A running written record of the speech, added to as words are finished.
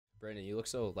Brandon, you look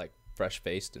so like fresh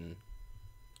faced and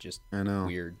just I know.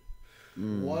 weird.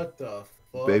 What the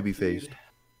fuck, Baby dude? faced.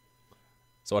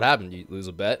 So what happened? You lose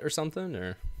a bet or something,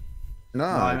 or No, No,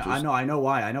 I just, know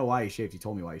why. I know why he shaved. He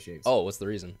told me why he shaves. oh, what's the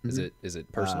reason? Mhm. Is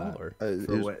it personal or It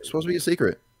For was what? supposed to be a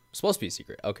secret. supposed to be a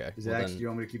secret? Okay. Is it well actually? then- You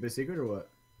want me to keep it a secret or what?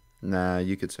 Nah,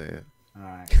 you could say it. All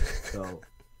right. So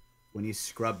when he's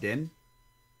scrubbed in,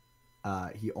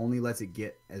 he only lets it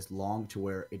get as long to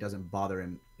where it doesn't bother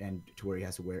him, and to where he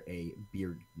has to wear a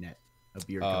beard net, a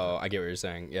beard. Oh, cover. I get what you're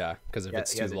saying. Yeah, because if Yeah,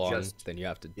 it's he too has it long, just- then you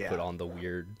have to yeah. put on the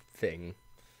weird thing.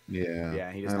 Yeah.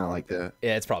 Yeah, he does I not don't like like that.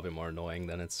 Yeah, it's probably more annoying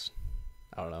than it's,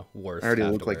 I don't know, worth. I already to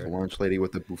have look to like wear a it. lunch lady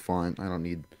with the bouffant. I don't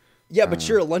need. Yeah, but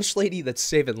you're a lunch lady that's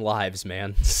saving lives,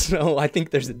 man. So I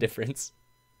think there's a difference.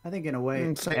 I think in a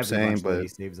way, Same, every same, lunch lady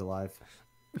but- saves a life.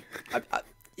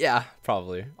 Yeah,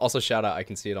 probably. Also, shout out, I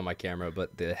can see it on my camera,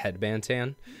 but the headband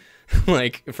tan,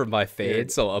 like from my fade,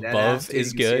 Dude, so that above ass, dude,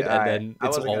 is you can see good, it. and Alright, then I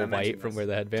it's wasn't all gonna mention white from this. where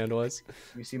the headband was.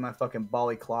 You see my fucking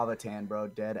balaclava tan, bro?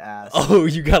 Dead ass. Oh,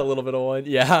 you got a little bit of one,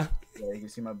 yeah. Yeah, you can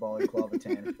see my balaclava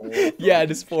tan. Yeah, and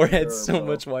his forehead's sure, so bro.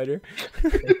 much wider.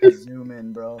 Zoom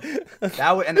in, bro.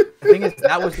 And the thing is,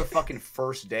 that was the fucking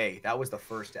first day. That was the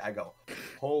first day. I go,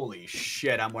 holy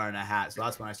shit, I'm wearing a hat. So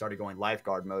that's when I started going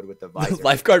lifeguard mode with the visor.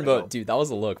 Lifeguard I go- mode, dude. That was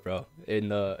a look, bro. In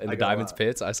the I go, Diamonds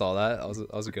pits, I saw that. That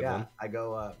was a good Yeah, one. I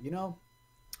go, I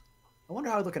wonder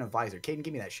how I look in a visor. Caden,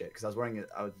 give me that shit. Because I was wearing it.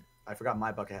 I forgot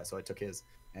my bucket hat, so I took his.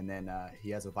 And then he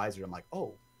has a visor. I'm like,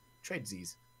 oh, trade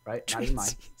Z's, right? Not even mine.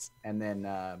 And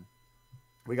then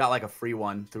we got like a free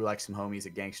one through like some homies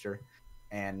at Gangster,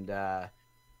 and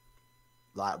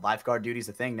lifeguard duty's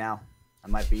a thing now. I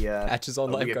might be a Hatches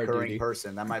on lifeguard reoccurring duty.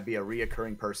 person. That might be a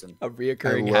reoccurring person. A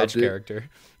reoccurring I hatch loved it. character.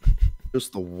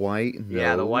 Just the white nose.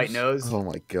 Yeah, the white nose. Oh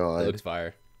my That god. looks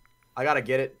fire. I gotta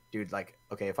get it, dude. Like,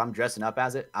 okay, if I'm dressing up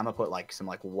as it, I'm gonna put like some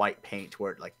like white paint to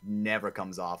where it like never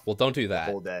comes off. Well, don't do that,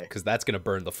 whole day. because that's gonna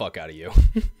burn the fuck out of you.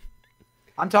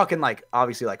 I'm talking like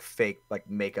obviously like fake like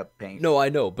makeup paint. No, I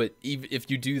know, but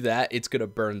if you do that, it's gonna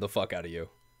burn the fuck out of you.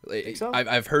 Think so?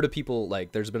 I've heard of people,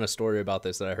 like, there's been a story about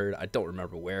this that I heard. I don't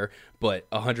remember where, but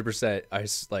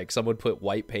 100%. Like, someone put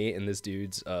white paint in this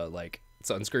dude's like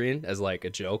sunscreen as like a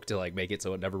joke to like make it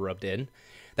so it never rubbed in.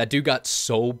 That dude got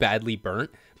so badly burnt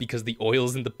because the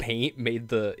oils in the paint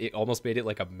it almost made it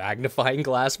like a magnifying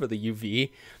glass for the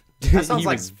UV. That sounds He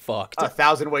like was fucked.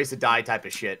 1,000 Ways to Die type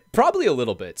of shit. Probably a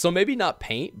little bit. So maybe not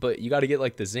paint, but you got to get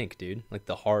like the zinc, dude. Like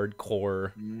the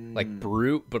hardcore, like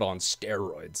brute, but on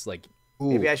steroids. Like, Ooh.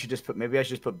 Maybe I should just put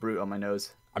brute on my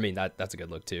nose. I mean, that's a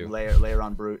good look too. Layer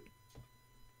on brute.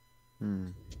 What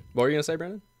were you gonna say,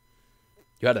 Brandon?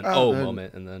 You had an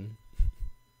moment, and then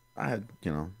I had,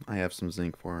 I have some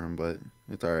zinc for him, but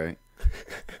it's all right.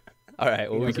 all right.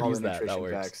 Well, He we knows can all use the that. That nutrition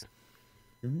works. facts.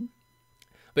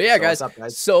 But yeah, So guys. what's up,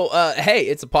 guys? So hey,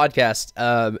 it's a podcast.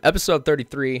 Episode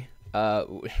 33.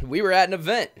 We were at an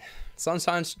event,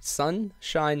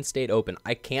 Sunshine State Open.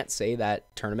 I can't say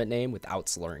that tournament name without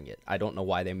slurring it. I don't know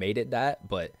why they made it that,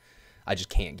 but I just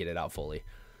can't get it out fully.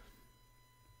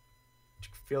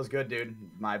 Feels good, dude.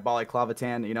 My balaclava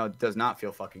tan, does not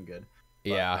feel fucking good. But,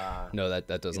 Yeah, no, that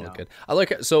doesn't look know. good. I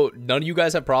like it. So none of you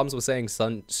guys have problems with saying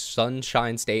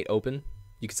Sunshine State Open.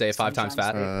 You could say it 5 times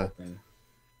Sunshine fat. State Open.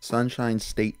 Sunshine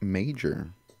State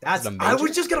Major. That's. the I major?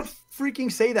 was just gonna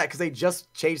freaking say that because they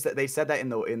just changed that. They said that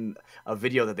in a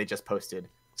video that they just posted.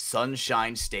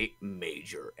 Sunshine State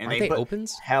Major, and Aren't they put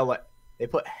opens? They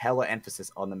put hella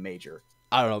emphasis on the major.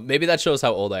 I don't know. Maybe that shows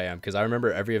how old I am because I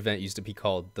remember every event used to be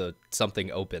called the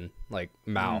something open, like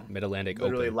MAO, Mid-Atlantic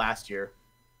Literally Open. last year.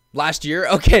 Last year?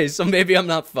 Okay, so maybe I'm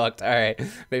not fucked. All right.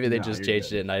 Maybe they No, just you're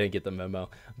changed good. it and I didn't get the memo.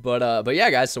 But yeah,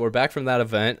 guys, so we're back from that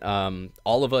event.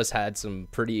 All of us had some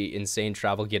pretty insane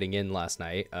travel getting in last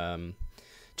night.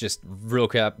 Just real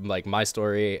quick, like my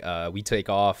story, we take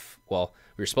off, well,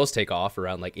 we were supposed to take off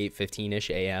around like 8:15ish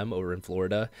a.m. over in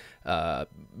Florida.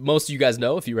 Most of you guys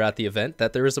know, if you were at the event,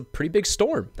 that there was a pretty big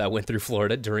storm that went through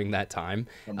Florida during that time.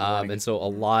 And so a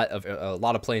lot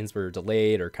of planes were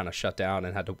delayed or kind of shut down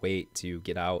and had to wait to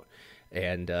get out.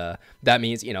 And that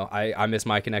means, I missed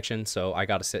my connection, so I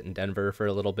got to sit in Denver for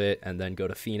a little bit and then go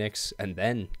to Phoenix and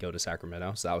then go to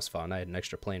Sacramento. So that was fun. I had an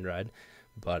extra plane ride.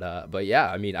 But yeah,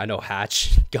 I mean, I know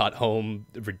Hatch got home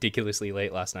ridiculously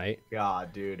late last night.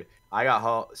 God, dude, I got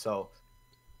home. So,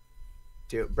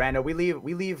 dude, Brando, we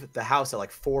leave the house at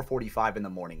like 4:45 in the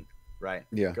morning, right?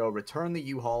 Yeah. Go return the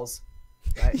U-Hauls.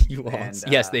 Right? U-Hauls.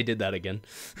 And, Yes, they did that again.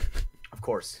 Of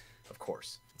course.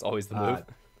 It's always the move.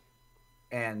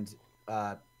 And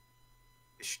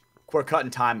we're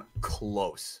cutting time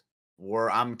close.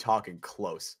 I'm talking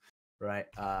close, right?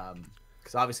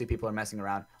 because obviously people are messing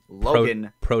around.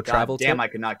 Logan, pro travel damn, tip? I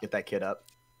could not get that kid up.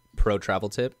 Pro travel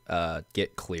tip: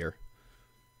 get clear.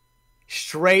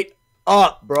 Straight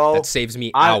up, bro. That saves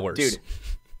me hours, dude.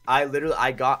 I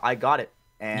got it.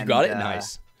 And you got it,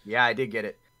 nice. Yeah, I did get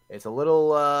it. It's a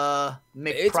little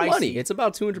it's pricey, money. It's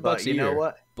about $200 a year. You know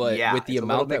what? But yeah, with the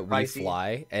amount that we pricey.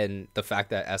 fly and the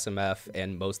fact that SMF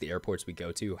and most of the airports we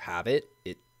go to have it,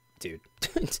 dude,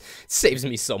 it saves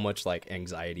me so much like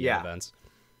anxiety in events.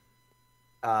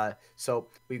 So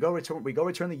we go return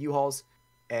the U-Hauls,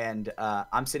 and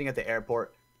I'm sitting at the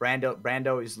airport.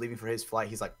 Brando is leaving for his flight.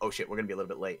 He's like, oh shit, we're gonna be a little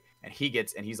bit late. And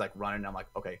he's like running. And I'm like,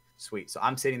 okay, sweet. So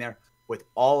I'm sitting there with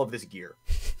all of this gear,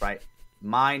 right?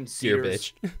 Mine,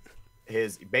 Sears,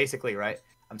 his, basically, right?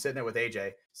 I'm sitting there with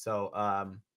AJ. So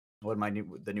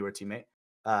the newer teammate.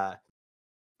 We're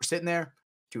sitting there,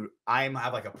 dude. I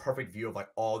have like a perfect view of like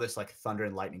all this like thunder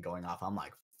and lightning going off. I'm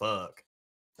like, fuck,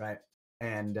 right?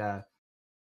 And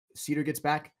Cedar gets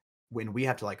back when we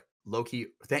have to like low-key,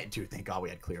 thank God we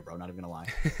had clear, bro, not even gonna lie.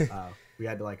 We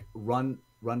had to like run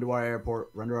to our airport,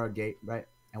 run to our gate, right?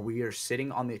 And we are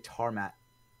sitting on the tarmac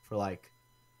for like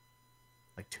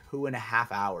 2.5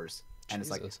 hours. And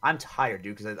Jesus. It's like, I'm tired,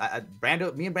 dude, because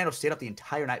me and Brando stayed up the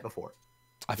entire night before.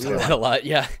 I've done that a lot,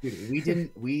 yeah.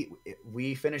 Dude,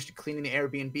 we finished cleaning the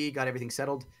Airbnb, got everything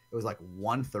settled. It was like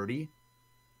 1:30.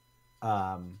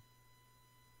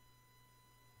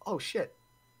 Oh shit,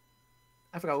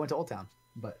 I forgot we went to Old Town,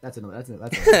 but that's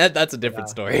that's a different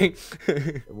story.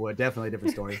 Well, definitely a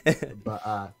different story. But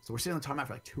so we're sitting on the tarmac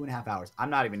for like 2.5 hours.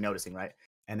 I'm not even noticing, right?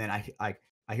 And then I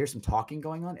hear some talking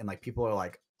going on, and like people are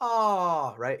like,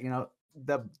 oh, right, you know,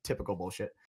 the typical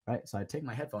bullshit, right? So I take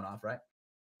my headphone off, right,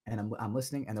 and I'm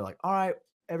listening, and they're like, all right,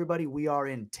 everybody, we are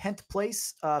in 10th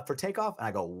place for takeoff. And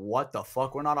I go, what the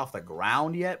fuck? We're not off the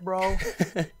ground yet, bro.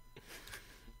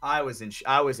 I was in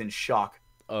shock.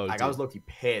 Oh, like, I was low-key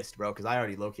pissed, bro, because I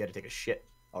already low-key had to take a shit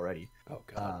already. Oh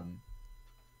god.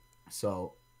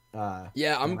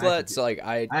 Yeah, I'm glad. So like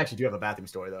I actually do have a bathroom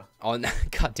story though. Oh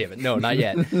god damn it, no, not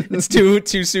yet. It's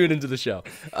too soon into the show.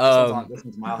 This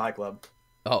one's Mile High Club.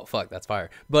 Oh fuck, that's fire.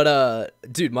 But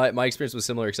dude, my experience was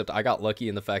similar, except I got lucky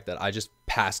in the fact that I just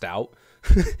passed out.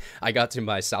 I got to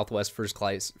my Southwest first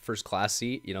class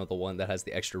seat, you know, the one that has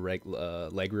the extra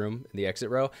leg room in the exit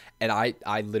row, and I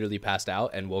literally passed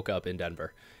out and woke up in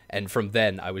Denver. And from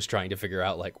then I was trying to figure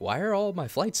out like, why are all my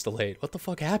flights delayed? What the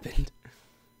fuck happened?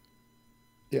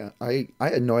 Yeah, I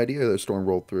had no idea the storm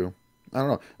rolled through. I don't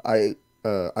know. I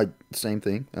same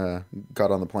thing.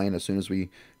 Got on the plane as soon as we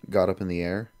got up in the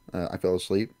air. I fell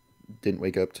asleep. Didn't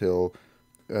wake up till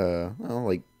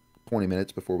like 20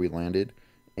 minutes before we landed,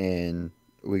 and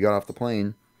we got off the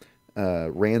plane.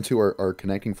 Ran to our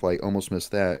connecting flight. Almost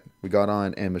missed that. We got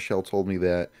on, and Michelle told me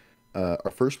that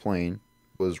our first plane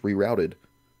was rerouted.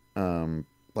 I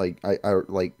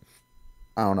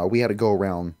don't know. We had to go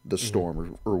around the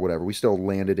storm or whatever. We still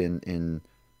landed in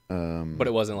but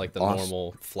it wasn't like the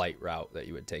normal flight route that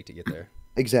you would take to get there.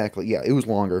 Exactly. Yeah, it was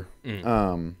longer.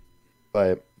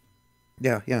 But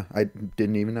yeah, I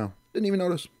didn't even know. Didn't even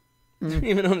notice. Didn't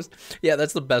even notice. Yeah,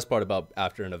 that's the best part about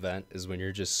after an event is when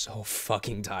you're just so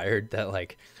fucking tired that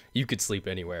like you could sleep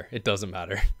anywhere. It doesn't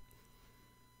matter.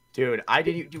 Dude, I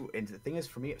didn't do. And the thing is,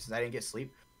 for me, since I didn't get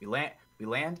sleep, we land.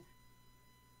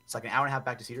 It's like an hour and a half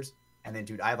back to Cedars. And then,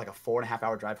 dude, I have like a 4.5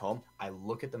 hour drive home. I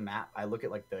look at the map. I look at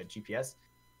like the GPS.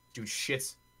 Dude,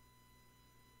 shit's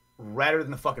redder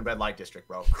than the fucking red light district,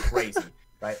 bro. Crazy,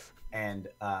 right? And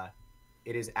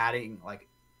it is adding like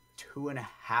 2.5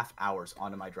 hours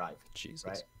onto my drive. Jesus.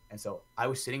 Right? And so I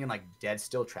was sitting in like dead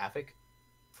still traffic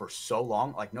for so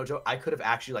long. Like, no joke, I could have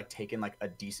actually like taken like a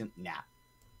decent nap.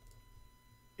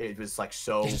 It was like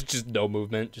so. Just no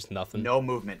movement, just nothing. No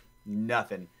movement,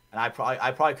 nothing. And I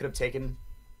probably could have taken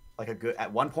like a good,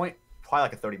 at one point, probably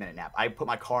like a 30-minute nap. I put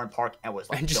my car in park and was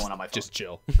like chilling on my phone. Just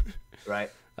chill. Right.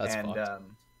 That's fucked.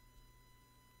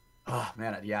 Oh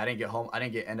man, yeah, I didn't get home. I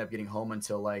didn't end up getting home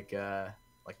until like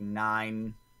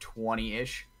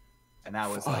 9:20-ish, and that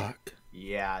was like,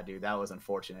 yeah, dude, that was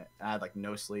unfortunate. And I had like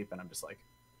no sleep, and I'm just like,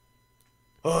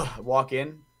 walk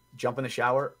in, jump in the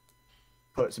shower,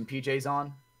 put some PJs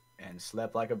on, and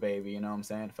slept like a baby. You know what I'm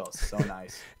saying? It felt so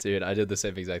nice. Dude, I did the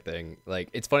same exact thing. Like,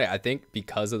 it's funny. I think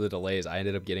because of the delays, I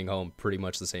ended up getting home pretty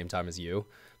much the same time as you,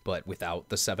 but without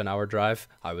the 7-hour drive.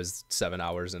 I was 7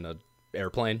 hours in a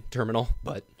airplane terminal,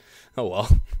 but oh well,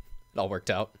 it all worked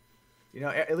out. You know,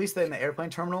 at least in the airplane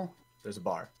terminal, there's a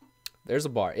bar. There's a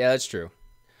bar. Yeah, that's true.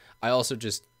 I also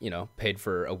just, paid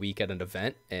for a week at an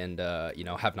event and,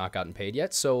 have not gotten paid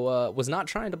yet. So was not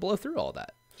trying to blow through all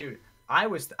that. Dude, I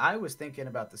was thinking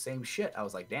about the same shit. I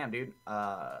was like, damn, dude,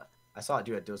 I saw it,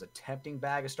 dude. There was a tempting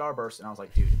bag of Starburst, and I was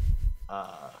like, dude,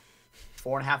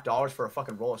 $4.50 for a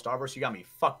fucking roll of Starburst? You got me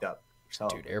fucked up. So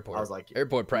Dude, airport. I was like,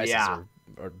 airport prices yeah.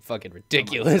 are fucking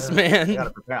ridiculous, man.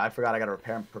 I forgot. I gotta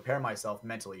prepare myself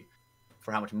mentally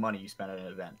for how much money you spend at an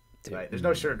event. Dude. Right? There's no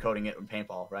sugarcoating it in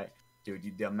paintball, right?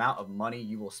 Dude, the amount of money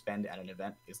you will spend at an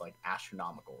event is like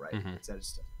astronomical, right? It's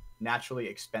just naturally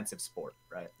expensive sport,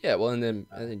 right? Yeah, well, and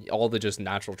then all the just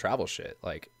natural travel shit,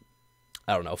 like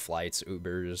I don't know, flights,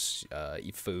 Ubers,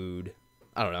 food.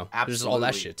 I don't know. Absolutely. There's just all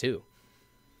that shit too.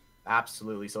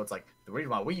 Absolutely. So it's like the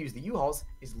reason why we use the U-Hauls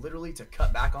is literally to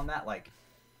cut back on that, like,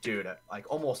 dude, like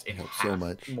almost in half, so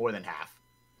much. more than half,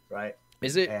 right?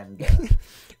 Is it? And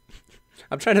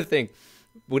I'm trying to think.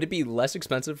 Would it be less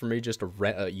expensive for me just to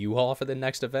rent a U-Haul for the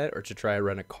next event, or to try to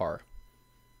rent a car?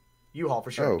 U-Haul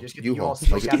for sure. Oh, Just get the U-Haul. U-Haul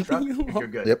single Like cab it. truck. If you're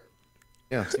good. Yep.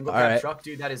 Yeah. Single All cab right. truck,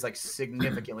 dude, that is like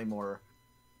significantly more,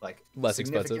 like Less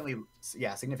expensive.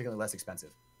 significantly less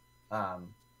expensive.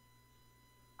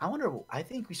 I wonder. I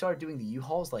think we started doing the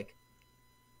U-Hauls like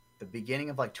the beginning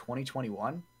of like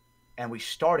 2021, and we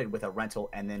started with a rental,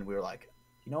 and then we were like,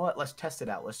 you know what? Let's test it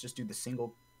out. Let's just do the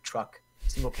single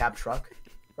cab truck,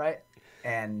 right?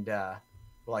 And we're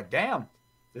like, damn,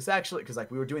 this actually, because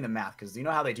like we were doing the math, because you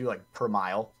know how they do like per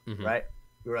mile, right?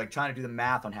 We were like trying to do the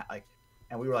math on how like,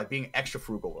 and we were like being extra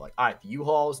frugal. We're like, all right, the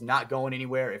U-Haul's not going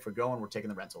anywhere. If we're going, we're taking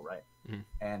the rental, right?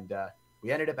 And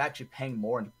we ended up actually paying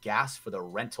more in gas for the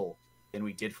rental than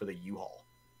we did for the U-Haul.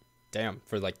 Damn,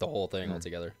 for like the whole thing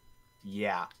altogether.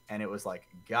 Yeah, and it was like,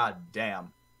 god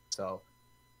damn. So,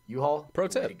 U-Haul, Pro way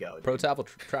tip. to go, dude. Pro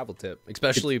travel tip,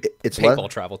 especially It's paintball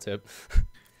travel tip.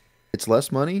 It's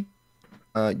less money,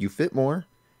 you fit more,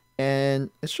 and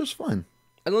it's just fun.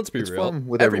 And let's be It's real, fun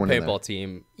with every everyone in there. paintball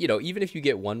team, you know, even if you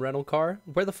get one rental car,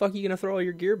 where the fuck are you gonna throw all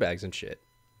your gear bags and shit?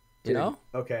 You know?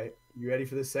 Okay, you ready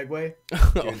for this segue?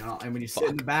 Oh, Dude, no, and when you sit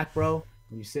in the back, bro,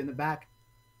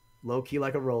 low key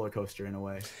like a roller coaster in a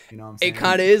way. You know what I'm saying? it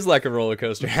kind of is like a roller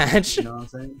coaster, Hatch. You know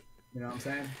what I'm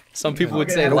saying? Some people would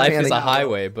Okay, say no life is panic. a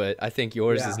highway, but I think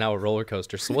yours Yeah. is now a roller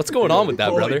coaster. So what's going on with that,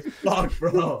 Holy brother? fuck,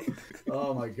 bro.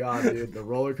 Oh my god, dude. The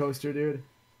roller coaster, dude.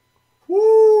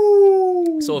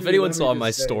 Woo! So if Dude, anyone let me saw just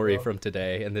my say, story bro. from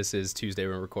today, and this is Tuesday,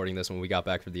 we're recording this when we got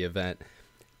back from the event,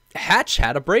 Hatch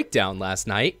had a breakdown last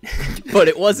night, but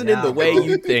it wasn't in Yeah, the way bro.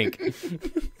 you'd think.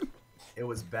 It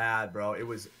was bad, bro. It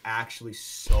was actually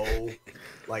so,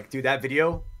 like, dude, that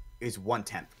video is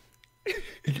 1/10.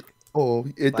 Oh,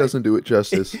 it doesn't do it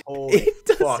justice. Holy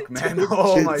fuck, man.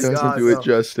 Oh It my doesn't god. do it bro.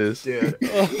 justice. Dude,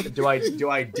 do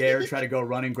I dare try to go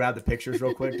run and grab the pictures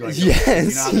real quick? Do I go,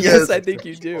 Yes, how to do yes, this? I think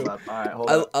you do. Hold up. All right, hold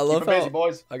I up. love Keep 'em busy, how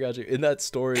boys. I got you in that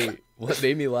story. What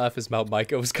made me laugh is how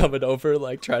Micah was coming over,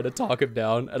 like trying to talk him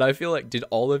down, and I feel like, did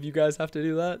all of you guys have to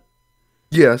do that?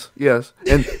 Yes,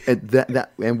 and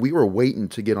that and we were waiting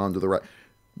to get onto the right.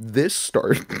 This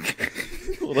started.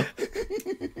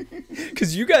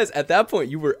 Because you guys at that point,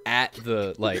 you were at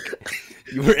the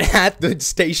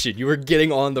station, you were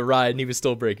getting on the ride, and he was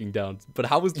still breaking down. But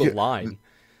how was the Yeah. line?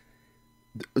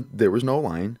 There was no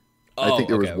line. I Oh, think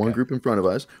there was okay, one okay. group in front of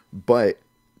us, but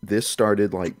this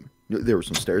started like there were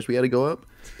some stairs we had to go up.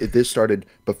 This started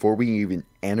before we even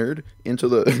entered into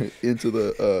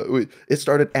the it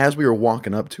started as we were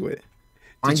walking up to it.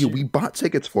 Mind you, we bought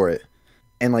tickets for it.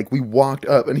 And like we walked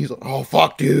up, and he's like, "Oh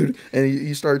fuck, dude!" And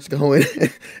he starts going.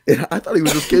 And I thought he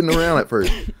was just kidding around at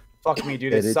first. Fuck me,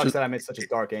 dude. And It it sucks just- that I'm at such a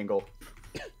dark angle.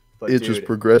 But It dude, just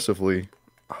progressively.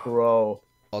 bro.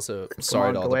 Also, sorry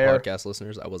on, to all Glare. the podcast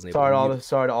listeners, I wasn't able.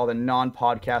 Sorry to all the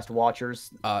non-podcast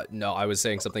watchers. No, I was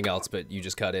saying something else, but you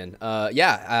just cut in.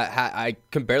 I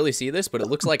can barely see this, but it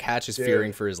looks like Hatch is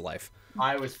fearing for his life.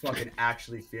 I was fucking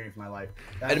actually fearing for my life.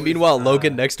 That And was, meanwhile,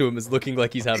 Logan next to him is looking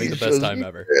like he's having the best time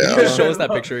ever. Can you just show us that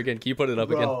picture again? Can you put it up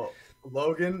again? bro,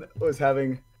 Logan was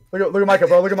having. Look at Micah,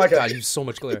 bro. Look at Micah. God, you have so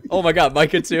much glare. Oh my God,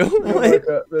 Micah too.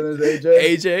 Micah. Then there's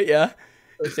AJ. AJ, yeah.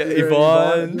 Cedar,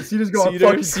 Yvonne, Cedar's going Cedar,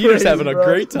 fucking Cedar's crazy, having a bro.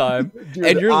 great time, Dude,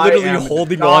 and you're I literally am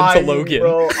holding on to dying, Logan.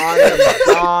 Bro, I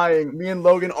am dying. Me and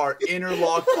Logan are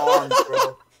interlocked arms,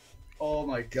 bro. Oh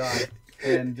my god.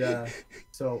 And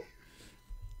so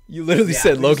You literally Yeah,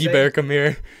 said, what "Loki you say? Bear, come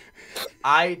here."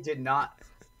 I did not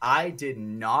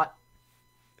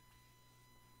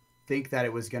think that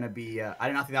it was gonna be. I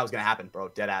did not think that was gonna happen, bro.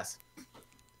 Dead ass.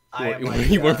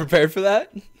 You weren't prepared for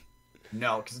that?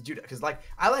 No, because like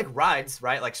I like rides,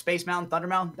 right? Like Space Mountain, Thunder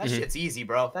Mountain. That shit's easy,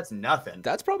 bro. That's nothing.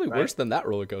 That's probably Right. worse than that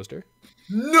roller coaster.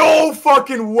 No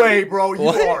fucking way, bro. You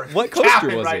What? are What coaster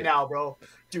capping was right it? now, bro.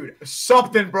 Dude,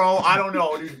 something, bro. I don't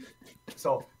know, dude.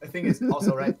 So the thing is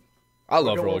also, right? I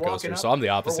love We're roller walking coasters, up. so I'm the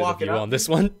opposite We're of you walking up. on this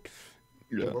one.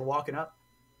 Yeah. We're walking up.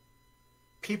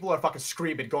 people are fucking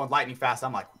screaming, going lightning fast.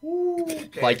 I'm like, whoo.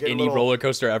 Okay, Like any roller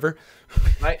coaster ever?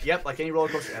 Right? Yep, like any roller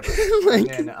coaster ever.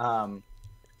 Like- And then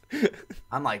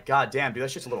I'm like, God damn, dude,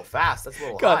 that shit's a little fast. That's a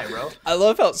little God, high, bro. I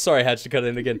love how, sorry, Hatch to cut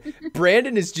in again.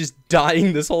 Brandon is just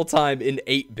dying this whole time in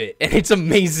 8-bit, and it's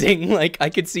amazing. Like, I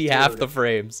could see half the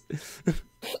frames.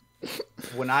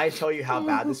 When I tell you how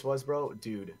bad this was, bro,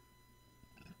 dude,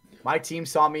 my team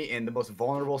saw me in the most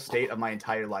vulnerable state of my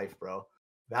entire life, bro.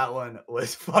 That one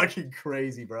was fucking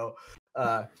crazy, bro.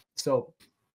 So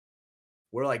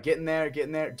we're like getting there,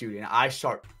 dude, and I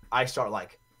start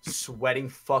like sweating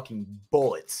fucking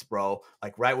bullets, bro.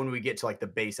 Like right when we get to like the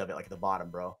base of it, like at the bottom,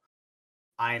 bro.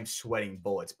 I am sweating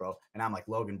bullets, bro. And I'm like,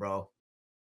 Logan, bro,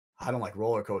 I don't like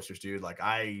roller coasters, dude. Like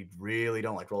I really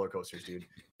don't like roller coasters, dude.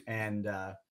 And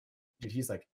dude, he's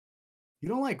like, you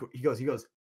don't like, he goes,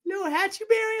 no, Hatchy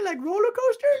Berry, like roller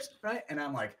coasters, right? And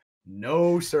I'm like,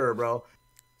 no, sir, bro.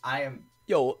 I am.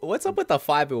 Yo, what's up with the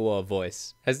 5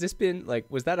 voice? Has this been, like,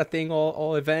 was that a thing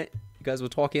all event? You guys were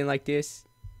talking like this?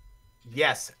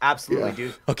 Yes, absolutely,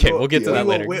 dude. Okay, we'll get to that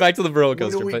later. Back to the roller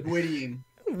coaster. Whittling.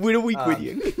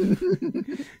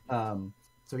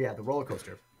 So yeah, the roller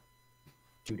coaster.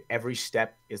 Dude, every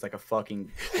step is like a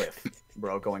fucking cliff,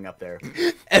 bro, going up there.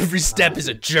 Every step is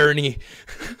a journey.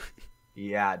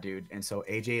 Yeah, dude. And so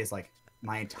AJ is like,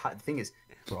 my entire thing is,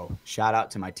 bro, shout out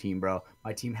to my team, bro.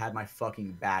 My team had my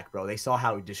fucking back, bro. They saw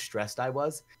how distressed I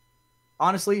was.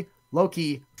 Honestly,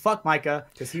 low-key, fuck Micah,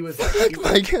 because he was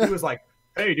like, he was like,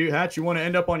 hey, dude, Hatch, you want to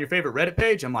end up on your favorite Reddit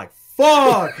page? I'm like,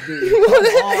 fuck, dude. Come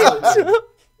on, dude.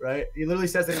 Right? He literally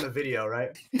says it in the video,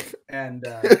 right? And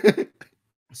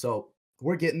so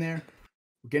we're getting there.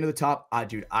 We're getting to the top.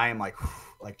 Dude, I am like,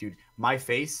 dude, my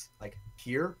face, like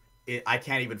here, I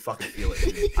can't even fucking feel it,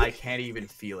 dude. I can't even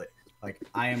feel it. Like,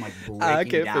 I am like breaking down. I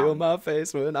can feel my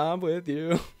face when I'm with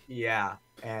you. Yeah.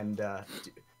 And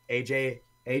AJ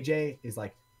is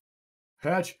like,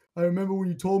 Hatch, I remember when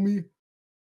you told me,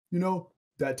 you know,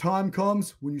 that time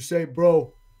comes when you say,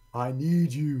 bro, I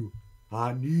need you.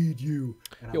 I need you.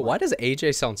 And Yo, why does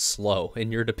AJ sound slow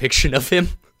in your depiction of him?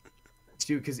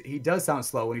 Dude, because he does sound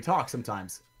slow when he talks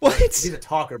sometimes. What? He's a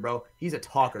talker, bro. He's a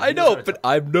talker. I know, but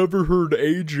I've never heard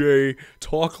AJ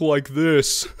talk like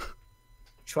this.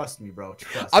 Trust me, bro.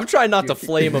 Trust. I'm trying not to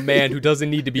flame a man who doesn't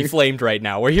need to be flamed right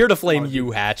now. We're here to flame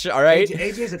you, Hatch, all right?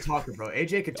 AJ's a talker, bro.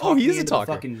 AJ could talk me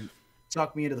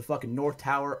into the fucking North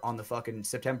Tower on the fucking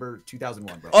September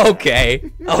 2001, bro.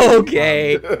 Okay.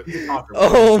 Okay. He's a talker, bro.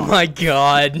 Oh my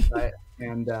god. Right?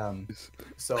 And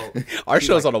so our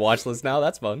show's on a watch list now.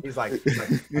 That's fun. He's like,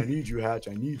 I need you, Hatch.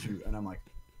 I need you. And I'm like,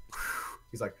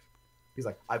 he's like,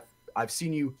 I've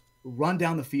seen you run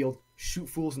down the field, shoot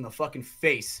fools in the fucking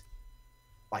face,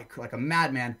 like a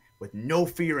madman with no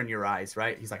fear in your eyes,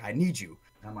 right? He's like, I need you.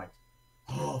 And I'm like,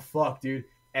 oh fuck, dude.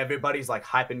 Everybody's like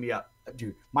hyping me up,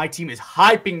 dude. My team is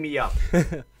hyping me up.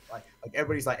 like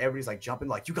everybody's like jumping,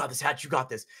 like, you got this, Hatch. You got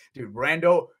this, dude.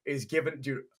 Brando is giving,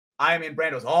 dude. I am in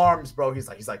Brando's arms, bro. He's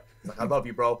like, I love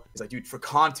you, bro. He's like, dude, for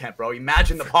content, bro.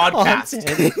 Imagine the podcast.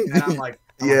 And I'm like,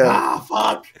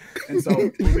 fuck. And so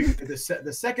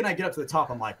the second I get up to the top,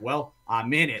 I'm like, well,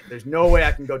 I'm in it. There's no way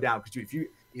I can go down. Because, dude,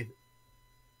 if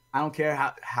I don't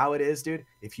care how it is, dude.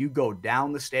 If you go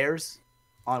down the stairs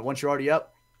once you're already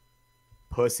up,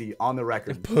 pussy on the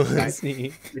record.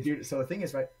 Pussy. Right? Dude, so the thing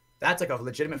is, right? That's like a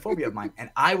legitimate phobia of mine,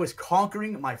 and I was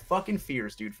conquering my fucking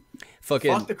fears, dude.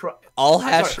 Fucking Fuck the cry.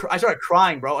 I started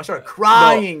crying, bro. I started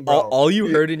crying, bro. All you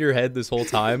heard in your head this whole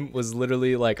time was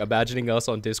literally like imagining us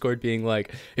on Discord being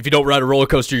like, if you don't ride a roller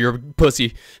coaster, you're a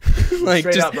pussy. Like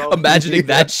Straight just up, bro. imagining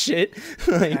that shit.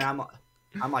 Like, and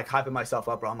I'm like hyping myself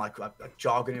up, bro. I'm like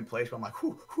jogging in place, bro. I'm like,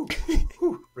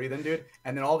 whoo, breathing, dude.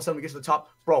 And then all of a sudden we get to the top,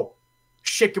 bro.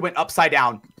 Shit went upside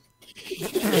down.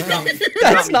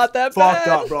 That's not that bad. Fucked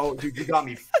up, bro. Dude, you got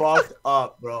me fucked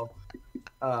up, bro.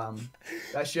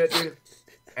 That shit, dude.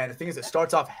 And the thing is, it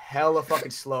starts off hella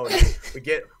fucking slow. Dude. We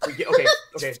get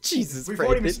okay. Jesus,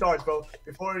 before it even starts, bro.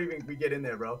 Before we get in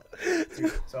there, bro.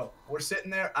 Dude, so we're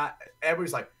sitting there.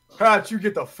 Everybody's like, Hatch, you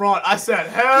get the front. I said,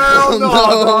 hell no,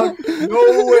 dog.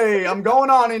 No way. I'm going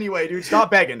on anyway, dude.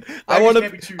 Stop begging. I want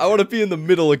to be in the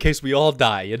middle in case we all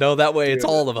die. You know, that way dude. It's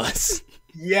all of us.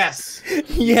 Yes.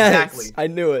 Yes. Exactly. I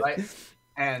knew it. Right?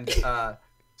 And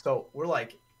so we're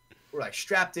like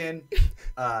strapped in.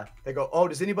 They go, oh,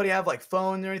 does anybody have like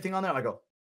phone or anything on there? I go,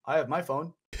 I have my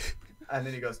phone. And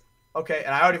then he goes, okay.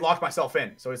 And I already locked myself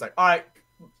in. So he's like, all right,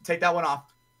 take that one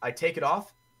off. I take it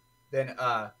off. Then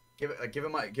give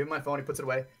him my phone. He puts it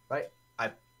away. Right.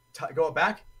 I go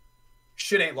back.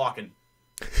 Shit ain't locking.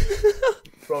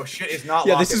 Bro, shit is not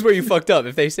locking. This is where you fucked up.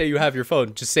 If they say you have your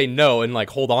phone, just say no and like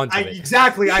hold on to it.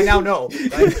 Exactly. I now know.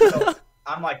 Right? So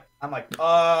I'm like,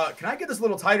 can I get this a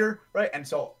little tighter, right? And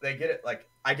so they get it like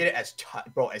I get it as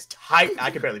tight, bro, as tight.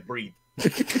 I can barely breathe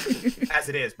as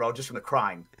it is, bro, just from the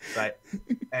crying, right?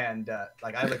 And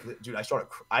like I like, dude,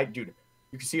 dude,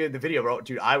 you can see it in the video, bro,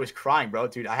 dude. I was crying, bro,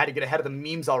 dude. I had to get ahead of the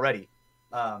memes already.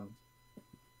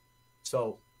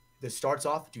 So this starts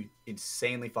off, dude,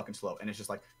 insanely fucking slow, and it's just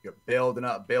like you're building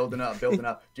up, dude.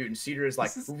 And Cedar is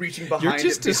like reaching behind. You're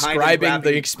just describing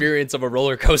the experience of a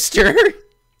roller coaster.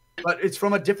 But it's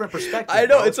from a different perspective. I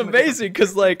know, bro. It's amazing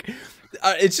because like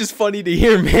it's just funny to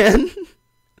hear, man.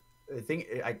 The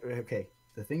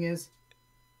thing is,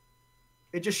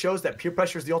 it just shows that peer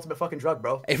pressure is the ultimate fucking drug,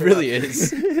 bro. It really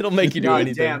is. It'll make you do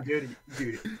anything. Damn, dude.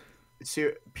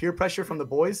 Peer pressure from the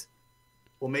boys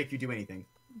will make you do anything.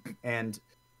 And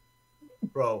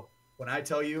bro, when I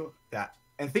tell you that,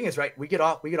 and the thing is, right, we get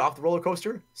off the roller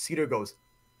coaster. Cedar goes,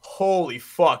 "Holy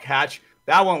fuck, Hatch,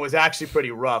 that one was actually pretty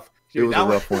rough." Dude, it was a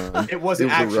rough one. It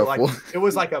wasn't actually like one. It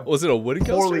was like a. Was it a wooden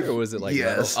coaster or was it like?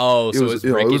 Yes. Oh, so it was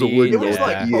rickety. It was a wooden. It was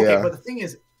like okay, but the thing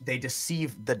is, they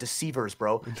deceived the deceivers,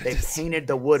 bro. They painted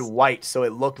the wood white so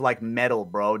it looked like metal,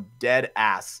 bro. Dead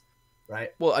ass.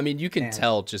 Right. Well, I mean, you can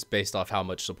tell just based off how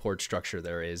much support structure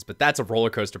there is, but that's a roller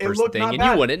coaster person thing, and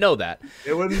you wouldn't know that.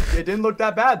 It didn't look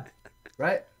that bad,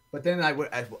 right? But then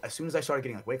as soon as I started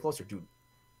getting like way closer, dude,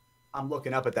 I'm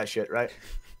looking up at that shit, right?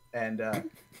 And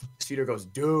Cedar goes,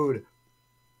 "Dude,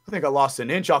 I think I lost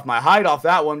an inch off my height off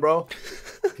that one, bro."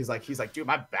 He's like, "Dude,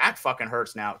 my back fucking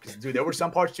hurts now." Because dude, there were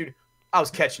some parts, dude, I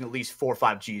was catching at least 4 or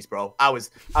 5 G's, bro. I was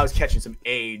catching some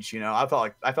age, you know. I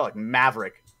felt like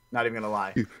Maverick. Not even gonna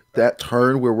lie. Dude, that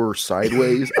turn where we're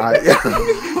sideways,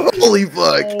 holy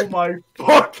fuck! Oh my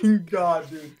fucking god,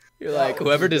 dude! You're like,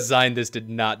 whoever designed this did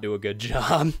not do a good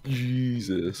job.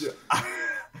 Jesus.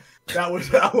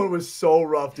 That one was so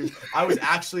rough, dude. I was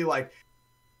actually like,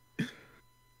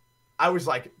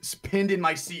 pinned in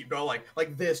my seat, bro,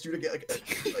 like this, dude,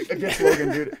 like against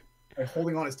Logan, dude, like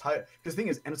holding on his tight. Because the thing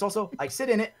is, and it's also I sit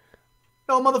in it,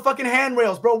 no motherfucking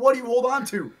handrails, bro. What do you hold on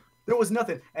to? There was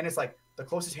nothing, and it's like. The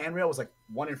closest handrail was like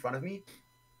one in front of me.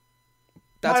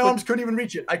 My arms couldn't even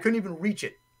reach it. I couldn't even reach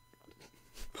it.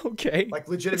 Okay. Like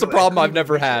legitimately. It's a problem I've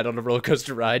never had on a roller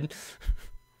coaster ride.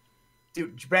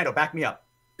 Dude, Brando, back me up.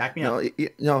 Back me up.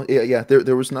 Yeah.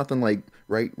 There was nothing like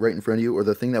right in front of you, or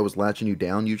the thing that was latching you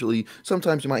down. Usually,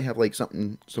 sometimes you might have like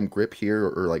some grip here,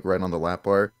 or like right on the lap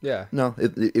bar. Yeah. No,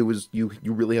 it was you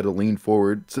really had to lean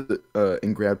forward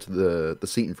and grab to the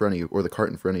seat in front of you or the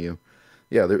cart in front of you.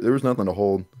 Yeah, there was nothing to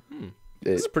hold.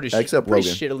 It's pretty Logan.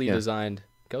 shittily designed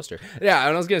coaster. Yeah,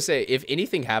 and I was gonna say, if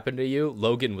anything happened to you,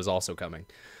 Logan was also coming.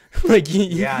 Like,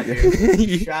 yeah,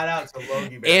 dude. Shout out to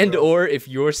Logan. And or if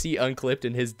your seat unclipped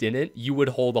and his didn't, you would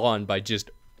hold on by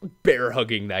just bear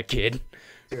hugging that kid.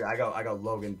 Dude, I go,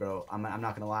 Logan, bro. I'm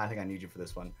not gonna lie. I think I need you for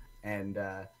this one. And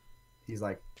he's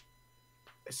like,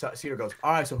 Cedar goes,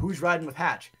 all right. So who's riding with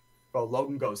Hatch, bro?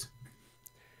 Logan goes.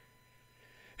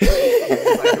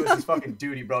 It was his fucking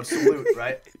duty, bro. Salute,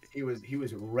 right? He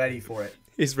was ready for it.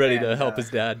 He's ready to help his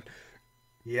dad.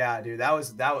 Yeah, dude, that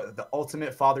was the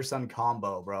ultimate father-son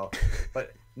combo, bro.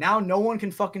 But now no one can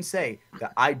fucking say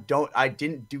that I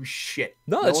didn't do shit.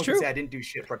 No, that's true. Can say I didn't do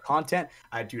shit for content.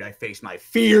 I faced my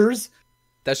fears.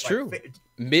 That's true.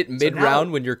 Mid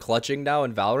round when you're clutching now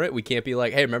in Valorant, we can't be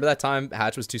like, hey, remember that time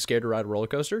Hatch was too scared to ride a roller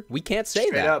coaster? We can't say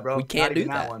that. Up, bro. We can't do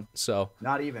that. One. So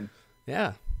not even.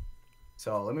 Yeah.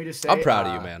 So let me just say, I'm proud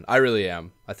of you, man. I really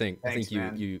am. I think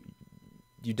man. you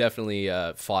definitely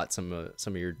fought some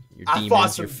of your I demons,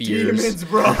 fought some your fears. demons,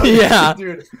 bro. Yeah,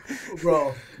 dude,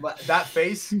 bro, that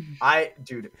face,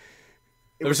 dude.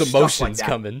 There was emotions like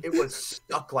coming. It was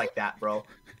stuck like that, bro.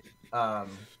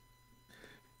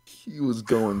 He was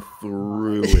going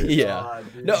through it. Yeah.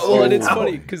 And it's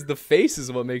funny because the face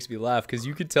is what makes me laugh, because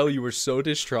you could tell you were so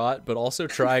distraught, but also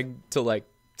trying to like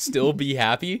still be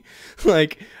happy.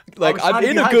 Like I'm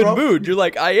in a good mood. You're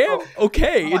like, I am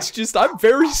okay. It's just I'm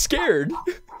very scared.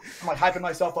 I'm like hyping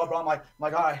myself up, bro. I'm like, all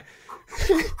right.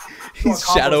 He's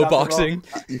shadow boxing.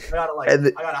 I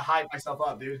gotta hype myself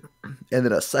up, dude. And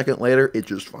then a second later, it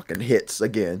just fucking hits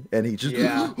again, and he just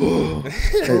yep.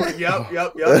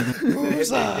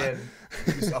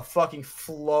 Just a fucking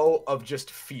flow of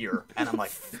just fear, and I'm like,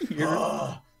 fear.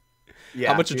 Yeah.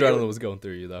 How much adrenaline was going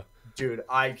through you though? Dude,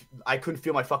 I couldn't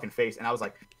feel my fucking face, and I was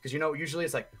like, because usually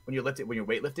it's like when you're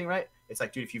weightlifting, right? It's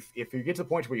like, dude, if you get to the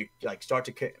point where you like start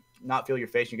to not feel your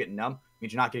face, and you get numb, it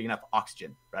means you're not getting enough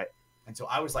oxygen, right? And so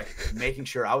I was like making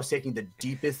sure I was taking the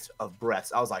deepest of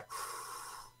breaths. I was like,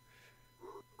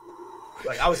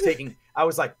 I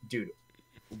was like, dude,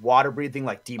 water breathing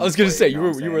like deep. I was gonna say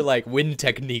you were like wind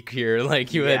technique here,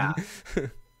 like you had.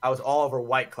 I was all over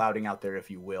white clouding out there, if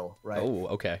you will, right? Oh,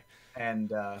 okay.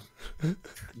 And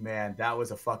man, that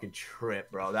was a fucking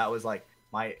trip, bro. That was like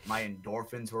my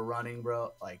endorphins were running,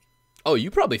 bro. Like, oh,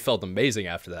 you probably felt amazing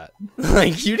after that.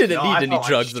 Like, you didn't need any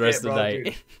drugs the rest of the night.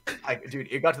 Dude. Like, dude,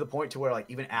 it got to the point to where, like,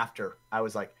 even after, I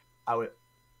was like, I would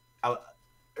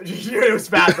it was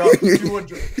bad, bro.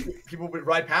 People would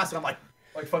ride past, and I'm like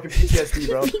fucking PTSD,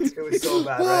 bro. It was so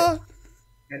bad, right?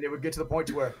 And it would get to the point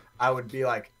to where I would be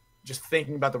like, just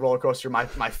thinking about the roller coaster, my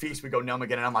feet would go numb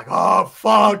again, and I'm like, oh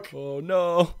fuck. Oh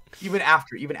no. Even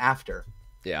after.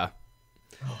 Yeah.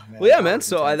 Oh, man, well, yeah, man.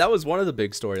 So that was one of the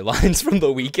big storylines from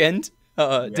the weekend.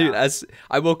 Dude, as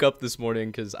I woke up this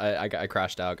morning because I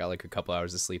crashed out, got like a couple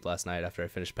hours of sleep last night after I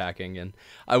finished packing, and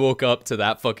I woke up to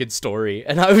that fucking story,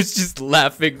 and I was just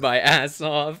laughing my ass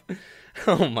off.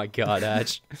 Oh my god,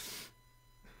 Ash.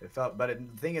 But the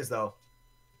thing is, though,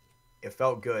 it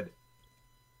felt good.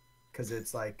 Because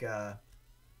it's like, how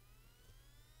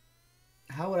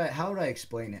would I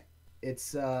explain it?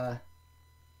 It's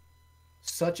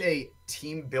such a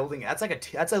team building.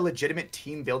 That's a legitimate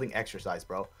team building exercise,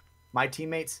 bro. My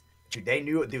teammates, dude, they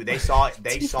knew it, dude. They saw it.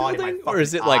 They saw it in my fucking Or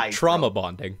is it like eyes, trauma bro.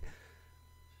 bonding?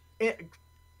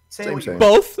 Same.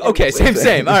 Both? Okay,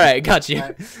 same. All right, got you.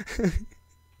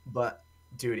 But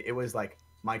dude, it was like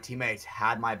my teammates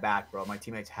had my back, bro. My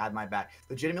teammates had my back.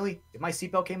 Legitimately, if my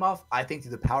seatbelt came off, I think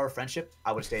through the power of friendship,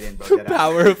 I would have stayed in, bro. The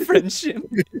power of friendship.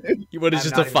 You would have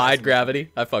just defied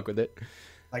gravity. I fuck with it.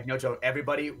 Like, no joke.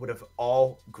 Everybody would have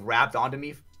all grabbed onto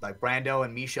me. Like, Brando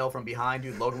and Michelle from behind,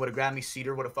 dude. Logan would have grabbed me.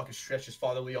 Cedar would have fucking stretched his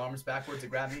fatherly arms backwards to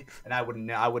grab me. And I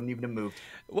wouldn't even have moved.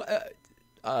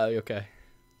 Okay.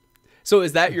 So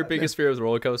is that your biggest fear with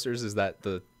roller coasters? Is that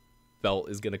the belt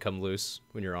is going to come loose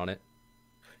when you're on it?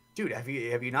 Dude, have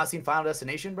you not seen Final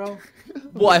Destination, bro?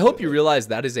 Well, I hope you realize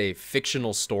that is a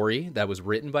fictional story that was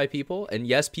written by people. And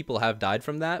yes, people have died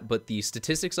from that. But the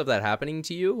statistics of that happening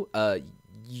to you,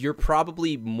 you're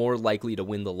probably more likely to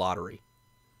win the lottery.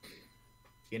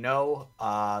 You know,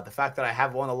 the fact that I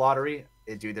have won the lottery,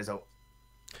 dude,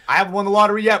 I haven't won the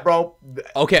lottery yet, bro.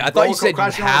 Okay, I thought you said you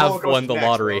have won the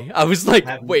lottery. Bro. I was like,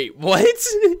 wait, what?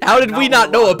 How did we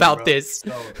not know about this?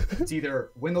 So it's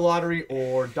either win the lottery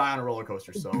or die on a roller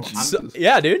coaster. So,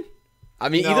 yeah, dude. I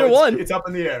mean, either one. It's up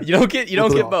in the air. You don't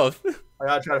get both. I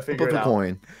gotta try to figure it out.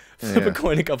 Flip a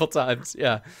coin a couple times.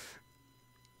 Yeah.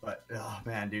 But oh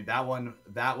man, dude, that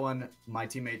one, my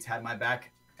teammates had my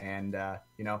back, and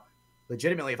you know,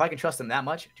 legitimately, if I can trust them that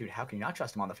much, dude, how can you not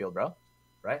trust them on the field, bro?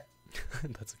 Right?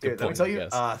 That's a good point. Let me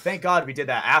tell you, thank God we did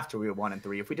that after we were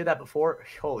 1-3. If we did that before,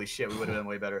 holy shit, we would have been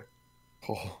way better.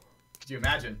 Oh. Could you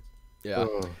imagine? Yeah.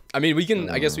 I mean, we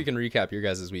can. I guess we can recap your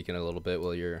guys' weekend a little bit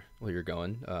while you're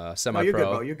going. Semi-pro. You're good,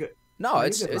 bro. You're good. No,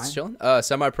 it's chilling.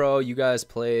 Semi-pro. You guys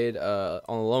played on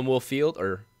the Lone Wolf Field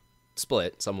or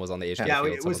split. Someone was on the HK yeah,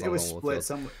 field. it was split.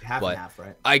 Some half and half,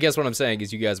 right? I guess what I'm saying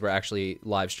is you guys were actually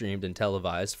live streamed and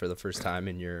televised for the first time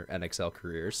in your NXL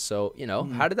careers. So, you know,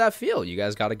 how did that feel? You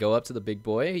guys got to go up to the big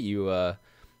boy. You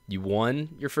won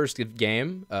your first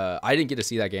game. I didn't get to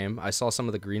see that game. I saw some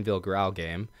of the Greenville Growl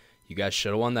game. You guys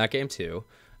should have won that game too.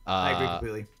 I agree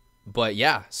completely. But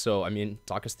yeah, so I mean,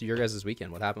 talk us through your guys'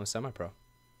 weekend. What happened with semi-pro?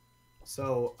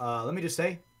 So let me just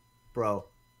say, bro,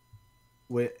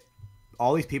 with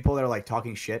all these people that are like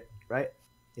talking shit, right?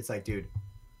 It's like, dude,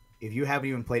 if you haven't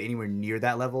even played anywhere near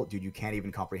that level, dude, you can't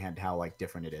even comprehend how like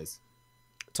different it is.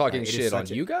 Talking shit on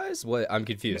you guys? What? I'm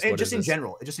confused. What just in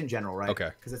general, right? Okay.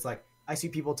 Because it's like I see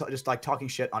people just like talking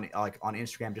shit on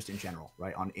Instagram, just in general,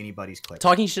 right? On anybody's clip.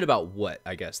 Talking shit about what?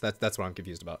 I guess that's what I'm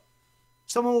confused about.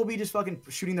 Someone will be just fucking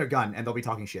shooting their gun and they'll be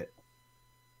talking shit.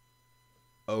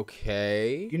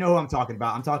 Okay. You know who I'm talking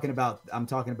about? I'm talking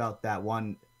about that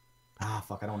one. Ah,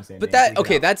 fuck, I don't want to say it. But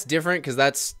that's different because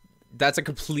that's a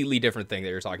completely different thing that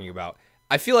you're talking about.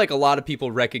 I feel like a lot of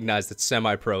people recognize that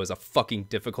semi-pro is a fucking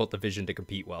difficult division to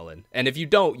compete well in. And if you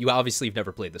don't, you obviously have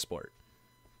never played the sport.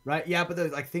 Right? Yeah, but the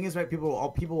thing is, right, people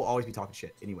will always be talking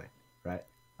shit anyway, right?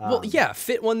 Well, yeah,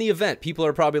 Fit won the event. People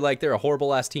are probably like, they're a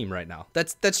horrible ass team right now.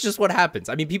 That's just what happens.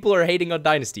 I mean, people are hating on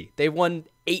Dynasty. They won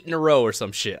 8 in a row or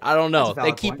some shit. I don't know.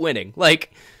 They keep winning.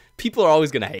 Like, people are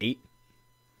always going to hate.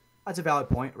 That's a valid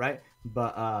point, right?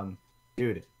 But,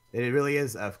 dude, it really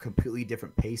is a completely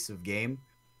different pace of game.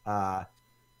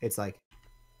 It's like,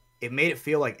 it made it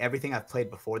feel like everything I've played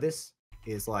before this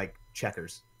is like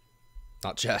checkers.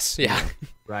 Not chess, yeah.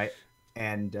 Right?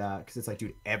 And because it's like,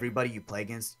 dude, everybody you play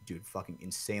against, dude, fucking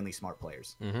insanely smart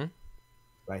players. Mm-hmm.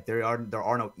 Right? There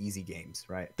are no easy games,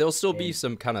 right? There'll still be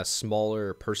some kind of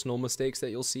smaller personal mistakes that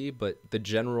you'll see, but the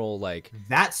general, like...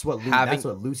 That's what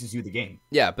loses you the game.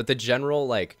 Yeah, but the general,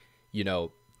 like, you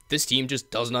know, this team just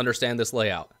doesn't understand this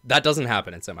layout. That doesn't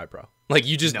happen in semi-pro. Like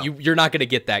you just, No. you're not going to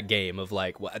get that game of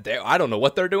like, well, I don't know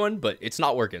what they're doing, but it's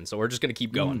not working. So we're just going to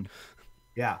keep going.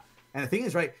 Yeah. And the thing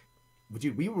is, right,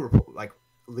 dude, we were like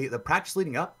the practice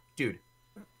leading up, dude,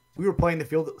 we were playing the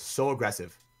field so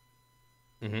aggressive.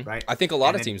 Right. I think a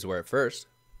lot of teams were at first.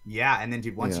 Yeah. And then,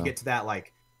 dude, once you get to that,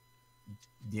 like,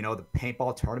 you know, the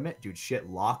paintball tournament, dude, shit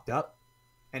locked up.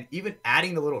 And even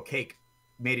adding the little cake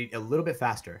made it a little bit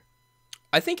faster.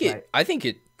 I think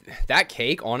that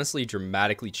cake honestly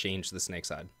dramatically changed the snake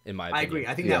side, in my opinion. I agree.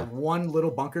 I think that one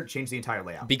little bunker changed the entire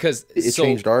layout. Because it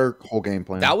changed our whole game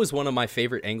plan. That was one of my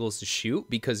favorite angles to shoot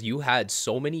because you had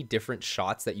so many different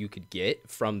shots that you could get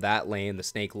from that lane, the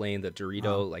snake lane, the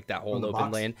Dorito, like that whole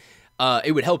open lane.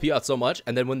 It would help you out so much.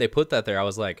 And then when they put that there, I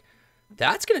was like,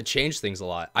 that's going to change things a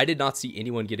lot. I did not see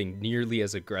anyone getting nearly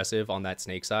as aggressive on that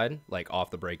snake side, like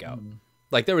off the breakout.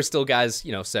 Like there were still guys,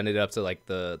 you know, sending it up to like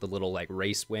the little like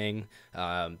race wing,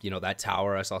 you know, that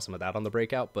tower. I saw some of that on the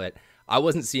breakout, but I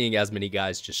wasn't seeing as many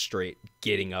guys just straight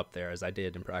getting up there as I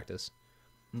did in practice.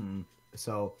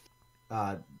 So,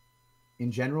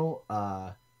 in general,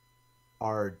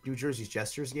 our New Jersey's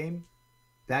Jesters game,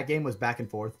 that game was back and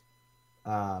forth.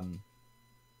 You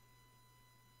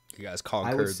guys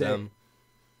conquered them.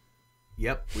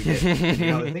 Yep, we did. You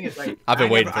know, the thing is, like, I've been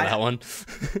waiting for that one.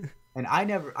 And I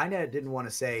never didn't want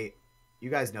to say, you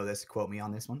guys know this, quote me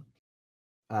on this one.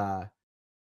 I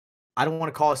don't want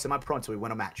to call a semi-pro until we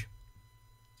win a match.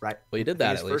 Right? Well, you did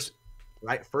that at least.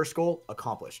 Right? First goal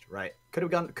accomplished, right?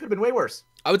 Could have been way worse.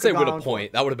 I would say win a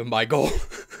point. That would have been my goal,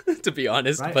 to be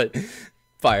honest, right? But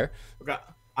fire.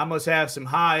 I must have some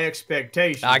high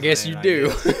expectations. I guess you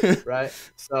do. Right?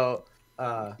 So,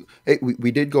 hey, we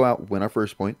did go out, win our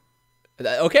first point.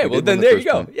 Okay, well then there you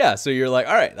go. Point. Yeah, so you're like,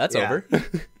 all right, that's over.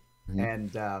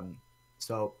 And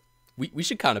so we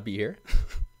should kind of be here.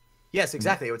 Yes,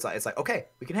 exactly. It's like okay,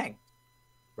 we can hang,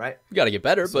 right? We got to get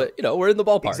better, but you know we're in the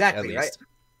ballpark. Exactly, at least. Right?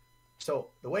 So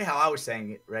the way how I was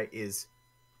saying it, right, is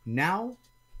now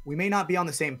we may not be on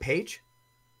the same page,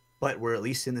 but we're at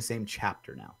least in the same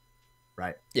chapter now,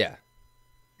 right? Yeah.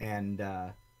 And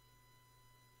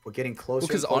we're getting closer.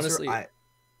 Because honestly,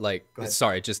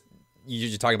 sorry, just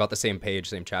you're talking about the same page,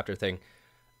 same chapter thing.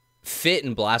 Fit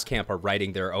and Blast Camp are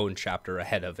writing their own chapter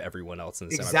ahead of everyone else in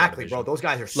the exactly, bro. Those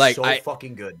guys are like, so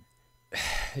fucking good.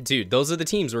 Dude, those are the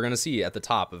teams we're gonna see at the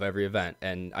top of every event,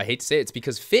 and I hate to say it's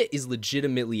because Fit is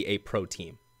legitimately a pro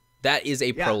team. That is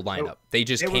a pro lineup. They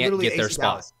just can't get their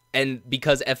spot. And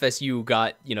because FSU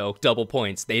got, you know, double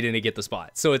points, they didn't get the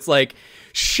spot. So it's like,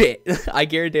 shit. I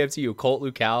guarantee you, Colt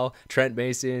Lucal, Trent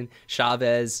Mason,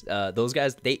 Chavez, those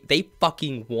guys, they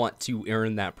fucking want to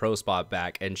earn that pro spot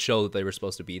back and show that they were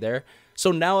supposed to be there.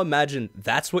 So now imagine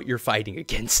that's what you're fighting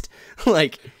against.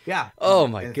 Like, yeah. Oh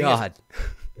my God.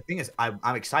 The thing is,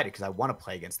 I'm excited because I want to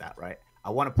play against that, right?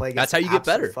 I want to play against that's how you get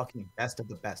better. Fucking best of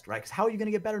the best, right? Because how are you going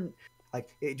to get better?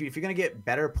 Like, dude, if you're gonna get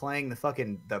better playing the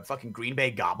fucking Green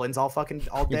Bay Goblins all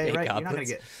day, right?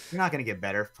 You're not gonna get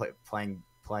better playing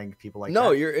people like that.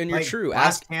 No, you're true.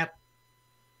 Blast Camp,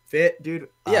 Fit, dude.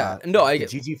 Yeah, no, I get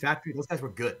GG Factory. Those guys were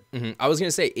good. I was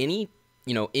gonna say any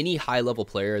high level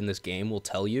player in this game will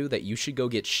tell you that you should go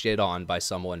get shit on by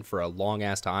someone for a long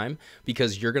ass time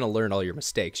because you're going to learn all your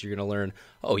mistakes. You're going to learn,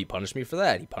 oh, he punished me for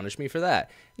that. He punished me for that.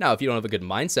 Now, if you don't have a good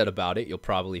mindset about it, you'll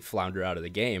probably flounder out of the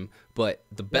game. But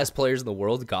the best players in the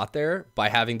world got there by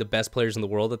having the best players in the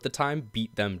world at the time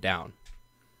beat them down.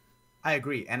 I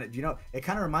agree. And you know, it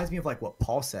kind of reminds me of like what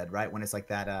Paul said, right? When it's like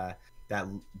that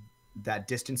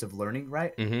distance of learning,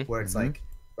 right? Where it's like,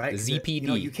 right? The ZPD. You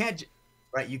know, you can't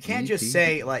right? You can't just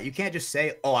say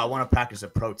oh, I want to practice a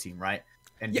pro team, right?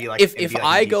 And be like, if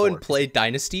I go and play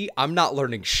Dynasty, I'm not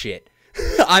learning shit.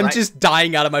 I'm just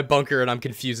dying out of my bunker and I'm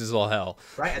confused as all hell.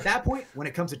 Right? At that point, when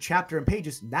it comes to chapter and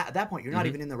pages, at that point, you're not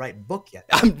even in the right book yet.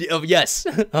 Yes,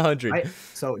 100. Right?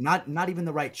 So not even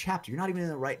the right chapter. You're not even in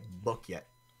the right book yet.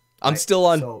 Right? I'm still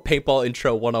on Paintball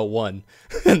Intro 101,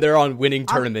 and they're on winning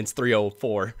tournaments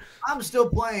 304. I'm still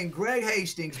playing Greg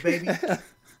Hastings, baby.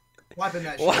 Wiping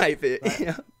that shit. Wipe it. Right?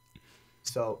 Yeah.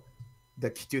 So,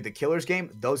 the Killers game,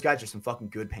 those guys are some fucking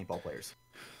good paintball players.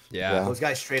 Yeah. Those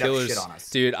guys straight up shit on us.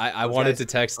 Dude, I wanted to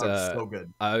text so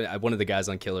good. one of the guys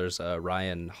on Killers,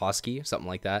 Ryan Hosky, something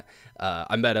like that.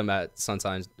 I met him at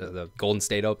Sunshine, the Golden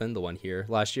State Open, the one here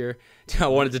last year. I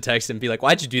wanted to text him and be like,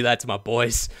 why'd you do that to my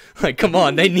boys? Like, come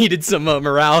on, they needed some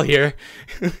morale here.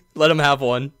 Let them have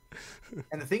one.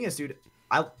 And the thing is, dude,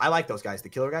 I like those guys, the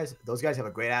Killer guys. Those guys have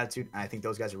a great attitude, and I think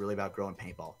those guys are really about growing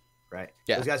paintball, right?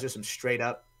 Yeah. Those guys are some straight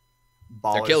up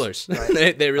ballers. They're killers.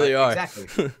 Right? they really are.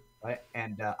 Exactly. Right?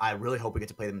 And I really hope we get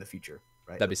to play them in the future,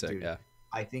 right? That'd be sick, dude, yeah.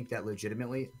 I think that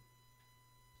legitimately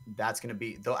that's going to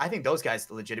be, though. I think those guys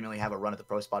legitimately have a run at the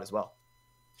pro spot as well.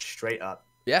 Straight up.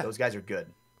 Yeah. Those guys are good.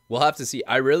 We'll have to see.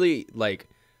 I really like,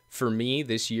 for me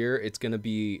this year, it's going to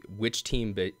be which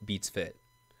team beats Fit.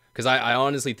 Because I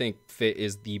honestly think Fit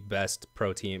is the best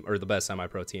pro team or the best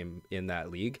semi-pro team in that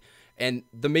league. And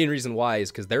the main reason why is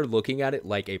because they're looking at it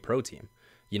like a pro team.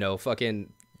 You know,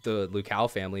 fucking the Lucal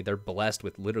family, they're blessed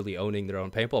with literally owning their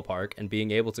own paintball park and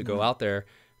being able to go out there.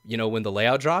 You know, when the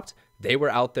layout dropped, they were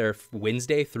out there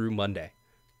Wednesday through Monday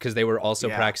because they were also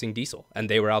practicing diesel, and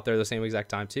they were out there the same exact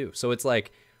time too. So it's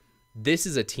like, this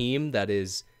is a team that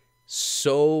is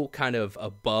so kind of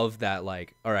above that,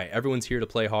 like, all right, everyone's here to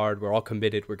play hard. We're all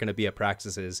committed. We're going to be at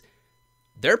practices.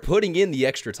 They're putting in the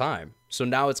extra time. So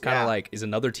now it's kind of like, is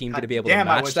another team going to be able to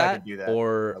match that?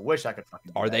 Or I wish I could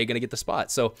fucking do are that. they going to get the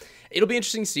spot? So it'll be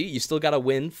interesting to see. You still got to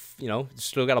win, you know, you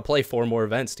still got to play 4 more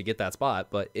events to get that spot,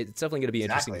 but it's definitely going to be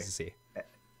interesting to see.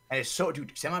 And it's so,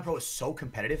 dude, semi-pro is so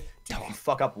competitive. Dude, if you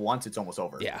fuck up once, it's almost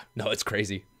over. Yeah, no, it's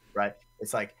crazy. Right?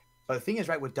 It's like, but the thing is,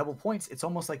 right, with double points, it's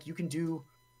almost like you can do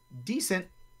decent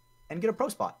and get a pro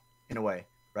spot in a way,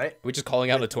 right? We're just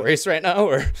calling out Notorious right now,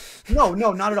 or no,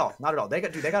 not at all, not at all. They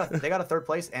got a 3rd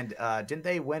place, and didn't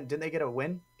they win? Didn't they get a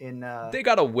win in? They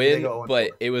got a win,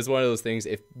 but it was one of those things.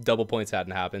 If double points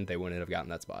hadn't happened, they wouldn't have gotten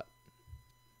that spot.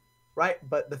 Right,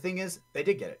 but the thing is, they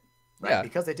did get it, right? Yeah.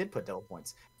 Because they did put double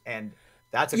points, and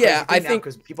that's a crazy thing I now, think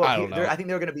because people. I don't know. I think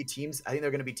there are going to be teams. I think there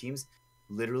are going to be teams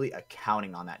literally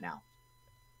accounting on that now.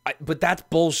 But that's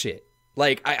bullshit.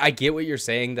 Like, I get what you're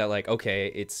saying, that like, okay,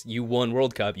 it's you won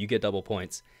World Cup, you get double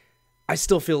points. I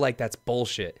still feel like that's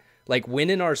bullshit. Like, when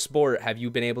in our sport have you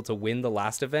been able to win the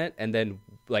last event and then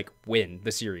like win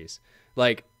the series?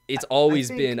 Like, it's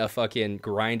always been a fucking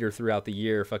grinder throughout the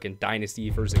year, fucking dynasty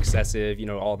versus excessive, you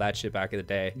know, all that shit back in the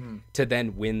day, to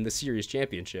then win the series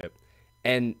championship.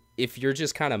 And if you're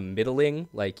just kind of middling,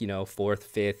 like, you know, 4th,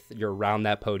 5th, you're around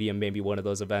that podium, maybe one of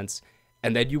those events,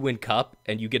 and then you win cup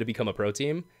and you get to become a pro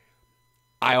team,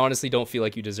 I honestly don't feel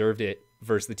like you deserved it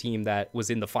versus the team that was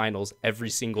in the finals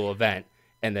every single event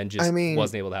and then just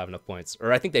wasn't able to have enough points.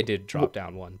 Or I think they did drop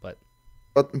down one, but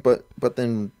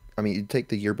then, I mean, you take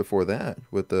the year before that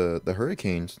with the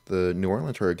Hurricanes, the New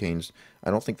Orleans Hurricanes. I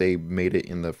don't think they made it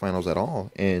in the finals at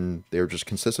all, and they were just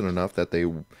consistent enough that they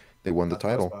won the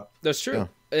title. That's true.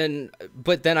 Yeah.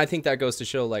 But then I think that goes to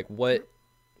show, like, what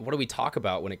do we talk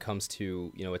about when it comes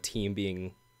to, you know, a team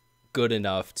being good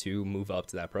enough to move up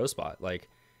to that pro spot? Like,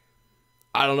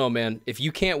 I don't know, man. If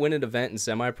you can't win an event in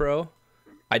semi-pro,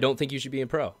 I don't think you should be in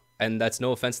pro. And that's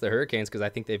no offense to the Hurricanes, because I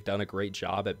think they've done a great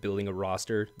job at building a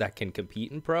roster that can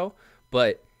compete in pro.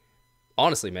 But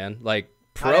honestly, man, like,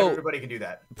 pro, not everybody can do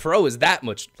that. Pro is that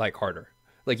much like harder.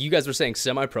 Like, you guys were saying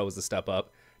semi-pro is the step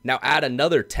up. Now add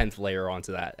another 10th layer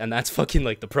onto that, and that's fucking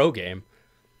like the pro game.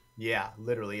 Yeah,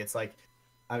 literally. It's like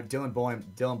Dylan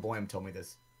Boehm told me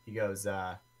this. He goes,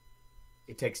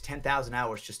 it takes 10,000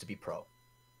 hours just to be pro.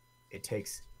 It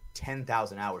takes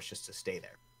 10,000 hours just to stay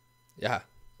there. Yeah.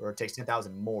 Or it takes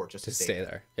 10,000 more just to stay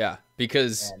there. Yeah,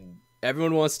 because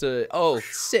everyone wants to,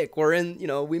 sick, we're in, you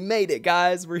know, we made it,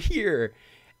 guys, we're here.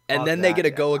 And then they get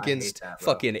to go against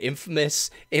fucking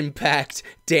Infamous, Impact,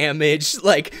 Damage,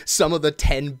 like some of the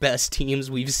 10 best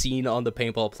teams we've seen on the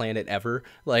paintball planet ever.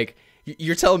 Like,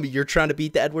 you're telling me you're trying to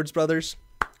beat the Edwards brothers?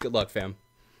 Good luck, fam.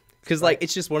 Because, like,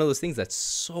 it's just one of those things that's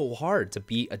so hard to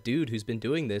beat a dude who's been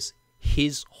doing this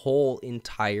his whole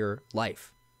entire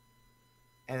life.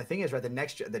 And the thing is, right, the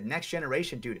next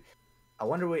generation, dude, I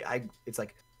wonder it's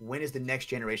like, when is the next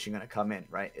generation going to come in,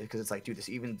 right? Because it's like, dude, this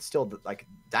even still, like,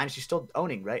 Dynasty's still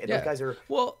owning, right? And those guys are,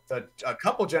 a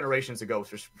couple generations ago,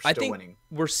 still I think winning.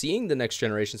 We're seeing the next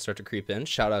generation start to creep in.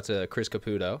 Shout out to Chris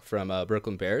Caputo from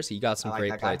Brooklyn Bears. He got some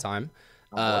great play time.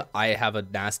 I have a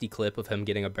nasty clip of him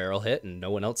getting a barrel hit and no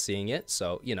one else seeing it.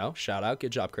 So, you know, shout out.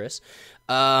 Good job, Chris.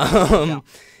 But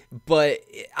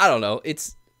I don't know.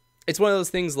 It's one of those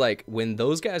things, like, when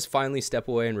those guys finally step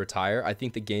away and retire, I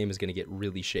think the game is going to get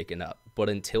really shaken up. But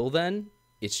until then,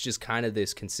 it's just kind of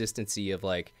this consistency of,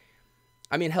 like,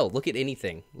 I mean, hell, look at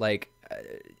anything. Like,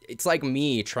 it's like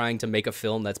me trying to make a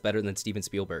film that's better than Steven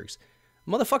Spielberg's.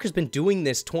 Motherfucker's been doing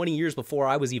this 20 years before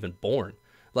I was even born.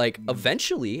 Like,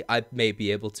 eventually, I may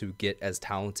be able to get as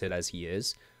talented as he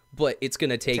is, but it's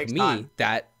going to take me time.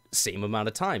 That same amount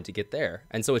of time to get there.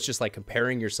 And so it's just like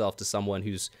comparing yourself to someone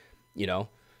who's, you know,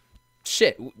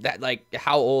 shit, that, like,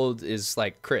 how old is,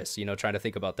 like, Chris, you know, trying to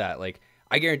think about that. Like,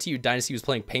 I guarantee you Dynasty was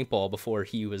playing paintball before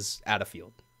he was at a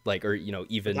field, like, or, you know,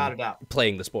 even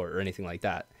playing the sport or anything like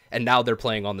that. And now they're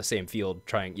playing on the same field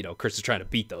trying, you know, Chris is trying to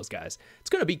beat those guys. It's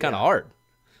going to be kind of hard,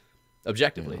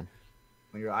 objectively.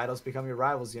 When your idols become your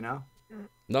rivals, you know?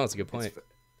 No, that's a good point.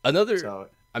 Another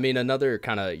I mean, another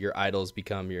kind of your idols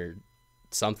become your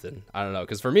something. I don't know,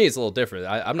 because for me it's a little different.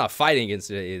 I'm not fighting against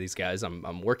any of these guys.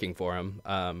 I'm working for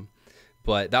them.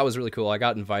 But that was really cool. I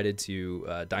got invited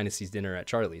to Dynasty's dinner at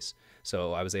Charlie's,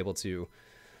 so I was able to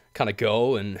kind of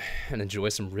go and enjoy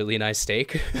some really nice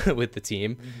steak with the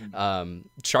team.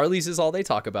 Charlie's is all they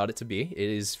talk about it to be. It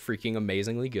is freaking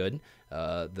amazingly good.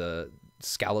 The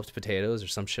scalloped potatoes or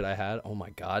some shit I had, oh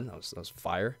my god, that was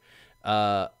fire.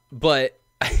 But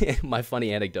my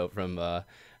funny anecdote from the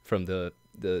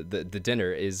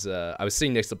dinner is I was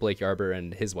sitting next to Blake Yarber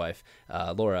and his wife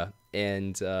Laura,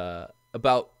 and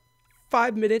about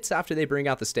 5 minutes after they bring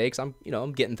out the steaks, I'm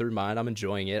getting through mine, I'm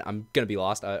enjoying it, I'm gonna be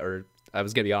lost, I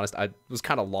was gonna be honest, I was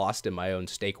kind of lost in my own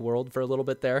steak world for a little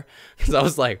bit there, because I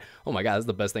was like, oh my god, this is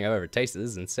the best thing I've ever tasted, this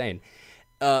is insane.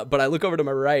 But I look over to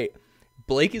my right,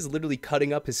 Blake is literally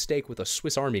cutting up his steak with a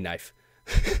Swiss Army knife.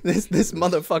 this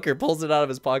motherfucker pulls it out of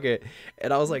his pocket,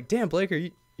 and I was like, damn, Blake, are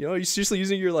you seriously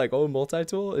using your like own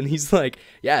multi-tool? And he's like,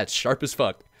 yeah, it's sharp as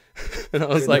fuck. And I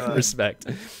was like, respect.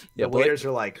 Yeah, the waiters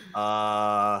are like,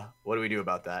 what do we do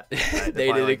about that? Right?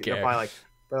 They didn't care. They're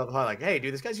probably like, hey,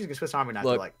 dude, this guy's using a Swiss Army knife.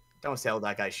 They're like, don't sell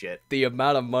that guy shit. The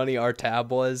amount of money our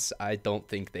tab was, I don't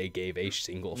think they gave a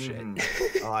single shit.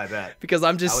 Oh, I bet. Because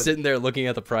I'm just sitting there looking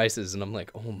at the prices, and I'm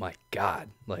like, oh my god,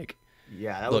 like,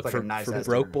 yeah, that looked like a nice. For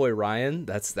broke boy Ryan,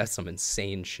 that's some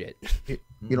insane shit.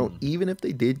 You know, even if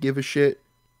they did give a shit,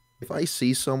 if I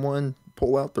see someone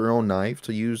pull out their own knife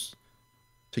to use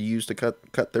to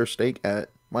cut their steak at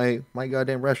my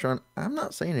goddamn restaurant, I'm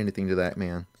not saying anything to that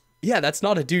man. Yeah, that's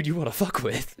not a dude you want to fuck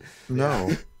with. No.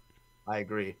 I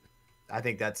agree. I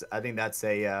think that's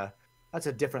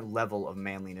a different level of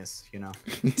manliness, you know.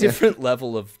 Different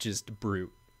level of just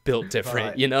brute, built different,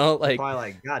 like, you know. Like, probably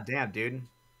like, god damn, dude,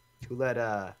 who let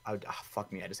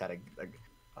fuck me. I just had a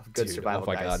good survival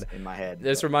guys in my head.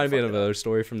 This reminded me of another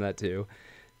story from that too.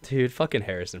 Dude, fucking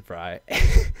Harrison Fry.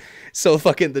 So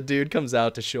fucking the dude comes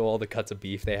out to show all the cuts of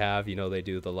beef they have. You know, they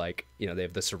do the they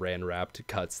have the saran wrapped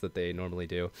cuts that they normally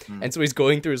do. And so he's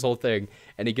going through his whole thing,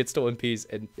 and he gets to one piece,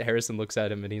 and Harrison looks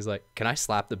at him and he's like, "Can I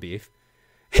slap the beef?"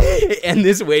 And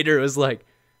this waiter was like,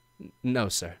 "No,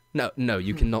 sir. No,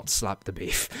 you cannot slap the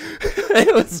beef."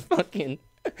 It was one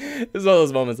of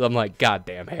those moments I'm like, God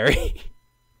damn, Harry.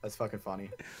 That's fucking funny.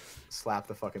 Slap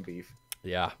the fucking beef.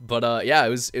 Yeah, but yeah, it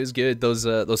was good.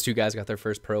 Those two guys got their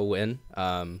first pro win.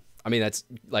 I mean, that's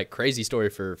like crazy story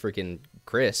for freaking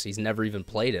Chris. He's never even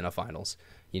played in a finals.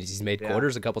 He's made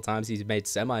quarters a couple times. He's made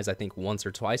semis, I think, once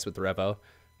or twice with Revo.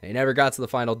 He never got to the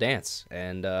final dance.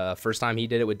 And first time he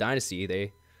did it with Dynasty,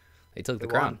 they took the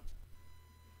crown.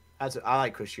 I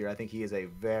like Chris Shear. I think he is a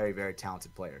very, very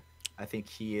talented player. I think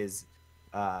he is.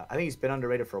 I think he's been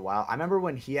underrated for a while. I remember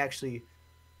when he actually.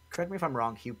 Correct me if I'm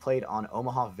wrong, he played on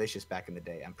Omaha Vicious back in the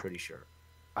day, I'm pretty sure.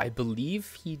 I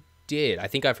believe he did. I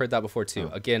think I've heard that before too.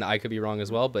 Again, I could be wrong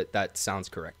as well, but that sounds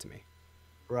correct to me.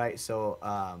 Right, so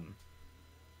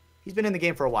he's been in the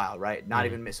game for a while, right? Not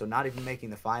even making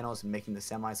the finals and making the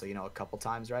semis, so a couple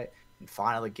times, right? And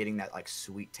finally getting that like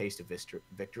sweet taste of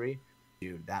victory.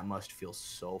 Dude, that must feel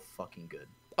so fucking good.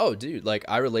 Oh, dude, like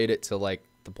I relate it to like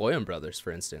the Boyan brothers,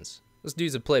 for instance. Those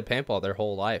dudes have played paintball their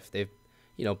whole life. They've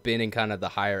been in kind of the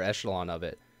higher echelon of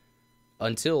it.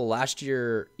 Until last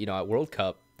year, at World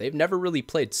Cup, they've never really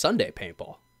played Sunday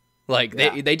paintball. Like,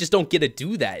 they just don't get to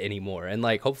do that anymore. And,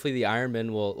 like, hopefully the Ironmen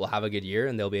will have a good year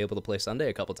and they'll be able to play Sunday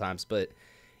a couple times. But,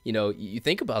 you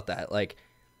think about that. Like,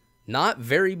 not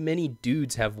very many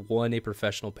dudes have won a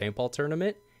professional paintball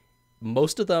tournament.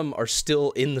 Most of them are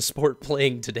still in the sport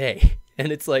playing today.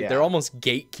 And it's like they're almost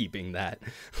gatekeeping that.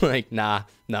 Like, nah,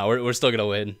 we're still going to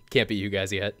win. Can't beat you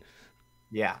guys yet.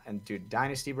 Yeah, and dude,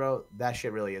 Dynasty, bro, that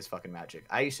shit really is fucking magic.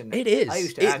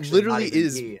 It literally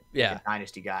is. Yeah, a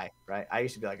Dynasty guy, right? I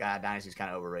used to be like, Dynasty's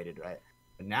kind of overrated, right?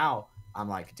 But now I'm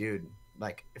like, dude,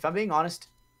 like if I'm being honest,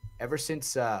 ever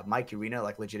since Mike Urena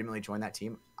like legitimately joined that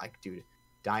team, like, dude,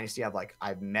 Dynasty,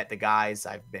 I've met the guys,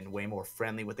 I've been way more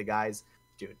friendly with the guys,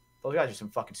 dude. Those guys are some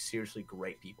fucking seriously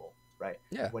great people, right?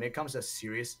 Yeah. When it comes to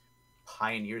serious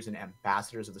pioneers and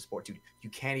ambassadors of the sport, dude, you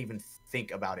can't even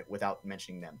think about it without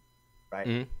mentioning them.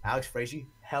 Right, Alex Frazier,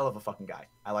 hell of a fucking guy.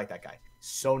 I like that guy.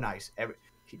 So nice.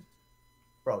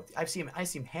 Bro, I see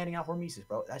him handing out hormesis,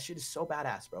 bro. That shit is so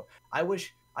badass, bro.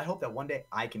 I hope that one day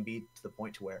I can be to the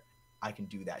point to where I can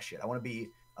do that shit. I want to be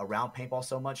around paintball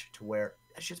so much to where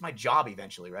that shit's my job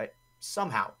eventually, right?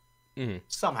 Somehow,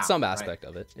 some aspect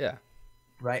of it, yeah.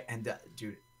 Right, and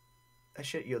dude, that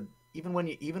shit. Even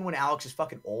when Alex is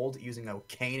fucking old, using a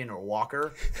cane and a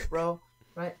walker, bro,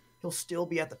 right? He'll still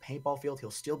be at the paintball field.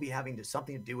 He'll still be having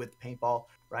something to do with paintball,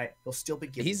 right? He'll still be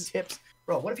giving tips.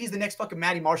 Bro, what if he's the next fucking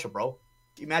Matty Marshall, bro?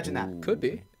 Imagine that. Could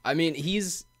be. I mean,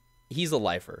 he's a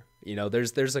lifer. You know,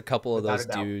 there's a couple of those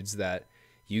dudes that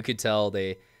you could tell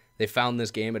they found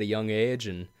this game at a young age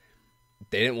and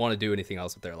they didn't want to do anything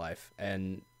else with their life,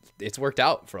 and it's worked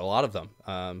out for a lot of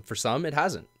them. For some, it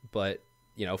hasn't, but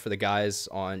you know, for the guys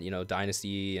on, you know,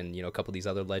 Dynasty and, you know, a couple of these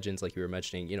other legends like you were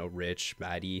mentioning, you know, Rich,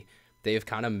 Maddie, they've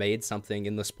kind of made something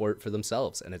in the sport for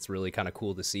themselves, and it's really kind of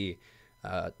cool to see.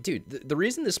 Dude, the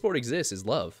reason this sport exists is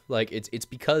love. Like, it's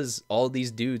because all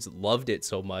these dudes loved it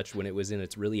so much when it was in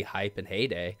its really hype and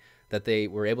heyday that they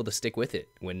were able to stick with it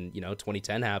when, you know,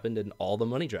 2010 happened and all the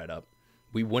money dried up.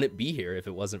 We wouldn't be here if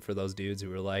it wasn't for those dudes who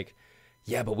were like,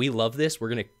 yeah, but we love this. We're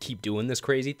going to keep doing this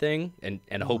crazy thing and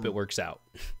hope it works out.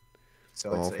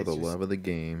 So all for the love of the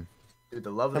game. Dude,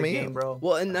 the love of the game, bro.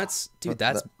 Well, and that's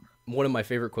one of my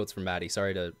favorite quotes from Maddie.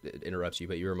 Sorry to interrupt you,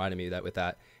 but you reminded me that with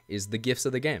that is the gifts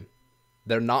of the game.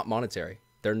 They're not monetary.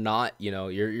 They're not, you know,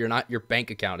 you're not, your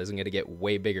bank account isn't going to get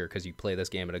way bigger because you play this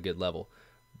game at a good level.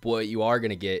 What you are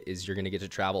going to get is you're going to get to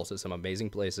travel to some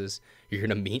amazing places. You're going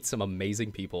to meet some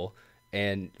amazing people.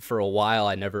 And for a while,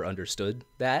 I never understood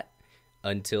that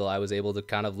until I was able to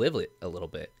kind of live it a little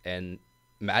bit. And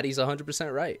Maddie's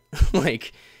 100% right.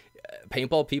 Like,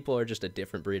 paintball people are just a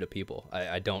different breed of people.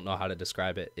 I don't know how to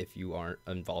describe it if you aren't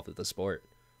involved with the sport.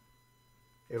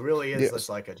 It really is just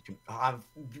like a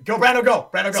go, Brando, go.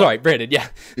 Brando, go. Sorry, Brandon. Yeah.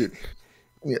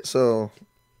 Yeah. So,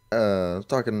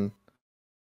 talking.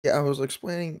 Yeah, I was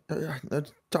explaining.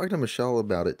 Talking to Michelle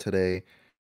about it today.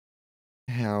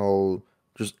 How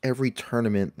just every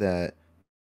tournament that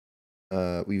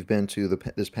we've been to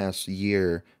this past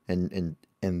year and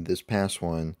this past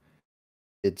one,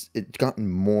 it's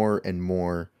gotten more and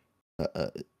more,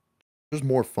 just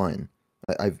more fun.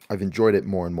 I've enjoyed it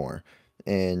more and more,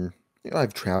 and you know,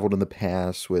 I've traveled in the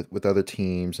past with other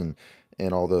teams and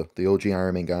all the OG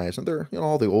Ironman guys, and they're, you know,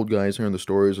 all the old guys hearing the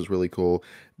stories is really cool.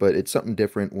 But it's something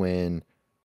different when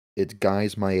it's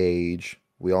guys my age.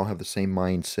 We all have the same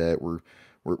mindset.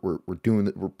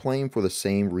 We're playing for the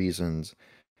same reasons,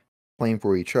 playing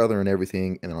for each other and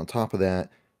everything. And then on top of that,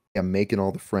 I'm making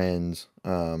all the friends,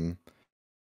 and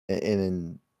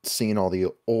then seeing all the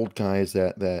old guys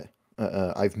that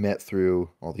I've met through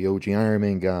all the OG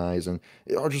Ironman guys, and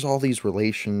just all these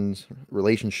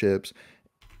relationships.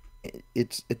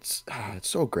 It's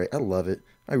so great. I love it.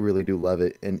 I really do love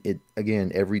it. And it,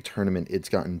 again, every tournament it's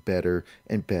gotten better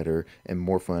and better and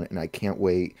more fun. And I can't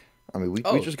wait. I mean,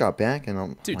 we just got back, and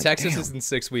I'm dude. like, Texas damn. is in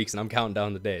 6 weeks, and I'm counting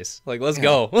down the days. Like, let's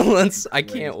go. I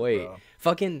can't wait. Bro.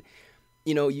 Fucking,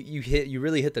 you know, you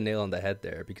really hit the nail on the head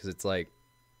there, because it's like,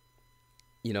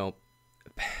 you know,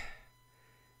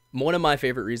 one of my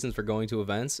favorite reasons for going to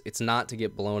events, it's not to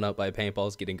get blown up by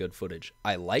paintballs, getting good footage.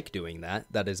 I like doing that.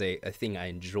 That is a thing I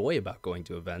enjoy about going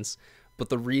to events. But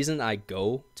the reason I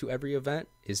go to every event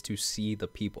is to see the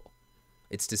people.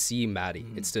 It's to see Maddie.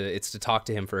 It's to talk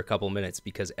to him for a couple minutes,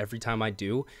 because every time I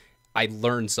do, I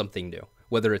learn something new.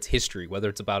 Whether it's history, whether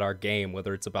it's about our game,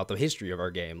 whether it's about the history of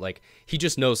our game. Like, he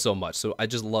just knows so much. So I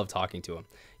just love talking to him.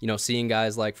 You know, seeing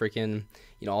guys like freaking,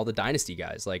 you know, all the Dynasty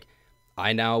guys. Like,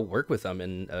 I now work with them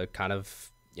in a kind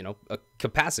of, you know, a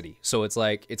capacity. So it's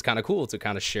like, it's kind of cool to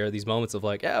kind of share these moments of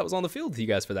like, yeah, I was on the field with you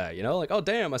guys for that, you know, like, oh,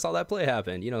 damn, I saw that play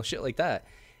happen, you know, shit like that.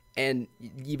 And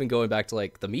even going back to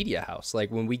like the media house,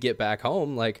 like when we get back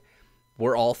home, like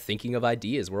we're all thinking of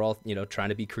ideas. We're all, you know, trying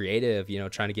to be creative, you know,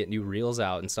 trying to get new reels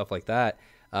out and stuff like that.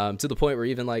 To the point where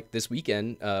even like this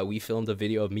weekend, we filmed a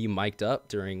video of me mic'd up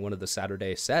during one of the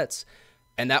Saturday sets.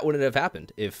 And that wouldn't have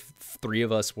happened if three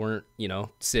of us weren't, you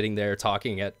know, sitting there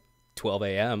talking at 12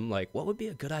 a.m. Like, what would be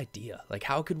a good idea? Like,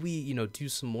 how could we, you know, do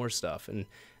some more stuff? And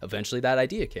eventually that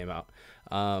idea came out.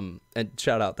 And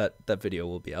shout out, that video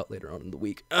will be out later on in the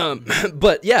week.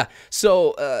 But yeah,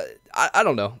 so I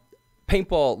don't know.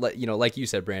 Paintball, you know, like you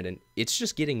said, Brandon, it's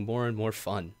just getting more and more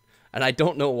fun. And I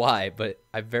don't know why, but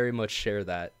I very much share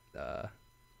that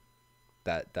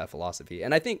that philosophy.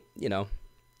 And I think, you know,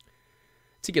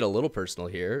 to get a little personal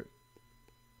here,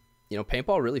 you know,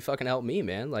 paintball really fucking helped me,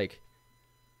 man. Like,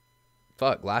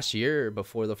 fuck, last year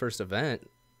before the first event,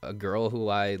 a girl who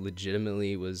I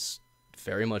legitimately was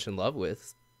very much in love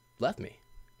with left me.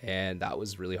 And that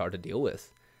was really hard to deal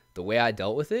with. The way I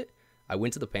dealt with it, I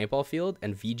went to the paintball field,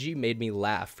 and VG made me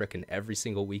laugh frickin' every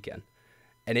single weekend.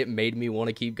 And it made me want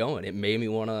to keep going. It made me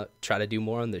want to try to do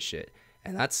more on this shit.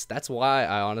 And that's why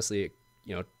I honestly,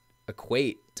 you know,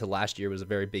 equate to last year was a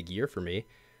very big year for me,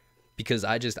 because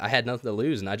I had nothing to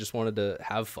lose, and I just wanted to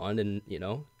have fun and, you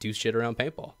know, do shit around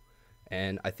paintball.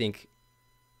 And I think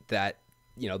that,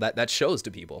 you know, that shows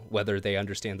to people, whether they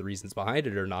understand the reasons behind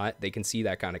it or not. They can see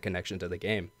that kind of connection to the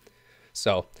game.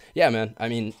 So yeah, man, I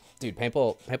mean, dude,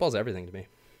 paintball's everything to me.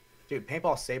 dude,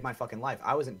 paintball saved my fucking life.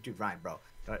 I wasn't, dude, Ryan, bro.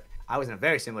 I was in a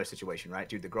very similar situation, right?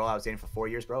 Dude, the girl I was dating for 4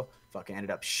 years, bro, fucking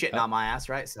ended up shitting on my ass,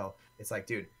 right? So it's like,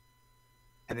 dude,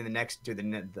 and then the next, dude,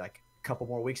 like a couple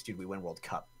more weeks, dude, we win World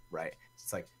Cup, right?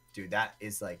 It's like, dude, that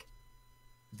is like,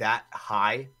 that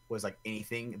high was like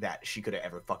anything that she could have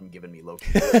ever fucking given me,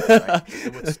 low-key. Right?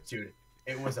 It was, dude,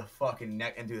 it was a fucking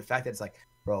neck. And dude, the fact that it's like,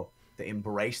 bro, the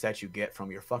embrace that you get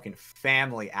from your fucking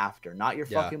family after, not your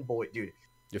fucking boy, dude.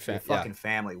 Your fucking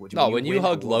family. When you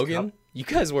hugged Logan, Cup, you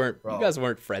guys weren't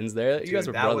friends there. You guys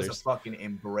were brothers. That was a fucking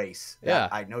embrace. Yeah,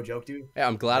 I no joke, dude. Yeah,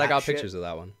 I'm glad I got pictures of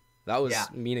that one. That was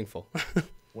meaningful.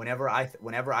 whenever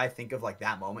I think of like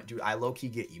that moment, dude, I low key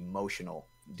get emotional,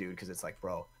 dude, because it's like,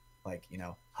 bro, like, you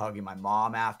know, hugging my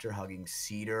mom after, hugging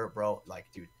Cedar, bro,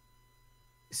 like, dude,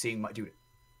 seeing my dude,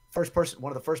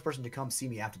 one of the first person to come see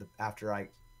me after I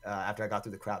got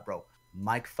through the crowd, bro,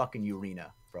 Mike fucking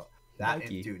Urena, bro. That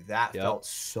dude, that felt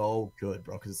so good,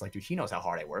 bro. Because it's like, dude, he knows how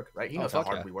hard I work, right? He knows how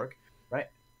hard we work, right?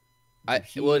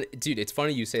 Dude, it's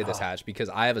funny you say this, Hatch, because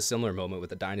I have a similar moment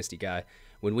with a Dynasty guy.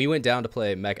 When we went down to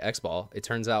play Mech X-Ball, it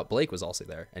turns out Blake was also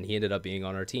there, and he ended up being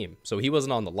on our team. So he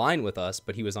wasn't on the line with us,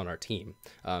 but he was on our team.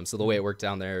 So the way it worked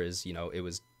down there is, you know, it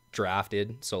was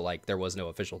drafted, so like there was no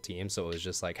official team, so it was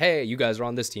just like, hey, you guys are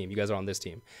on this team, you guys are on this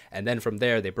team, and then from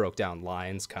there they broke down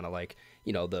lines, kind of like,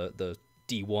 you know, the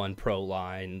D1 pro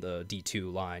line, the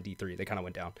D2 line, D3, they kind of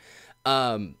went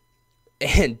down.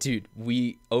 And dude,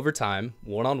 we overtime,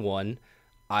 1-on-1,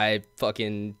 I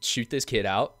fucking shoot this kid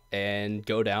out and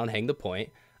go down, hang the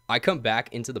point. I come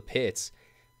back into the pits.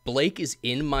 Blake is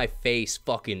in my face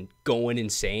fucking going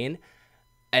insane.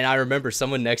 And I remember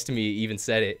someone next to me even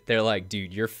said it. They're like,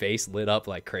 dude, your face lit up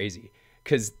like crazy.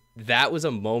 Because that was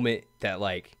a moment that,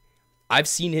 like, I've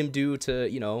seen him do to,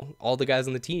 you know, all the guys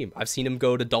on the team. I've seen him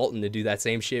go to Dalton to do that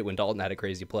same shit when Dalton had a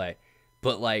crazy play.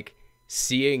 But, like,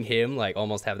 seeing him, like,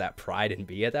 almost have that pride in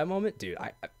me at that moment, dude,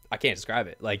 I can't describe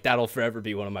it. Like, that'll forever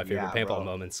be one of my favorite paintball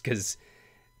moments. Because,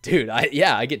 dude,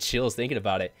 I get chills thinking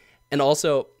about it. And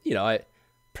also, you know, I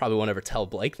probably won't ever tell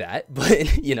Blake that.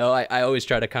 But, you know, I always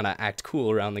try to kind of act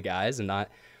cool around the guys and not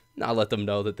let them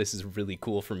know that this is really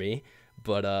cool for me.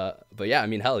 But yeah, I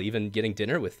mean, hell, even getting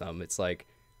dinner with them, it's like,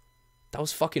 that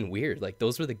was fucking weird. Like,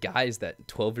 those were the guys that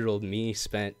 12-year-old me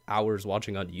spent hours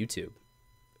watching on YouTube.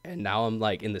 And now I'm,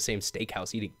 like, in the same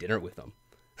steakhouse eating dinner with them.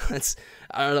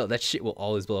 I don't know. That shit will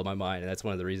always blow my mind. And that's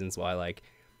one of the reasons why, like,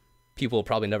 people will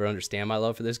probably never understand my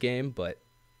love for this game. But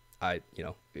you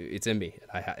know, it's in me.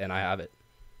 And I have it.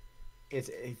 It's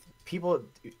people,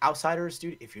 outsiders,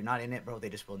 dude, if you're not in it, bro, they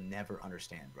just will never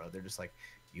understand, bro. They're just like,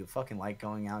 you fucking like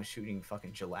going out shooting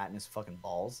fucking gelatinous fucking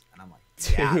balls? And I'm like,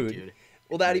 yeah, dude.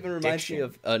 Well, that even reminds me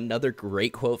of another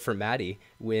great quote from Maddie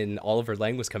when Oliver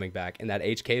Lang was coming back. In that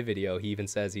HK video, he even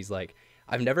says, he's like,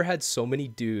 I've never had so many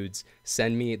dudes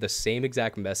send me the same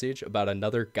exact message about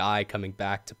another guy coming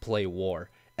back to play war.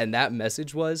 And that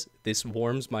message was, this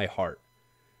warms my heart.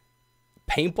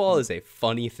 Paintball is a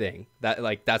funny thing.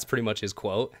 That's pretty much his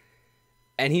quote.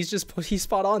 And he's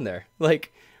spot on there.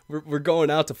 Like, we're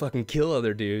going out to fucking kill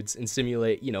other dudes and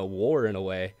simulate, you know, war in a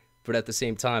way. But at the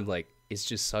same time, like, it's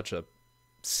just such a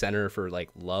center for, like,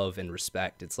 love and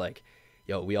respect. It's like,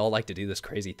 yo, we all like to do this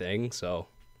crazy thing, so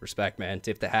respect, man.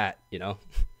 Tip the hat, you know.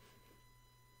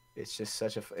 It's just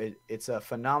it's a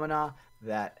phenomena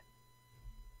that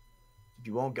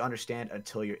you won't understand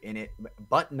until you're in it,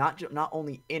 but not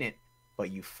only in it, but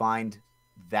you find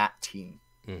that team.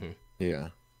 Mm-hmm. Yeah,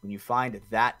 when you find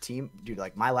that team, dude,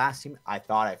 like my last team, I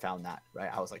thought I found that,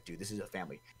 right? I was like, dude, this is a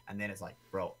family. And then it's like,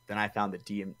 bro, then I found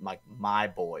like my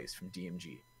boys from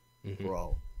DMG. Mm-hmm.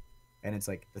 Bro. And it's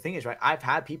like, the thing is, right, I've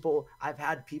had people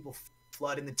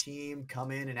flood in the team,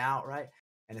 come in and out, right?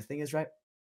 And the thing is, right,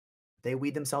 they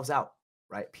weed themselves out,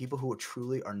 right? People who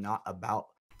truly are not about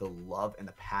the love and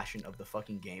the passion of the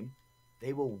fucking game,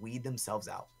 they will weed themselves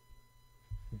out.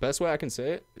 Best way I can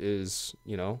say it is,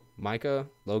 you know, Micah,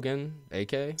 Logan,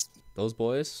 AK, those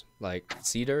boys, like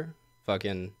Cedar,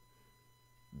 fucking,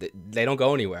 they don't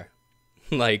go anywhere.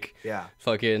 Like, yeah,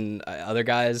 fucking other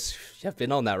guys have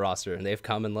been on that roster and they've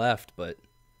come and left, but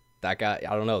that guy,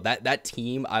 I don't know, that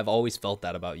team, I've always felt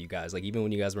that about you guys. Like, even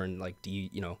when you guys were in like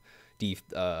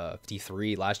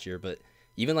D3 last year, but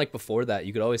even like before that,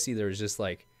 you could always see there was just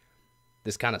like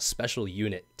this kind of special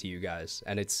unit to you guys.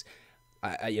 And it's,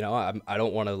 I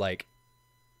don't want to like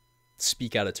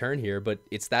speak out of turn here, but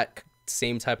it's that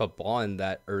same type of bond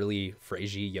that early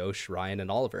Frazier, Yosh, Ryan, and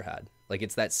Oliver had. Like,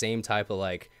 it's that same type of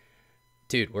like,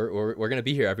 dude, we're gonna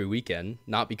be here every weekend,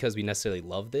 not because we necessarily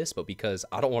love this, but because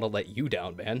I don't want to let you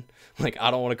down, man. Like,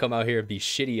 I don't want to come out here and be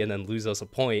shitty and then lose us a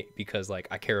point because, like,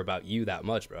 I care about you that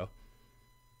much, bro.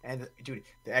 And dude,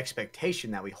 the expectation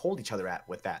that we hold each other at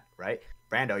with that, right?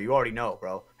 Brando, you already know,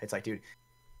 bro. It's like, dude,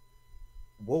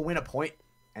 we'll win a point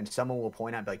and someone will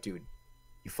point out and be like, dude,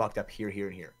 you fucked up here, here,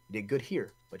 and here. You did good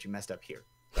here, but you messed up here.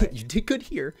 Right? You did good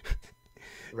here.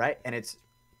 Right? And it's,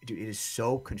 dude, it is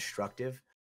so constructive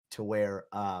to where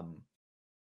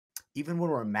even when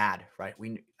we're mad, right?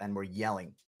 And we're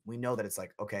yelling, we know that it's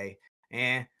like, okay,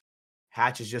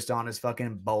 Hatch is just on his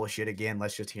fucking bullshit again.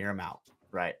 Let's just hear him out.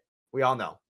 Right? We all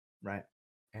know. Right?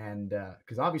 And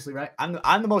because obviously, right,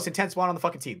 I'm the most intense one on the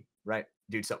fucking team, right?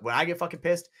 Dude, so when I get fucking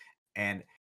pissed and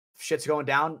shit's going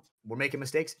down, we're making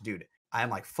mistakes, dude, I'm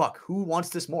like, fuck, who wants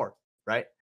this more? Right?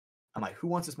 I'm like, who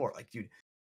wants this more? Like, dude,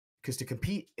 because to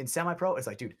compete in semi-pro, it's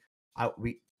like, dude,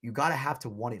 you gotta have to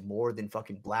want it more than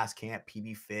fucking Blast Camp,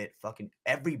 PB Fit, fucking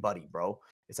everybody, bro.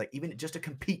 It's like even just to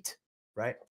compete,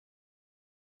 right?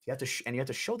 You have to and you have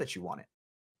to show that you want it,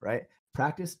 right?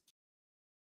 Practice.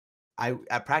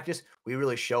 At practice, we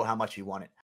really show how much you want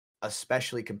it,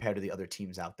 especially compared to the other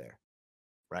teams out there,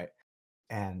 right?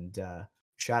 And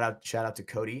shout out to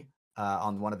Cody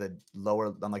on one of the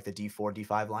lower, on like the D4,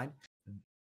 D5 line.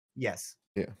 Yes.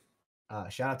 Yeah.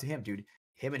 Shout out to him, dude.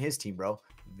 Him and his team, bro.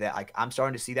 That like I'm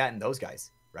starting to see that in those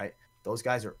guys, right? Those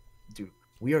guys are, dude.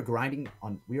 We are grinding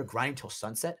till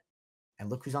sunset, and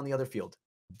look who's on the other field.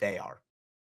 They are,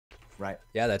 right?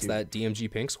 Yeah, that's dude. That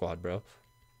DMG Pink squad, bro.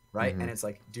 Right, and it's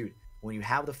like, dude, when you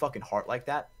have the fucking heart like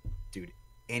that, dude,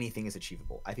 anything is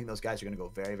achievable. I think those guys are gonna go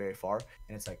very, very far,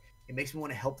 and it's like it makes me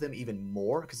want to help them even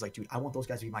more because, like, dude, I want those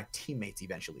guys to be my teammates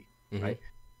eventually, right?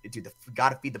 Dude, got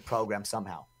to feed the program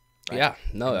somehow. Right? Yeah,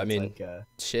 no, and I mean, like,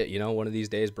 shit, you know, one of these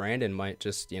days Brandon might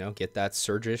just, you know, get that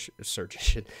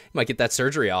might get that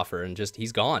surgery offer and just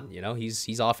he's gone, you know,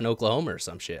 he's off in Oklahoma or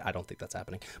some shit. I don't think that's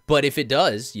happening, but if it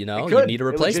does, you know, you need a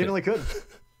replacement. It legitimately could.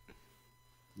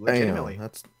 Legitimately, damn,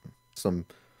 that's some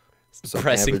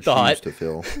pressing average thought shoes to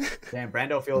fill. Damn,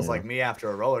 Brando feels like me after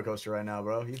a roller coaster right now,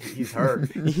 bro. He's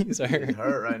hurt. He's hurt. He's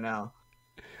hurt right now.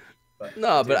 But,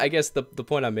 no, dude, but I guess the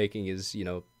point I'm making is, you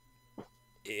know,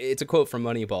 it's a quote from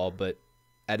Moneyball, but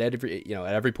at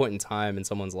every point in time in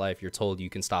someone's life, you're told you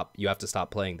have to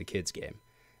stop playing the kids game.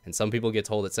 And some people get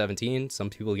told at 17, some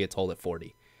people get told at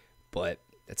 40, but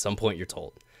at some point you're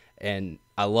told. And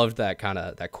I loved that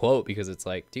quote because it's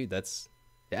like, dude, that's,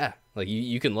 yeah, like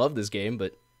you can love this game,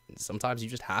 but sometimes you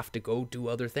just have to go do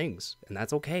other things, and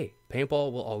that's okay.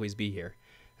 Paintball will always be here.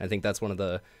 And I think that's one of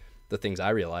the things I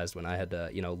realized when I had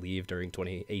to, you know, leave during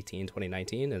 2018,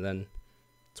 2019, and then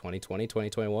 2020,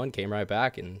 2021 came right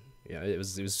back, and you know, it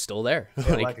was still there.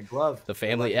 like a glove. The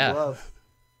family, like yeah. A glove.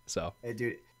 So, hey,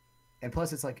 dude, and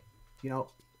plus it's like, you know,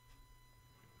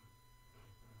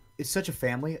 it's such a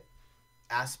family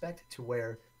aspect to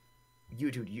where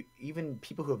you even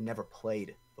people who have never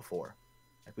played before,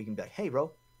 like we can be like, hey,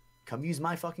 bro, come use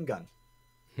my fucking gun,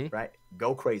 right?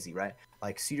 Go crazy, right?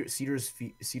 Like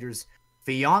Cedar's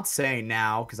fiance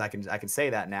now, because I can say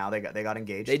that now. They got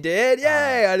engaged. They did,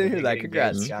 yay! I didn't hear that.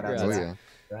 Congrats. Shout out Congrats. to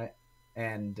that, right?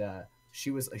 And she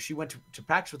went to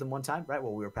practice with him one time, right?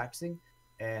 While we were practicing,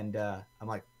 and I'm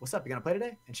like, "What's up? You gonna play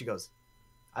today?" And she goes,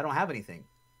 "I don't have anything."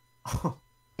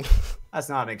 That's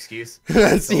not an excuse.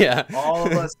 So yeah.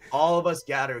 All of us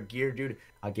got her gear, dude.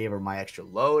 I gave her my extra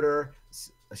loader.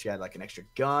 She had like an extra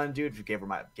gun, dude. We gave her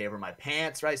my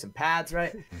pants, right? Some pads,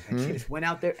 right? And she just went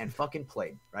out there and fucking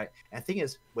played, right? And the thing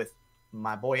is, with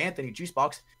my boy Anthony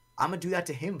Juicebox, I'm gonna do that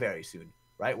to him very soon,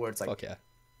 right? Where it's like, fuck yeah.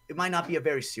 It might not be a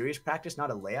very serious practice, not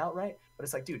a layout, right? But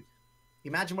it's like, dude,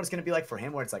 imagine what it's gonna be like for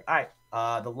him, where it's like, all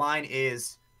right, the line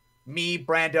is me,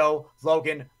 Brando,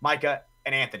 Logan, Micah,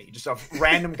 and Anthony, just a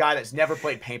random guy that's never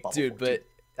played paintball. Dude, before. Dude,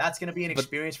 that's gonna be an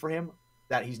experience for him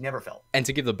that he's never felt. And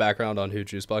to give the background on who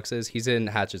Juicebox is, he's in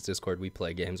Hatchet's Discord. We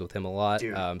play games with him a lot.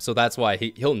 So that's why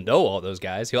he'll know all those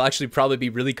guys. He'll actually probably be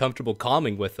really comfortable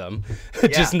calming with them,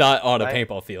 just not on a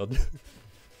paintball field.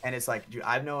 And it's like, dude,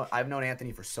 I've known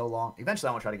Anthony for so long. Eventually,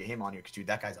 I want to try to get him on here because, dude,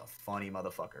 that guy's a funny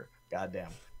motherfucker.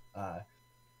 Goddamn.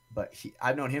 But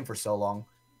I've known him for so long.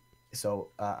 So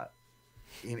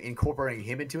incorporating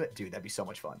him into it, dude, that'd be so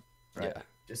much fun. Right? Yeah.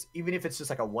 Just even if it's just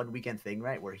like a one weekend thing,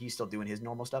 right, where he's still doing his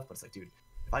normal stuff, but it's like, dude,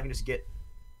 if I can just get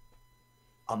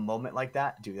a moment like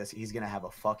that, dude, he's gonna have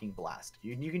a fucking blast.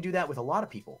 You can do that with a lot of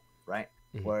people, right?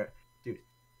 Where, dude,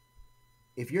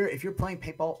 if you're playing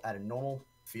paintball at a normal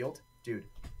field, dude,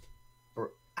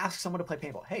 or ask someone to play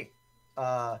paintball. Hey,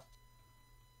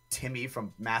 Timmy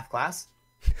from math class,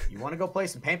 you want to go play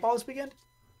some paintball this weekend?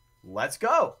 Let's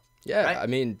go. Yeah, right? I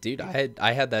mean, dude,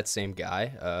 I had that same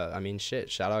guy. I mean,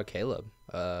 shit, shout out Caleb.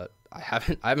 I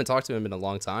haven't talked to him in a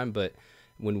long time, but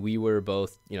when we were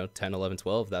both, 10, 11,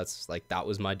 12, that's like, that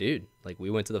was my dude. Like, we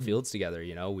went to the fields together,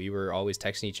 we were always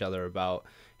texting each other about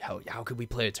how could we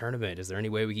play a tournament? Is there any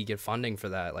way we could get funding for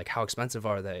that? Like, how expensive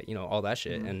are they? All that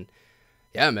shit. And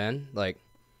yeah, man, like,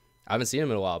 I haven't seen him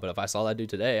in a while, but if I saw that dude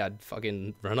today, I'd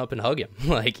fucking run up and hug him.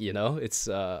 Like, it's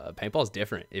paintball's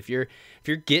different. If you're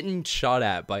getting shot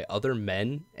at by other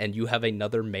men and you have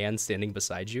another man standing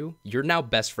beside you, you're now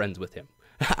best friends with him.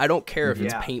 I don't care if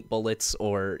it's paint bullets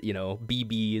or,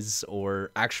 BBs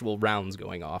or actual rounds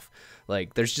going off.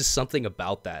 Like, there's just something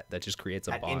about that just creates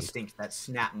a bond. That instinct, that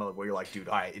snap mode where you're like, dude,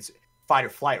 all right, it's fight or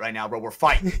flight right now, bro. We're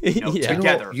fighting, Yeah.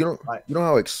 together. You know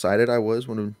how excited I was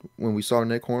when we saw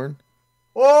Nick Horn?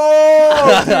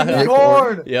 Oh, dude, Nick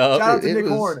Horn. Yeah. Shout out to Nick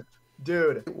Horn.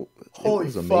 Dude, holy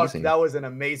was fuck. amazing. That was an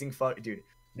amazing fuck. Dude,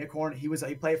 Nick Horn, he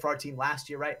played for our team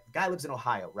last year, right? The guy lives in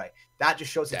Ohio, right? That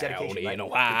just shows his dedication. Down in right?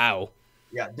 Ohio.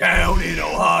 Yeah, down in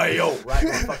Ohio, right?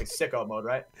 We're fucking sicko mode,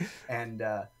 right? And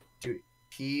dude,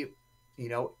 he,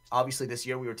 obviously this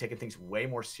year we were taking things way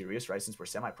more serious, right? Since we're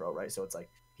semi-pro, right? So it's like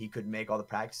he could make all the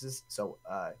practices. So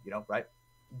right?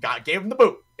 God gave him the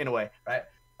boot in a way, right?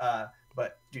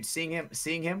 But dude, seeing him,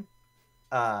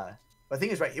 but the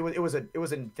thing is, right? It was a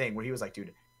thing where he was like,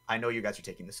 dude, I know you guys are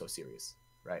taking this so serious,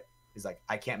 right? He's like,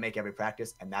 I can't make every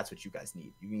practice, and that's what you guys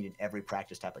need. You need an every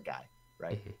practice type of guy.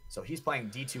 Right. So he's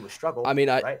playing D2 with struggle. I mean,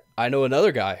 right? I know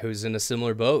another guy who's in a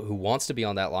similar boat who wants to be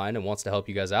on that line and wants to help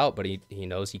you guys out, but he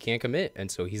knows he can't commit. And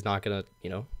so he's not going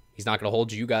to, he's not going to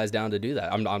hold you guys down to do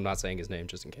that. I'm not saying his name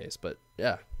just in case, but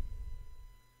yeah.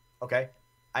 Okay.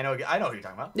 I know who you're talking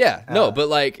about. Yeah, no, but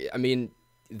like, I mean,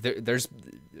 there's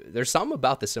something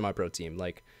about the semi-pro team.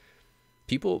 Like,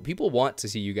 people want to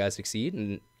see you guys succeed.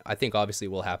 And I think obviously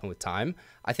it will happen with time.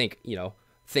 I think,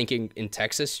 thinking in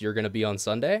Texas you're going to be on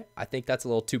Sunday, I think that's a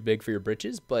little too big for your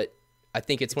britches, but I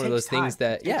think it's one of those things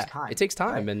that it takes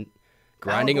time, right? And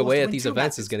grinding away at these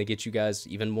events is going to get you guys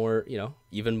even more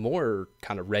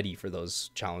kind of ready for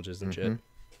those challenges and shit.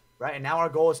 Right. And now our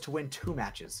goal is to win 2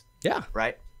 matches. Yeah.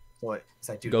 Right. So it's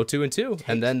like, dude, go 2-2,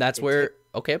 and then that's where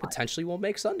potentially we'll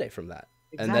make Sunday from that.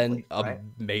 Exactly, and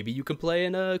then maybe you can play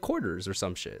in quarters or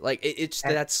some shit. Like it's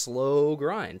that slow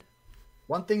grind.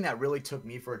 One thing that really took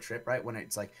me for a trip, right, when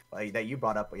it's like that you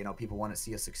brought up, people want to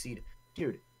see us succeed.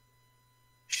 Dude,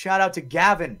 shout out to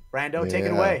Gavin. Brando, take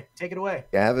it away. Take it away.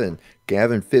 Gavin,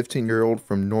 15-year-old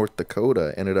from North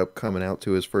Dakota, ended up coming out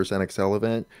to his first NXL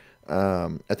event.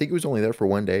 I think he was only there for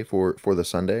 1 day for the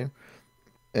Sunday.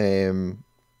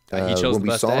 He chose the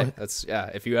best day. That's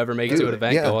if you ever make it to an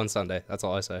event, go on Sunday. That's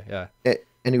all I say. Yeah.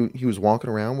 And he was walking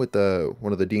around with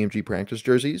one of the DMG practice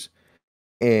jerseys,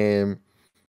 and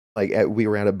we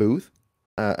were at a booth,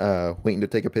 waiting to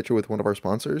take a picture with one of our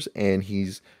sponsors, and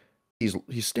he's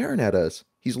staring at us.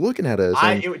 He's looking at us.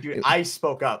 I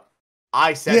spoke up.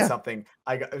 I said something.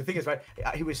 The thing is, right,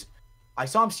 I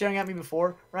saw him staring at me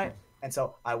before, right? And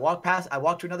so I walked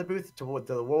to another booth, to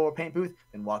the World War Paint booth,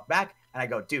 then walked back, and I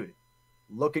go, dude,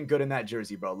 looking good in that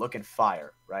jersey, bro. Looking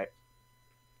fire, right?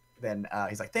 Then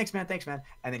he's like, thanks, man.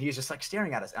 And then he's just like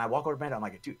staring at us. And I walk over to Brando. I'm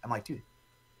like, dude,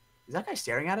 is that guy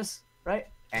staring at us, right?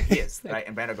 And he is, right?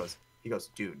 And Brando goes,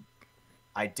 dude,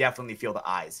 I definitely feel the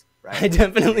eyes, right? I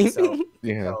definitely So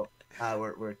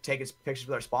we're taking pictures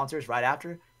with our sponsors right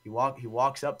after. He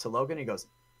walks up to Logan and he goes,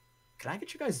 can I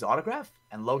get you guys' autograph?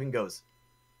 And Logan goes,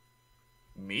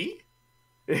 me?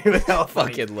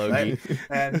 Fucking Logan. Right?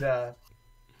 And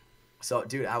so,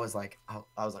 dude, I was like,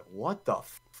 what the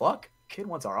fuck? Kid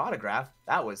wants our autograph.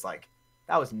 That was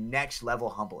next level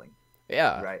humbling.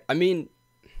 Yeah. Right. I mean,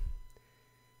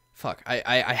 fuck.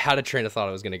 I had a train of thought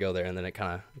I was gonna go there, and then it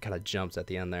kind of jumped at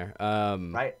the end there.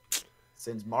 Right.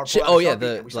 Since March.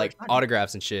 The like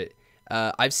autographs and shit.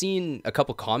 I've seen a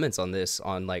couple comments on this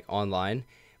on like online.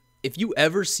 If you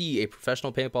ever see a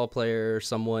professional paintball player,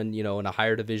 someone in a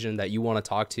higher division that you want to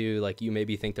talk to, like you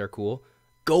maybe think they're cool,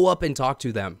 go up and talk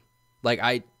to them. Like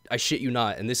I shit you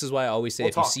not. And this is why I always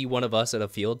say, you see one of us at a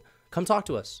field, come talk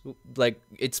to us. Like,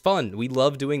 it's fun. We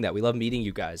love doing that. We love meeting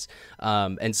you guys.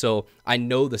 And so I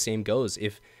know the same goes.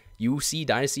 If you see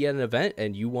Dynasty at an event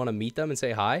and you want to meet them and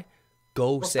say hi,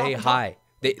 go say hi.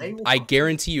 I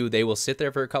guarantee you they will sit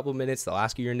there for a couple of minutes. They'll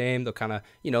ask you your name. They'll kind of,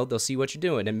 they'll see what you're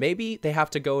doing. And maybe they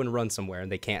have to go and run somewhere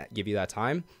and they can't give you that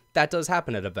time. That does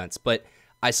happen at events. But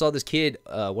I saw this kid,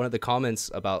 one of the comments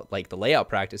about like the layout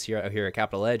practice here at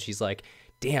Capital Edge. He's like,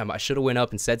 damn, I should have went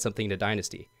up and said something to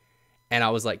Dynasty. And I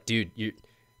was like, dude, you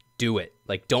do it.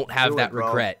 Like, don't have that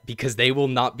regret, because they will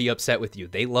not be upset with you.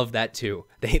 They love that too.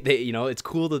 They it's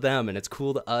cool to them and it's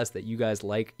cool to us that you guys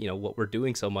like, what we're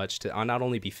doing so much, to not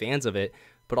only be fans of it,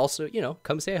 but also,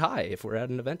 come say hi if we're at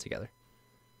an event together.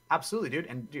 Absolutely, dude.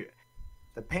 And dude,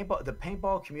 the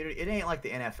paintball community, it ain't like the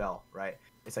NFL, right?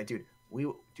 It's like, dude,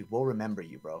 we'll remember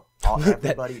you, bro.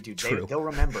 Everybody, dude, they'll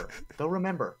remember. They'll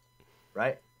remember,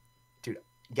 right? Dude,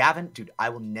 Gavin, dude, I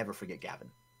will never forget Gavin.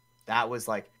 That was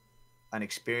like an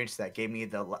experience that gave me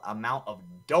the amount of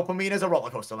dopamine as a roller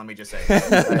coaster, let me just say.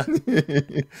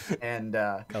 Right? And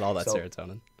got all that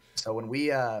serotonin. So when we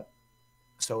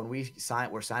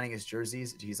we're signing his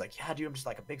jerseys, he's like, yeah, dude, I'm just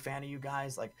like a big fan of you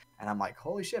guys. Like, and I'm like,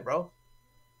 holy shit, bro.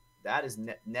 That has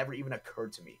never even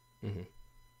occurred to me. Mm-hmm.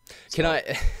 Can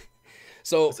I?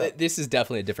 So this is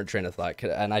definitely a different train of thought,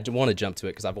 and I want to jump to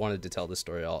it because I've wanted to tell this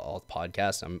story all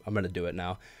podcast. I'm going to do it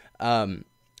now.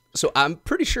 So I'm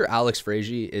pretty sure Alex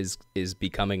Frazier is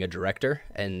becoming a director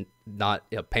and not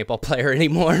a paintball player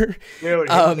anymore. Dude,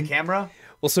 the camera?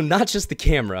 Well, so not just the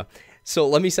camera. So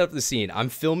let me set up the scene. I'm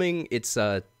filming. It's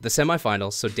the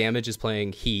semifinals. So Damage is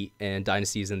playing Heat and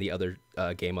Dynasty is in the other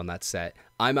game on that set.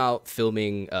 I'm out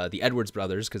filming the Edwards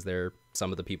brothers because they're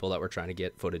some of the people that we're trying to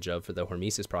get footage of for the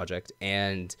Hormesis project.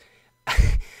 And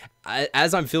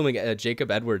as I'm filming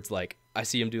Jacob Edwards, like I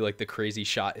see him do like the crazy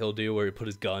shot he'll do where he put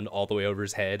his gun all the way over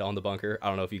his head on the bunker. I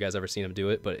don't know if you guys ever seen him do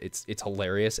it, but it's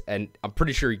hilarious. And I'm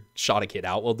pretty sure he shot a kid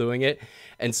out while doing it.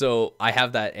 And so I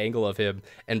have that angle of him,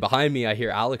 and behind me I hear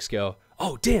Alex go,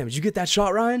 "Oh damn, did you get that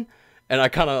shot, Ryan?" And I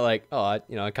kind of like, I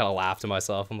kind of laugh to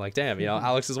myself. I'm like, damn,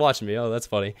 Alex is watching me. Oh, that's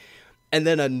funny. And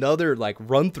then another like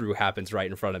run through happens right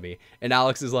in front of me, and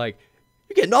Alex is like,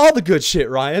 "You're getting all the good shit,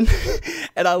 Ryan."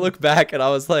 And I look back and I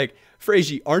was like,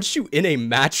 "Frazier, aren't you in a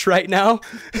match right now?"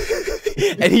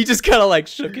 And he just kind of like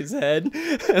shook his head.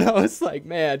 And I was like,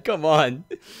 man, come on.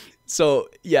 So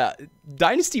yeah,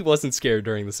 Dynasty wasn't scared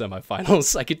during the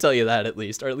semifinals. I could tell you that at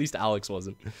least, or at least Alex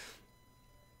wasn't.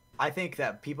 I think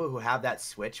that people who have that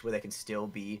switch where they can still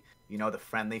be, the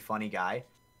friendly, funny guy,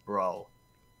 bro,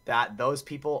 those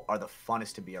people are the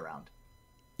funnest to be around.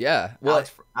 Yeah. Well,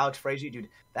 Alex Frazier, dude,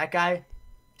 that guy,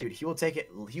 dude, he will take it.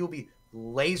 He will be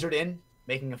lasered in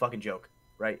making a fucking joke,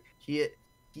 right? He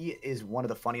is one of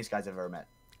the funniest guys I've ever met.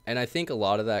 And I think a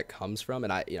lot of that comes from,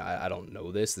 and I don't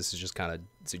know this. This is just kind of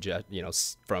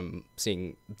from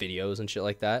seeing videos and shit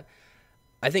like that.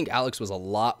 I think Alex was a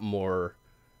lot more,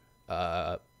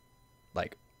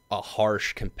 like a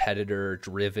harsh competitor,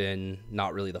 driven,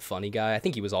 not really the funny guy. I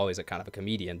think he was always a kind of a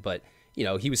comedian, but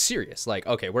he was serious. Like,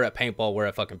 okay, we're at paintball, we're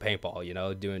at fucking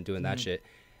paintball, doing that shit.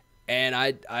 And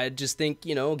I just think,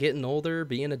 getting older,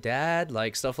 being a dad,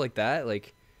 like stuff like that,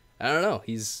 like, I don't know.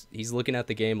 He's looking at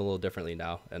the game a little differently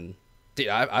now. And dude,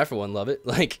 I for one love it.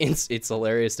 Like it's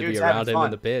hilarious to be around him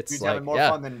in the pits. Dude's like, having more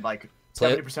fun than like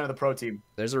 70% of the pro team.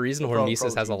 There's a reason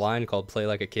Hormesis has a line called "Play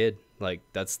like a kid." Like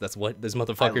that's what this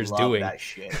motherfucker's doing. That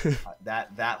shit.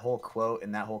 that whole quote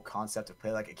and that whole concept of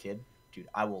 "play like a kid," dude.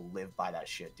 I will live by that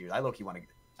shit, dude. I low-key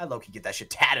get that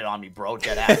shit tatted on me, bro.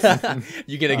 Dead ass.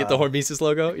 You gonna get the Hormesis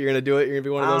logo? You're gonna do it? You're gonna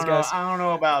be one of those guys? I don't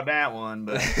know about that one,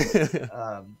 but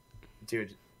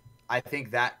dude, I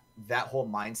think that whole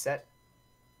mindset,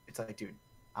 it's like, dude,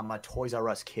 I'm a Toys R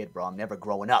Us kid, bro. I'm never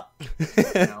growing up.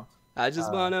 I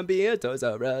just wanna be a Toys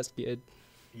R Us kid.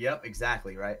 Yep,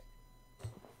 exactly, right.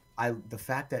 The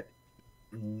fact that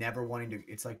never wanting to,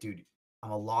 it's like, dude,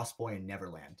 I'm a lost boy in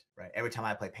Neverland, right? Every time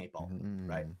I play paintball,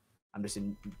 right? I'm just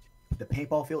in the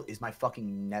paintball field is my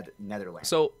fucking Netherland.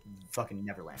 So fucking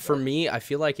Neverland. For me, I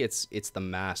feel like it's the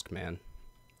mask, man.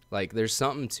 Like there's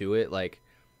something to it. Like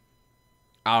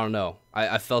I don't know.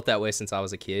 I felt that way since I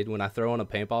was a kid. When I throw on a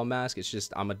paintball mask, it's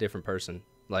just I'm a different person.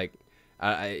 Like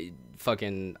I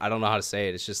don't know how to say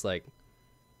it. It's just like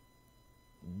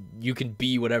you can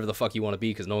be whatever the fuck you want to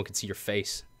be because no one can see your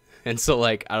face. And so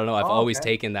like I don't know. I've always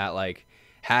taken that like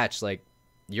hatch. Like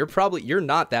you're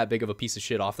not that big of a piece of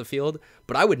shit off the field,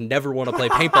 but I would never want to play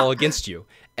paintball against you.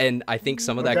 And I think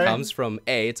some of that comes from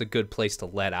A, it's a good place to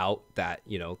let out that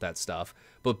that stuff.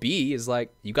 But B is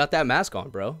like you got that mask on,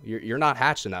 bro. You're not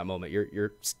hatched in that moment.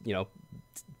 You're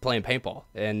playing paintball,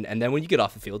 and then when you get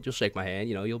off the field, you'll shake my hand.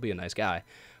 You'll be a nice guy.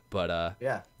 But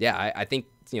I think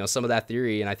some of that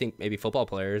theory, and I think maybe football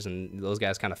players and those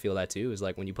guys kind of feel that too. Is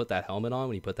like when you put that helmet on,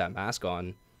 when you put that mask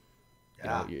on,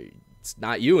 it's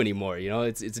not you anymore.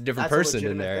 It's a different person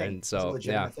in there, and so it's a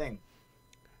legitimate thing.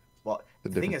 Well, the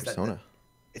thing is that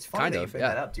it's funny that you bring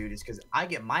that up, dude. Is because I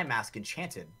get my mask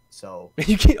enchanted, so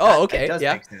you can. Oh, okay,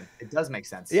 it does make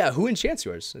sense. Yeah, who enchants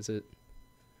yours? Is it?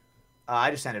 I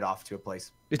just sent it off to a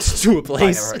place. It's to a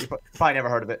place. Probably never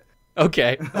heard of it.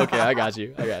 Okay, I got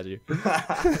you.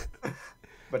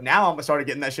 But now I'm started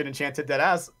getting that shit enchanted dead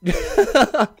ass.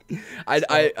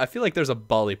 I feel like there's a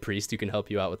Bali priest who can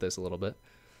help you out with this a little bit.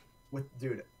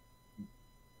 Dude,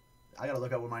 I gotta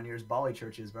look up where my nearest Bali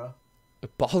church is, bro.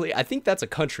 Bali, I think that's a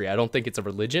country. I don't think it's a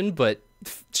religion, but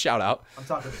shout out. I'm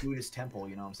talking Buddhist temple,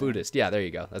 you know what I'm saying? Buddhist. Yeah, there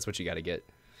you go. That's what you got to get.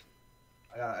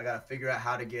 I gotta figure out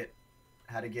how to get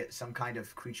some kind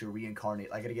of creature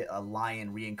reincarnated. I gotta get a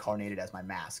lion reincarnated as my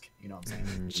mask. You know what I'm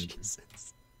saying?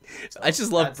 Jesus. So I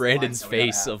just love that's Brandon's the mindset we gotta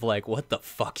face have. of like, what the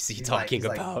fuck is he He's talking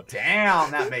like, about?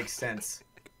 Damn, that makes sense.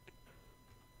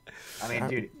 I mean,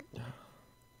 dude,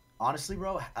 honestly,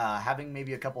 bro, having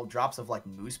maybe a couple drops of like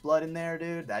moose blood in there,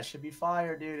 dude, that should be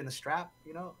fire, dude. In the strap,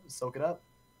 you know, soak it up.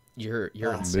 You're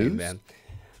insane, Moose? man.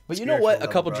 But you know what? Spiritual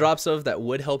A couple level, bro. drops of that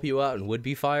would help you out and would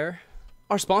be fire.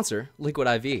 Our sponsor, Liquid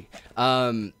IV.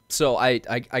 So I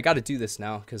got to do this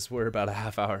now because we're about a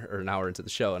half hour or an hour into the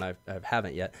show and I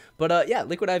haven't yet. But yeah,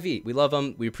 Liquid IV. We love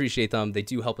them. We appreciate them. They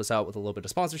do help us out with a little bit of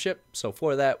sponsorship. So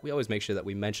for that, we always make sure that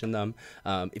we mention them.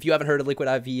 If you haven't heard of Liquid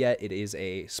IV yet, it is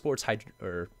a sports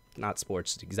or not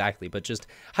sports exactly, but just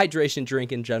hydration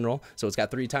drink in general. So it's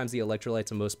got 3 times the electrolytes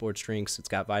of most sports drinks. It's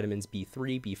got vitamins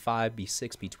B3, B5,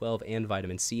 B6, B12, and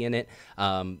vitamin C in it.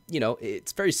 You know,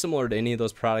 it's very similar to any of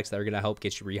those products that are going to help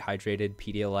get you rehydrated,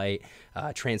 Pedialyte,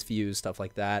 Transfuse, stuff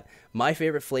like that. My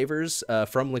favorite flavors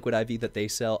from Liquid IV that they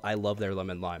sell, I love their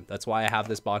lemon lime. That's why I have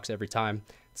this box every time.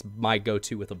 It's my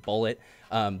go-to with a bullet.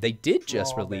 They did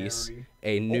just release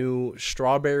a new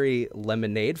strawberry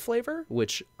lemonade flavor,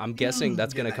 which I'm guessing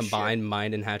that's going to combine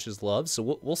mine and Hatch's love.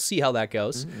 So we'll see how that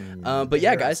goes. But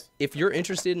yeah, guys, if you're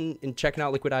interested in checking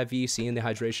out Liquid IV, seeing the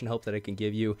hydration help that it can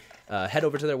give you, head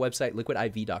over to their website,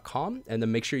 liquidiv.com, and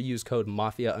then make sure you use code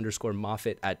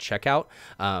Mafia_Moffitt at checkout.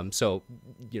 So,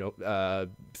 you know,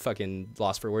 fucking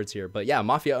lost for words here. But yeah,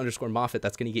 Mafia_Moffitt,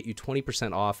 that's going to get you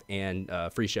 20% off and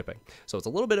free shipping. So it's a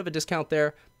little bit of a discount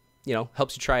there. You know,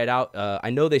 helps you try it out.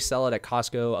 I know they sell it at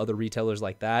Costco, other retailers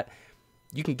like that.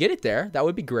 You can get it there. That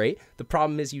would be great. The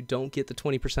problem is you don't get the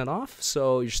 20% off,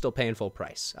 so you're still paying full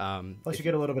price. Plus, you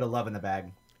get a little bit of love in the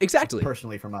bag. Exactly.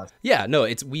 Personally from us. Yeah, no,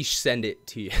 we send it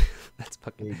to you. That's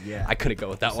fucking. Yeah. I couldn't go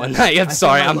with that one. I'm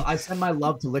sorry. I send my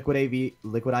love to Liquid IV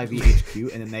HQ,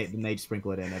 and then they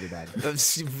sprinkle it in every bag.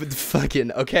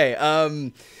 Fucking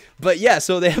okay. But yeah,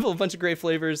 so they have a bunch of great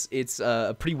flavors. It's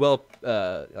a pretty well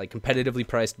like competitively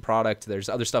priced product. There's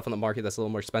other stuff on the market that's a little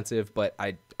more expensive, but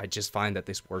I just find that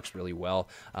this works really well.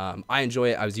 I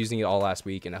enjoy it. I was using it all last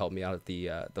week, and it helped me out at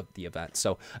the event.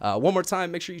 So one more time,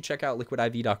 make sure you check out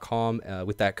liquidiv.com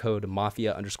with that code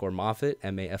Mafia_Moffitt,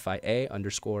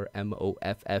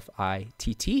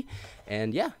 MAFIA_MOFFITT,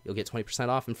 and yeah, you'll get 20%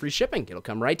 off and free shipping. It'll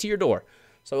come right to your door.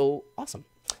 So awesome.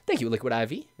 Thank you, Liquid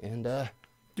IV, and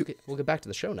we'll get back to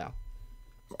the show now.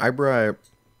 I brought,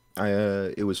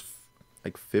 it was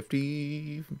like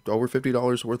over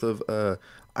 $50 worth of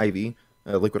IV,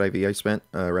 Liquid IV I spent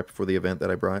right before the event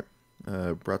that I brought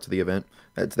to the event.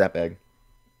 It's that bag.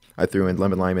 I threw in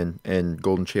lemon lime and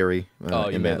golden cherry in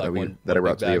that I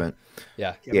brought to the event.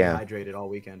 Yeah. Kept me hydrated all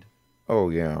weekend. Oh,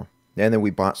 yeah. And then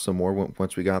we bought some more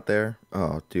once we got there.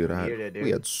 Oh, dude, we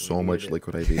had so much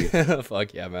Liquid IV.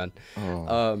 Fuck yeah, man.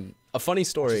 Oh. A funny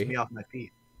story. Just me off my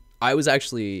feet. I was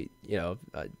actually, you know,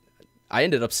 I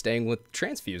ended up staying with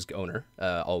Transfuse owner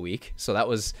all week, so that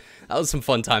was some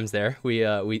fun times there.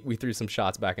 We threw some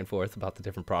shots back and forth about the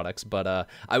different products, but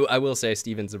I will say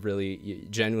Steven's a really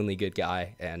genuinely good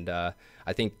guy, and I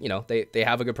think, you know, they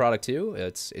have a good product too.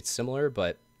 It's similar,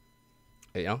 but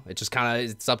you know, it just kind of,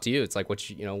 it's up to you. It's like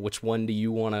which one do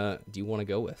you wanna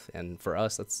go with? And for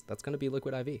us, that's gonna be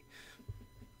Liquid IV.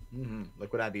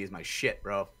 Liquid IV is my shit,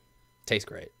 bro. Tastes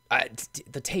great.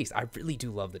 The taste, I really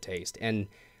do love the taste, and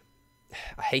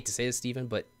I hate to say this, Steven,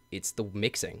 but it's the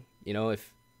mixing. You know,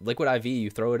 if Liquid IV, you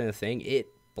throw it in a thing, it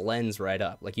blends right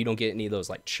up. Like, you don't get any of those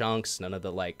like chunks, none of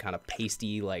the like kind of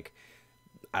pasty, like,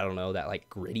 I don't know, that like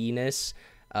grittiness.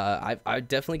 I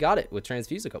definitely got it with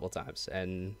Transfuse a couple times,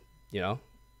 and you know,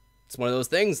 it's one of those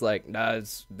things like now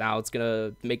it's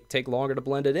gonna take longer to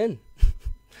blend it in.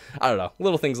 I don't know,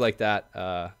 little things like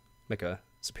that make a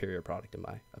superior product in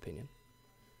my opinion.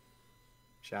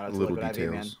 Shout out to Little Liquid IV,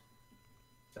 man. details.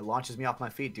 It launches me off my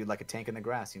feet, dude, like a tank in the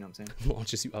grass. You know what I'm saying?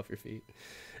 Launches you off your feet.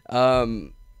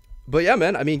 But yeah,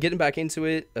 man, I mean, getting back into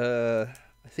it, I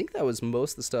think that was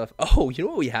most of the stuff. Oh, you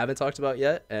know what we haven't talked about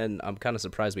yet, and I'm kind of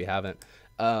surprised we haven't.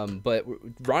 But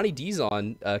Ronnie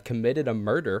Dizon committed a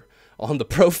murder on the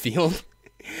pro field,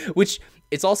 which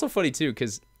it's also funny too,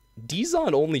 because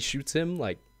Dizon only shoots him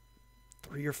like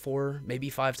 3 or 4, maybe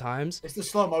 5 times. It's the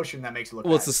slow motion that makes it look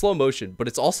Well, bad. it's the slow motion, but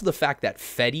it's also the fact that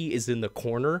Fetty is in the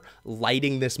corner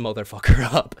lighting this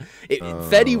motherfucker up.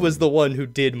 Fetty was the one who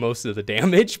did most of the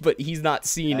damage, but he's not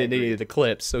seen in any of the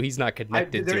clips, so he's not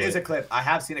connected to it. There is a clip. I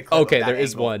have seen a clip. Okay, of that there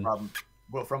is angle one. from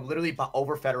from literally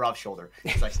over Fedorov's shoulder.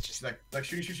 He's like, just like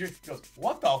shooting. He goes,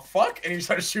 what the fuck? And he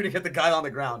started shooting at the guy on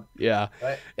the ground. Yeah,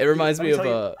 right? It reminds me of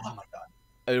oh my god.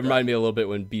 It reminded me a little bit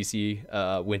when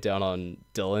BC went down on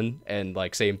Dylan, and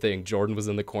like same thing. Jordan was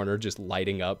in the corner just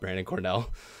lighting up Brandon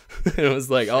Cornell, and it was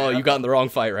like, oh, you got in the wrong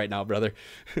fight right now, brother.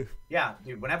 Yeah,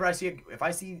 dude. Whenever if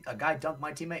I see a guy dunk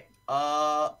my teammate,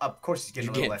 of course he's getting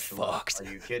a little extra fucked. love.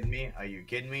 Are you kidding me? Are you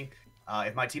kidding me?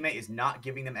 If my teammate is not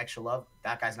giving them extra love,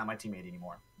 that guy's not my teammate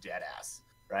anymore. Dead ass,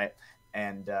 right?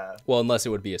 And well, unless it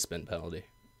would be a spin penalty.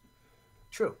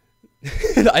 True.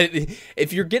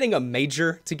 If you're getting a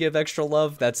major to give extra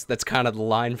love, that's kind of the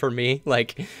line for me.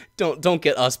 Like, don't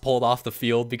get us pulled off the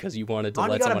field because you wanted to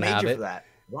let someone have it.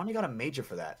 Ronnie got a major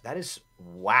for that. That is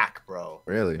whack, bro.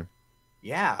 Really?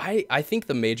 Yeah. I think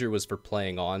the major was for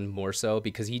playing on more so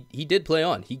because he did play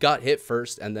on. He got hit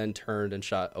first and then turned and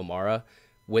shot Omara.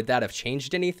 Would that have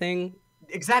changed anything?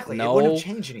 Exactly. No, it wouldn't have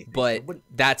changed anything. But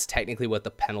that's technically what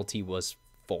the penalty was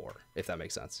for, if that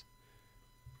makes sense.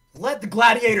 Let the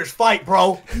gladiators fight,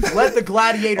 bro. Let the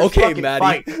gladiators fucking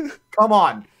fight. Come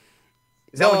on.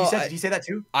 Is that what he said? Did he say that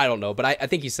too? I don't know, but I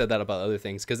think he said that about other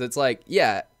things because it's like,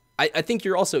 yeah, I think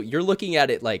you're looking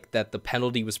at it like that the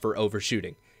penalty was for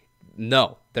overshooting.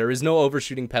 No, there is no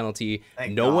overshooting penalty.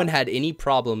 No one had any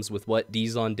problems with what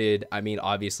Dizon did. I mean,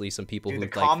 obviously, some people the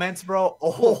comments, bro.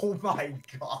 Oh my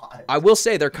god. I will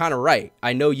say they're kind of right.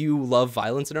 I know you love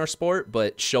violence in our sport,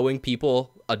 but showing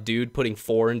people a dude putting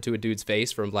 4 into a dude's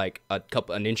face from like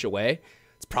an inch away,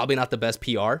 it's probably not the best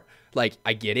PR. Like,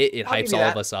 I get it. It hypes all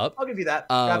of us up. I'll give you that.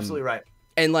 You're absolutely right.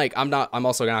 And like, I'm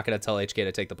also not going to tell HK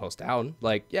to take the post down.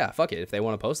 Like, yeah, fuck it. If they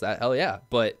want to post that, hell yeah.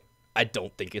 But I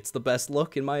don't think it's the best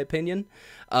look, in my opinion.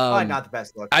 Probably not the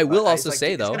best look. I will also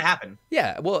say, though, it's gonna happen.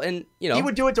 Yeah, well, and you know, he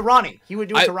would do it to Ronnie.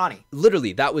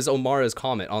 Literally, that was Omara's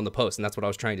comment on the post, and that's what I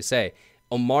was trying to say.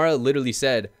 Omara literally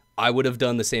said, "I would have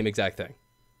done the same exact thing,"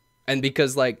 and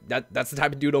because like that's the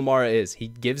type of dude Omara is. He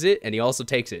gives it, and he also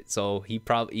takes it. So he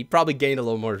probably gained a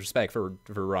little more respect for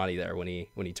Ronnie there when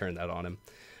he turned that on him.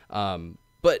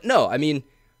 But no, I mean,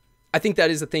 I think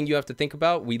that is the thing you have to think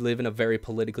about. We live in a very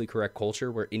politically correct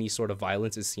culture where any sort of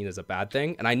violence is seen as a bad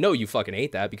thing. And I know you fucking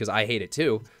hate that because I hate it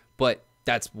too, but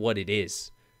that's what it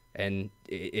is. And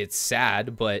it's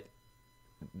sad, but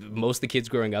most of the kids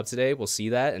growing up today will see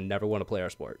that and never want to play our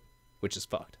sport, which is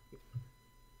fucked.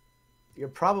 You're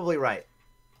probably right.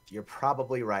 You're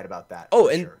probably right about that. Oh,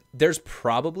 and there's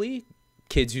probably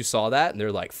kids who saw that and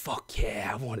they're like, fuck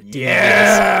yeah, I want to do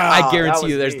this. I guarantee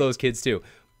you there's those kids too.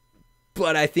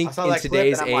 But I think in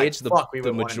today's age,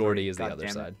 the majority is the other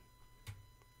side.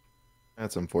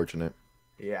 That's unfortunate.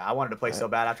 Yeah, I wanted to play so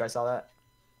bad after I saw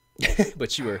that.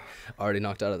 But you were already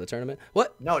knocked out of the tournament.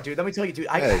 What? No, dude, let me tell you, dude.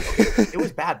 It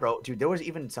was bad, bro. Dude, there was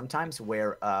even sometimes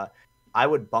where I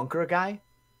would bunker a guy,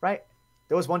 right?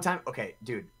 There was one time, okay,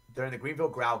 dude, during the Greenville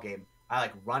Growl game, I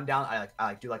like run down, I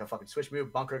like do like a fucking switch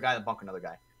move, bunker a guy, then bunker another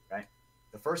guy, right?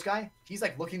 The first guy, he's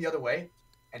like looking the other way,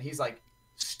 and he's like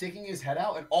sticking his head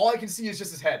out, and all I can see is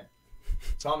just his head.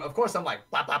 So of course I'm like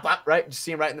blah blah blah, right? Just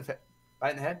see him right in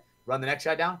the head. Run the next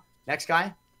guy down. Next guy,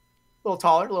 a little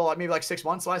taller, maybe like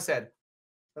 6'1". So I said,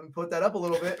 let me put that up a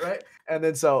little bit, right? And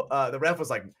then so the ref was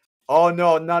like, oh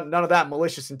no, none of that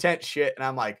malicious intent shit. And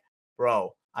I'm like,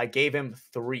 bro, I gave him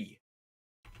 3.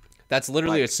 That's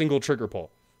literally a single trigger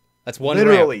pull. That's one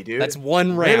literally, ramp. Dude. That's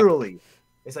one ramp. Literally.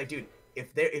 It's like, dude,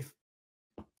 if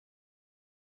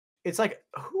it's like,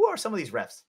 who are some of these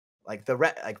refs? Like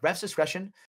refs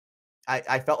discretion.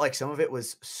 I felt like some of it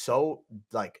was so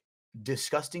like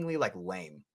disgustingly like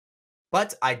lame.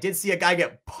 But I did see a guy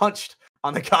get punched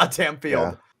on the goddamn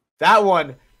field. Yeah. That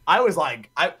one, I was like,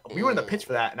 we were in the pitch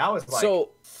for that, and I was like, so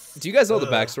do you guys know the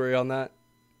backstory on that?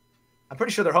 I'm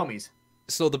pretty sure they're homies.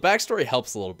 So the backstory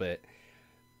helps a little bit.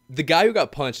 The guy who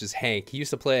got punched is Hank. He used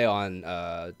to play on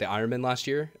the Ironman last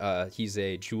year. He's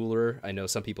a jeweler. I know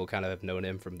some people kind of have known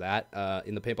him from that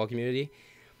in the paintball community.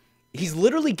 He's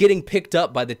literally getting picked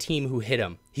up by the team who hit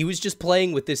him. He was just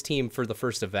playing with this team for the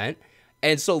first event.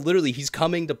 And so literally he's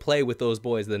coming to play with those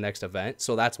boys the next event.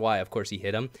 So that's why, of course, he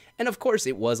hit him. And of course,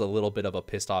 it was a little bit of a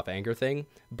pissed off anger thing.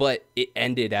 But it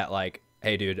ended at like,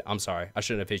 hey, dude, I'm sorry. I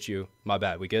shouldn't have hit you. My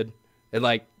bad. We good? And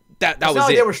like, that was not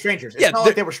like it. They were strangers. It's not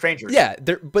like they were strangers. Yeah,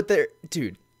 they're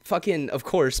dude, fucking, of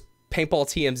course, Paintball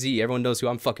TMZ, everyone knows who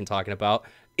I'm fucking talking about,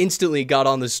 instantly got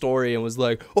on the story and was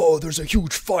like, oh, there's a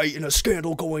huge fight and a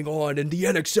scandal going on and the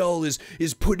NXL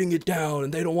is putting it down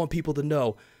and they don't want people to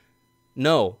know.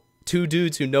 No, 2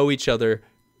 dudes who know each other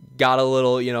got a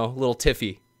little, little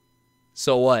tiffy.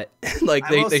 So what? Like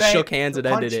they shook hands and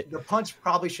ended it. The punch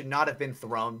probably should not have been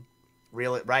thrown,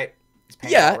 really, right?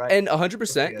 Yeah, right? and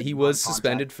 100%, he was Non-contact.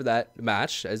 suspended for that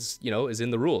match, as you know, is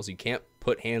in the rules. You can't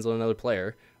put hands on another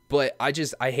player. But I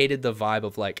hated the vibe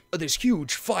of like, oh, this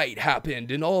huge fight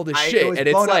happened and all this shit, and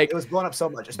it's like it was blown up so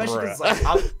much, especially because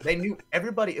like they knew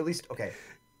everybody at least. Okay,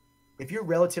 if you're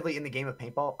relatively in the game of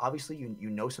paintball, obviously you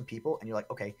know some people, and you're like,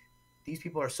 okay, these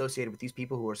people are associated with these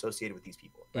people who are associated with these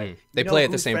people. Right? They play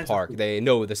at the same park. They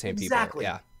know the same exactly.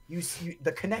 people. Yeah. You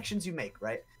the connections you make,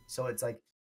 right? So it's like,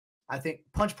 I think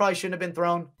punch probably shouldn't have been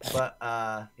thrown, but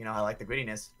you know, I like the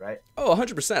grittiness, right? Oh,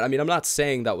 100%. I mean, I'm not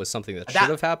saying that was something that should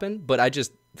have happened, but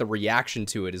the reaction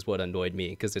to it is what annoyed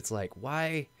me, because it's like,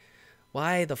 why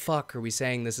the fuck are we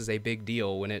saying this is a big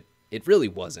deal when it really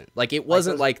wasn't? Like, it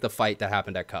wasn't like the fight that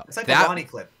happened at Cup. It's like the Ronnie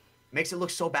clip. Makes it look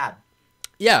so bad.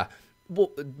 Yeah.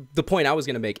 Well, the point I was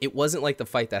going to make, it wasn't like the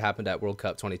fight that happened at World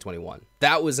Cup 2021.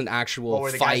 That was an actual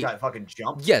where the fight. guys got fucking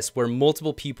jumped? Yes, where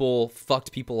multiple people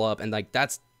fucked people up, and like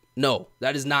that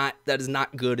is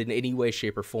not good in any way,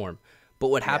 shape, or form. But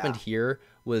what happened here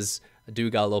was a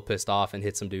dude got a little pissed off and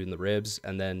hit some dude in the ribs,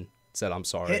 and then said, "I'm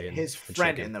sorry." Hit his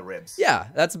friend in the ribs. Yeah,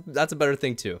 that's a better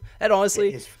thing too. And honestly,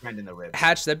 hit his friend in the ribs.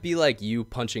 Hatch, that'd be like you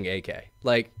punching AK.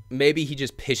 Like, maybe he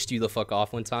just pissed you the fuck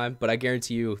off one time, but I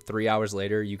guarantee you 3 hours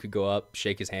later you could go up,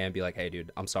 shake his hand, be like, "Hey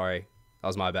dude, I'm sorry. That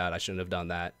was my bad. I shouldn't have done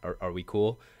that. Are we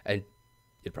cool?" And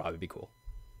it'd probably be cool.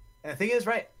 And the thing is,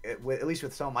 right, at least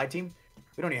with some of my team,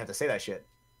 we don't even have to say that shit,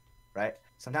 right?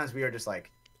 Sometimes we are just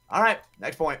like, all right,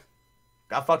 next point.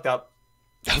 Got fucked up.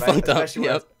 Got fucked up,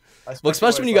 yep. Well,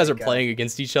 especially when you guys are playing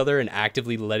against each other and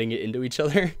actively letting it into each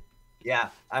other. Yeah,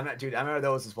 dude, I remember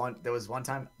there was one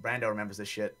time, Brando remembers this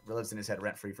shit, relives in his head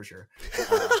rent free for sure.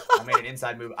 I made an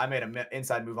inside move. I made an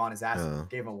inside move on his ass,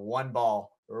 gave him one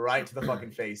ball right to the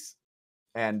fucking face.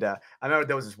 And I remember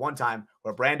there was this one time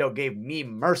where Brando gave me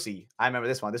mercy. I remember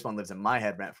this one. This one lives in my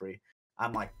head rent free.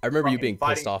 I'm like, I remember you being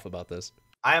pissed off about this.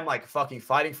 I am like fucking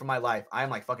fighting for my life.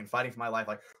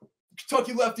 Like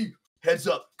Kentucky lefty, heads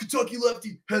up. Kentucky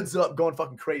lefty, heads up. Going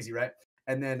fucking crazy, right?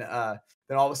 And then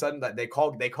all of a sudden they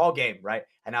call game, right?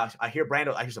 And now I hear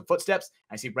Brando. I hear some footsteps.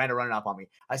 And I see Brando running up on me.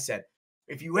 I said,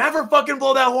 if you ever fucking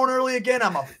blow that horn early again,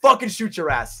 I'm gonna fucking shoot your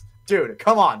ass, dude.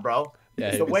 Come on, bro. Yeah,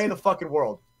 it's the way of the fucking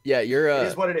world. Yeah, it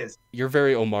is what it is. You're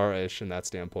very Omar-ish in that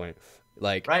standpoint,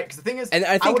 like, right? Because the thing is, and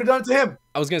I would have done it to him.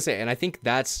 I was gonna say, and I think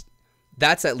that's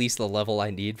at least the level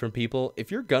I need from people.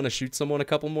 If you're gonna shoot someone a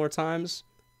couple more times,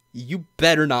 you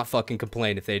better not fucking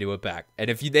complain if they do it back. And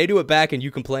if they do it back and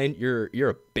you complain, you're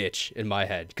a bitch in my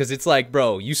head. Because it's like,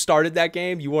 bro, you started that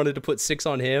game, you wanted to put 6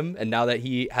 on him, and now that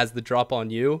he has the drop on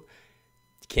you,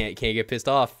 can't get pissed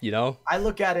off, you know? I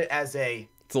look at it as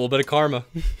it's a little bit of karma.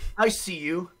 I see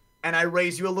you, and I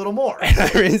raise you a little more. And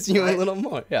I raise you a little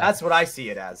more, yeah. That's what I see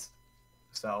it as.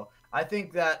 So I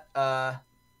think that,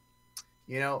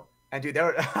 you know, and dude,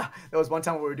 there was one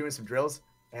time where we were doing some drills,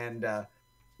 and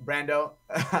Brando,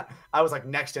 I was like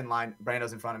next in line.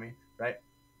 Brando's in front of me, right?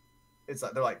 It's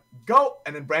like they're like, go,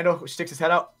 and then Brando sticks his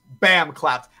head out, bam,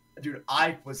 clapped. Dude,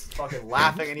 I was fucking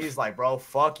laughing, and he's like, bro,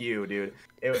 fuck you, dude.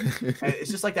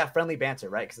 It's just like that friendly banter,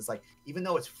 right? Because it's like, even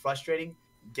though it's frustrating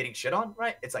getting shit on,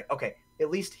 right? It's like, okay, at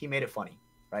least he made it funny,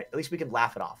 right? At least we can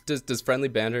laugh it off. Does friendly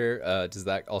banter, does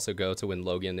that also go to when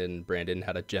Logan and Brandon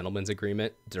had a gentleman's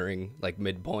agreement during like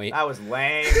midpoint? That was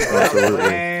lame.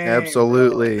 Absolutely.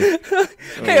 Absolutely.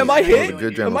 Hey, am I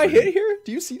hit? Am I hit here?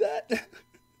 Do you see that?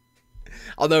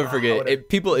 I'll never forget.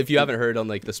 If you haven't heard on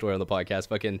like the story on the podcast,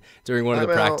 fucking during one of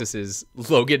the practices,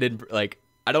 Logan and like,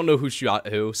 I don't know who shot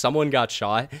who. Someone got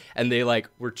shot, and they like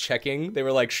were checking. They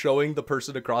were like showing the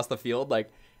person across the field,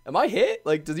 like, "Am I hit?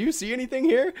 Like, did you see anything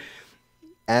here?"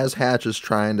 As Hatch is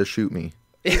trying to shoot me.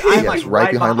 I'm like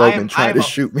right behind Logan, trying to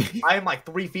shoot me. I am like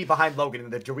 3 feet behind Logan,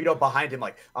 and the Dorito behind him.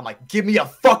 Like, I'm like, give me a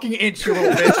fucking inch, you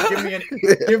little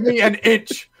bitch. Give me an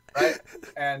inch, right?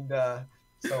 And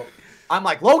so I'm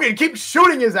like, Logan, keep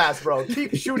shooting his ass, bro.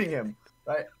 Keep shooting him,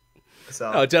 right?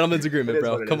 So, oh, gentleman's agreement,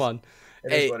 bro. Come on.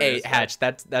 Hey, Hatch,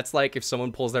 right? that's like if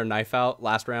someone pulls their knife out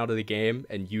last round of the game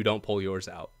and you don't pull yours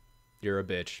out. You're a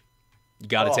bitch. You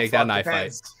got to take that knife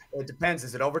fight. It depends.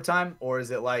 Is it overtime or is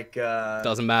it like...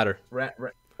 doesn't matter.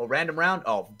 Random round?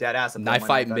 Oh, dead ass. Knife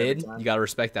fight mid, you got to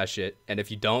respect that shit. And if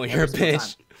you don't, you're a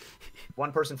bitch.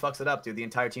 One person fucks it up, dude. The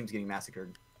entire team's getting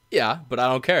massacred. Yeah, but I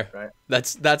don't care. Right?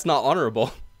 That's not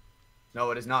honorable. No,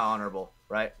 it is not honorable,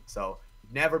 right? So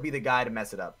never be the guy to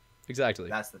mess it up. Exactly.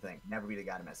 That's the thing. Never be the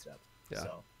guy to mess it up. Yeah.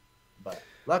 So, but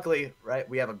luckily, right,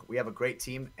 we have a great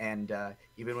team, and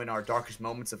even in our darkest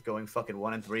moments of going fucking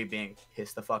 1-3, being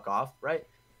pissed the fuck off, right,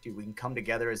 dude, we can come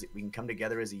together as a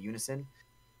unison.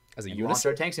 Launch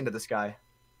our tanks into the sky.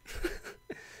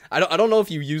 I don't know if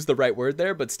you used the right word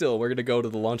there, but still, we're gonna go to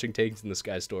the launching tanks in the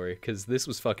sky story because this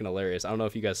was fucking hilarious. I don't know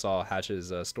if you guys saw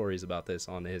Hatch's stories about this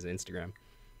on his Instagram.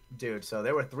 Dude, so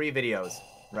there were 3 videos,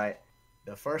 right?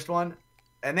 The first one,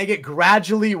 and they get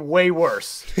gradually way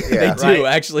worse. Yeah. They do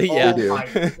actually, yeah. Oh my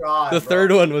God, The bro.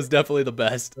 third one was definitely the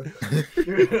best.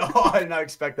 Dude, oh, I did not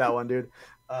expect that one, dude.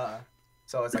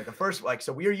 So it's like the first, like,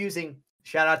 so we are using,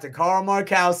 shout out to Carl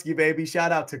Markowski, baby.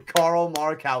 Shout out to Carl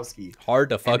Markowski. Hard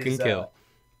to And fucking his, kill.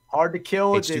 Hard to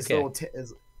kill. It's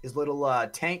H2K. his little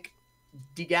tank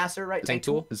degasser, right? Tank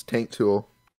tool? His tank tool.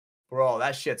 Bro,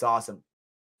 that shit's awesome.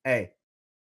 Hey,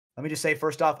 let me just say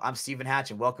first off, I'm Steven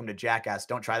Hatch and welcome to Jackass.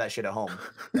 Don't try that shit at home,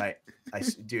 right?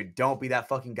 Dude, don't be that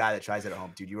fucking guy that tries it at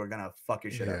home, dude. You are gonna fuck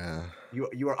your shit up.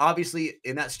 You are obviously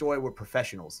in that story. We're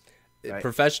professionals. Right?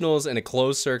 Professionals in a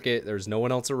closed circuit. There's no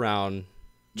one else around.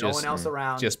 No one else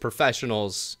around. Just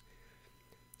professionals.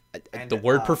 And, the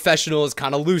word professional is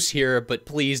kind of loose here, but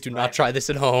please do not try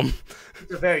this at home.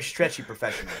 It's a very stretchy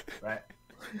professional, right?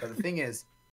 But the thing is,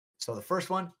 so the first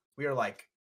one, we are like,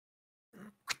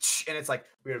 and it's like,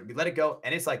 we let it go,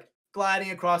 and it's like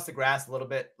gliding across the grass a little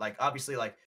bit. Like, obviously,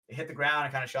 like, it hit the ground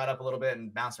and kind of shot up a little bit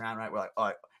and bounced around, right? We're like, all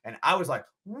right. And I was like,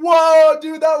 whoa,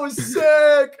 dude, that was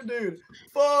sick, dude.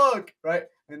 Fuck, right?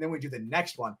 And then we do the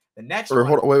next one. The next one.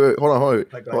 Hold on. Like,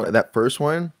 Hold on. That first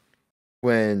one,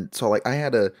 when I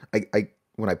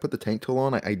put the tank tool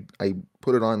on, I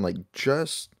put it on like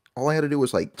just all I had to do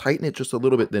was like tighten it just a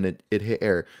little bit, then it hit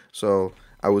air. So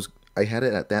I had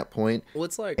it at that point. Well,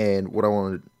 it's like, and what I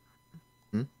wanted.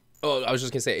 Oh, I was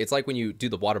just gonna say, it's like when you do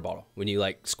the water bottle, when you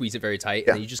like squeeze it very tight,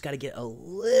 and then you just gotta get a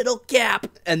little gap,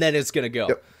 and then it's gonna go.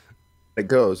 Yep. It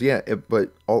goes, yeah.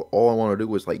 But all I want to do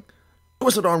was like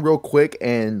twist it on real quick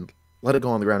and let it go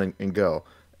on the ground and go.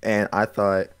 And I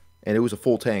thought, and it was a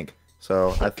full tank,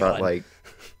 so I thought like,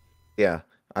 yeah,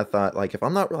 I thought like if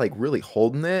I'm not like really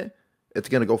holding it, it's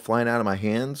gonna go flying out of my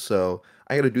hands. So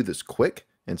I got to do this quick,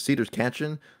 and Cedar's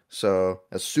catching. So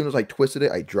as soon as I twisted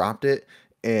it, I dropped it,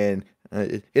 and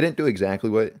it didn't do exactly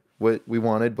what we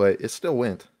wanted, but it still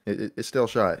went. It still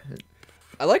shot.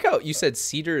 I like how you said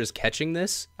Cedar is catching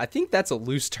this. I think that's a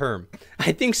loose term.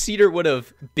 I think Cedar would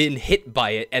have been hit by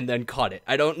it and then caught it.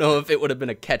 I don't know if it would have been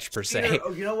a catch per se.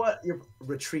 Oh, you know what? You're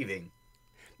retrieving.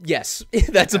 Yes,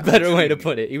 that's a better way to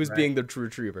put it. He was being the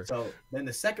retriever. So then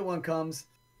the second one comes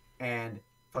and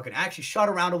fucking actually shot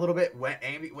around a little bit. Went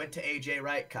to AJ,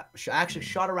 right? Actually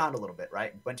shot around a little bit,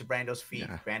 right? Went to Brando's feet.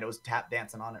 Yeah. Brando's tap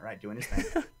dancing on it, right? Doing his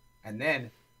thing. And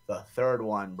then the third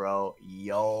one, bro.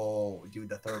 Yo, dude,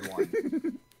 the third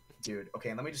one. Dude,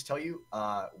 okay, let me just tell you,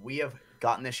 we have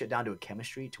gotten this shit down to a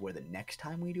chemistry to where the next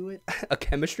time we do it. A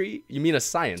chemistry? You mean a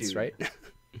science, dude, right?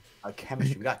 A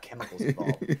chemistry. We got chemicals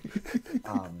involved.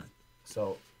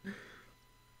 So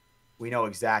we know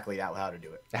exactly how to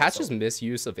do it. Hatch's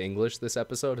misuse of English this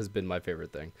episode has been my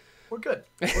favorite thing. We're good.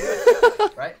 We're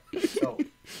good. Right? So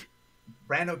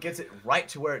Brando gets it right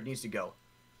to where it needs to go.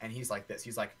 And he's like this.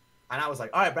 He's like, and I was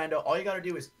like, all right, Brando, all you got to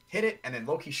do is hit it and then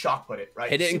low-key shock put it, right?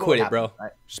 Hit it and quit it, bro.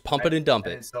 Right? Just pump it and dump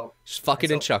it. So, just fuck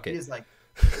it and chuck it. He's like,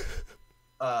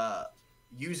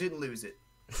 use it and lose it.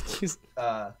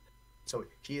 So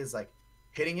he is like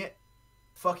hitting it,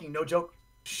 fucking no joke,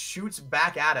 shoots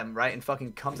back at him, right, and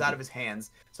fucking comes out of his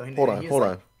hands. So hold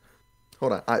on.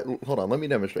 Let me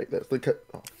demonstrate this.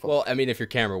 Well, I mean, if your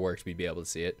camera works, we'd be able to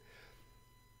see it.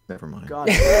 Never mind. God,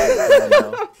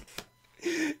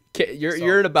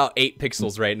 you're at about 8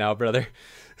 pixels right now, brother.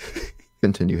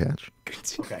 Continue, Hatch.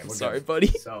 Okay, we're sorry, good. buddy.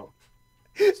 So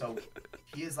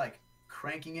he is like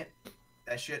cranking it.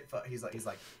 That shit. He's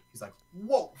like,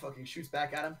 whoa! Fucking shoots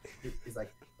back at him. He's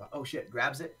like, oh shit!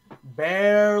 Grabs it,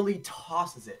 barely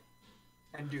tosses it,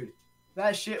 and dude,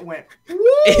 that shit went.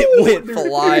 It went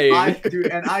flying. I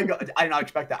did not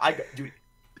expect that.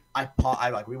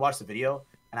 We watched the video.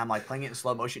 And I'm like playing it in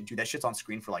slow motion. Dude, that shit's on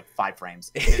screen for like 5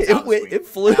 frames. It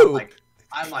flew.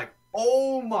 I'm like,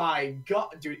 oh my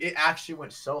God. Dude, it actually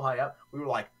went so high up. We were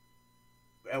like,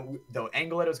 the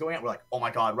angle that it was going at, we're like, oh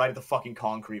my God, right at the fucking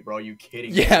concrete, bro. Are you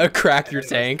kidding me? Yeah, crack your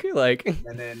tank. Like.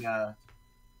 And then,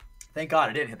 thank God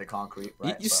it didn't hit the concrete.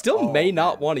 Right? You still may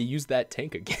not want to use that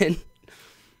tank again.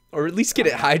 Or at least get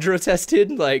it hydro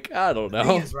tested. Like, I don't know. The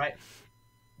thing is, right,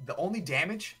 the only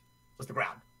damage was the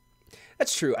ground.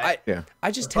 That's true. Right?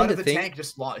 I just tend to think tank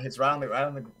just hits right on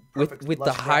the with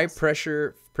the high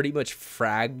pressure, pretty much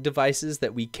frag devices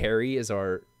that we carry as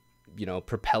our,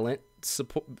 propellant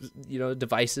support,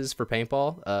 devices for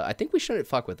paintball. I think we shouldn't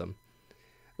fuck with them.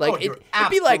 Like it'd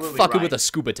be like fucking with a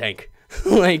scuba tank.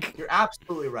 Like you're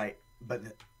absolutely right. But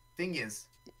the thing is,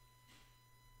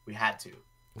 we had to.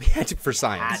 We had to for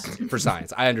science. For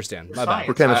science, I understand. My bad.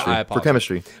 For chemistry. I For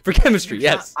chemistry. For chemistry,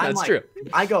 yes, I'm that's like, true.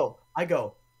 I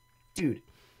go, dude.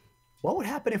 What would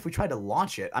happen if we tried to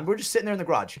launch it? We're just sitting there in the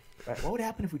garage. Right? What would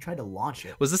happen if we tried to launch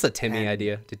it? Was this a Timmy And-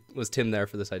 idea? Was Tim there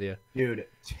for this idea? Dude,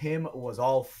 Tim was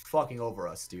all fucking over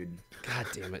us, dude. God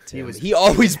damn it, Tim. was- He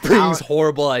always brings hound-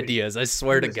 horrible ideas. I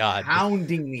swear He to was God.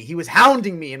 hounding me. He was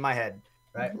hounding me in my head.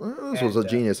 Right? Well, this was a And,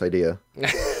 genius idea.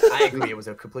 I agree. It was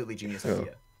a completely genius Yeah.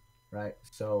 idea. Right?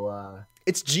 So,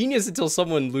 It's genius until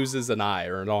someone loses an eye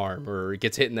or an arm or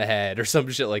gets hit in the head or some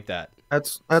shit like that.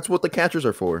 That's what the catchers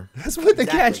are for. That's what the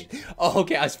Exactly. catch. Oh,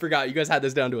 okay. I forgot. You guys had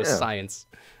this down to a Yeah. science.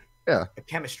 Yeah.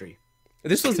 chemistry.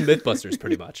 This was Mythbusters,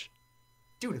 pretty much.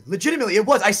 Dude, legitimately, it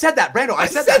was. I said that, Brando. I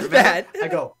said said that. that. I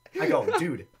go,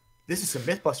 dude, this is some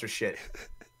Mythbuster shit.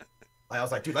 I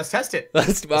was like, dude, let's test it.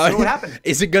 Let's see what happened.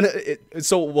 Is it gonna?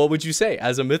 So, what would you say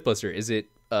as a Mythbuster? Is it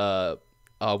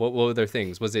what were their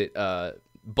things? Was it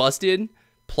busted,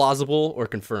 plausible, or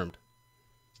confirmed?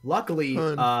 Luckily,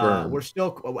 Confirmed.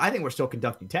 I think we're still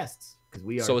conducting tests because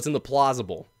we are. So it's in the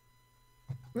plausible.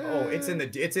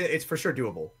 It's for sure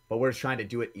doable, but we're trying to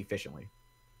do it efficiently.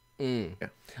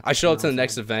 I show up to the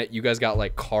next event. You guys got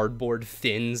like cardboard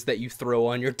fins that you throw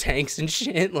on your tanks and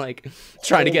shit, like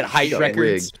trying to get height shit.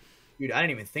 records. Dude, I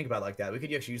didn't even think about it like that. We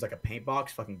could actually use like a paint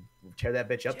box, fucking tear that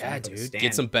bitch up. Yeah, and, like, dude. stand.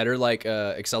 Get some better like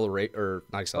accelerate or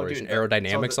not acceleration,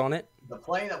 aerodynamics on it. The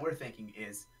play that we're thinking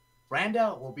is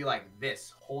Brando will be like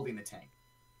this, holding the tank.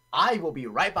 I will be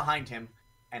right behind him,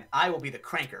 and I will be the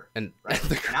cranker. And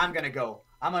Right? And I'm gonna go,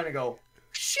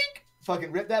 shink,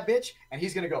 fucking rip that bitch, and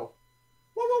he's gonna go,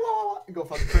 whoa, whoa, whoa, whoa, and go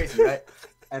fucking crazy, right?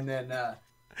 And then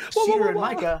Cedar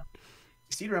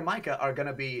and Micah are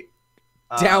gonna be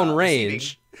downrange.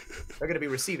 receiving. They're gonna be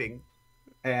receiving,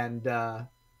 and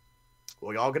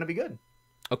we're all gonna be good.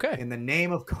 Okay. In the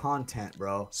name of content,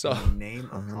 bro. So- in the name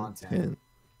of content.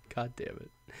 God damn it.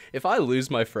 If I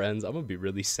lose my friends, I'm gonna be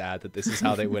really sad that this is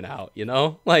how they went out, you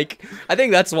know? Like, I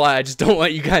think that's why I just don't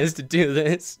want you guys to do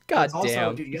this. God Also,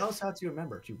 damn. dude, you also have to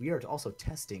remember, dude, we are also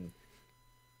testing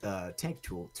the tank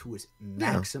tool to its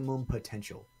maximum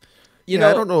potential. You Yeah, know,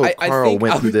 I don't know if Carl think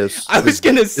went through this. I was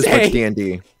gonna this much say,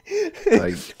 D&D.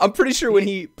 Like, I'm pretty sure when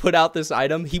he put out this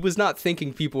item, he was not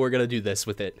thinking people were gonna do this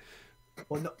with it.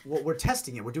 Well, no, we're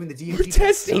testing it. We're doing the DMG We're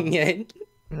testing it.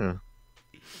 yeah.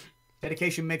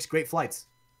 Dedication makes great flights.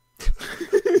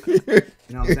 You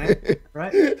know what I'm saying?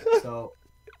 Right? So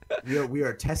we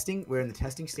are testing. We're in the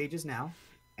testing stages now.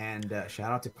 And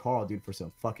shout out to Carl, dude, for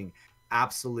some fucking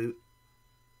absolute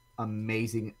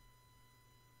amazing.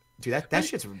 Dude, that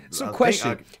shit's. So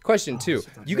question two.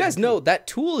 You guys know that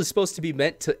tool is supposed to be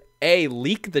meant to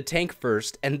leak the tank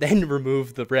first and then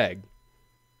remove the reg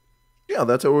Yeah,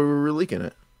 that's how we were leaking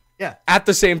it. Yeah. at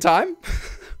the same time.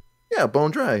 Yeah,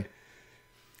 bone dry.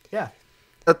 Yeah.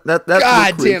 That's God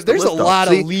what creates damn, the there's a lift lot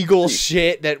off. of legal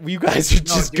shit that you guys are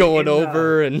just dude, going in,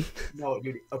 over and No,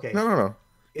 dude. Okay. No.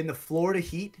 In the Florida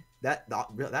heat, that's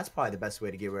probably the best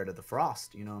way to get rid of the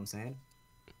frost. You know what I'm saying?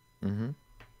 Mm-hmm.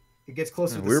 It gets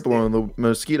closer to the We're blowing the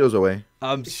mosquitoes away.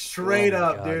 straight oh my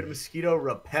up, God. dude. Mosquito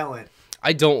repellent.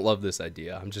 I don't love this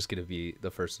idea. I'm just gonna be the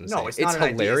first one to No, say it's it. not an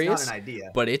idea. It's hilarious, not an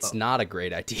idea, but it's but- not a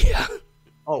great idea.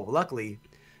 Oh, luckily,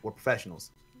 we're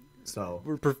professionals. So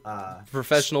We're uh,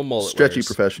 professional mullet Stretchy wearers.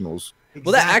 professionals. Well,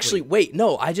 that exactly. actually, wait,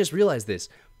 no, I just realized this.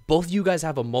 Both of you guys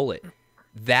have a mullet.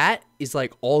 That is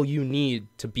like all you need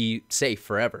to be safe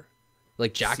forever.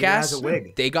 Like Cedar has Jackass, a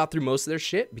wig. they got through most of their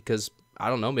shit because I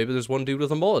don't know, maybe there's one dude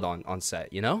with a mullet on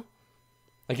set, you know?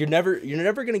 Like you're never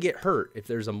gonna get hurt if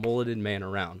there's a mulleted man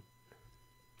around.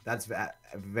 That's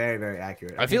very, very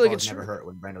accurate. I feel like Paintball it's never true. hurt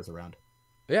when Brando's around.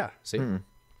 Yeah, see. Hmm.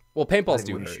 Well, I paintballs think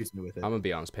do when he hurt. shoots me with it. I'm gonna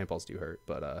be honest, paintballs do hurt,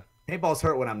 but Paintballs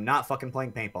hurt when I'm not fucking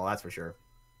playing paintball. That's for sure.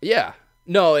 yeah.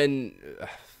 No, and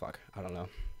fuck, I don't know.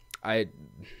 I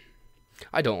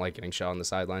don't like getting shot on the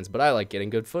sidelines, but I like getting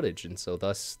good footage, and so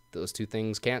thus those two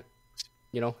things can't,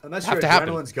 Unless have your to happen.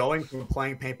 adrenaline's going from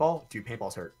playing paintball, dude,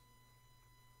 paintballs hurt.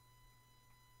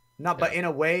 No, but in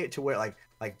a way to where like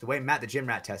the way Matt the gym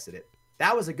rat tested it,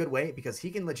 that was a good way because he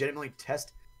can legitimately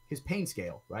test his pain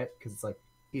scale, right? Because it's like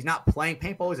he's not playing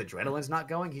paintball, his adrenaline's not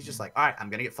going. He's just like, all right, I'm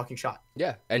gonna get fucking shot.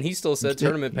 Yeah, and he still said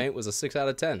tournament paint was a 6 out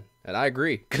of 10, and I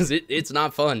agree because it's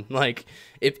not fun. Like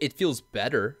it feels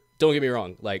better. Don't get me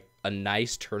wrong. Like a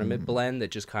nice tournament blend that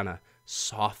just kind of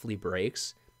softly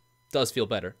breaks does feel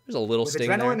better. There's a little With sting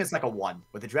adrenaline, there. it's like a 1.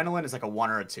 With adrenaline, it's like a 1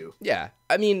 or a 2. Yeah,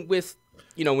 I mean with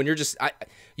when you're just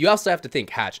you also have to think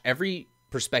Hatch. Every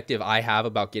perspective I have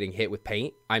about getting hit with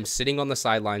paint, I'm sitting on the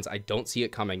sidelines, I don't see it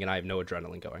coming, and I have no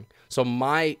adrenaline going. So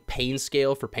my pain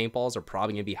scale for paintballs are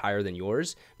probably going to be higher than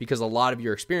yours because a lot of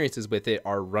your experiences with it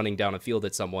are running down a field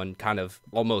at someone kind of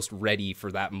almost ready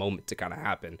for that moment to kind of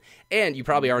happen. And you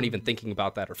probably aren't even thinking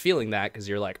about that or feeling that because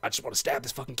you're like, I just want to stab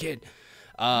this fucking kid.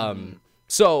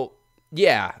 So,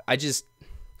 yeah,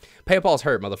 paintballs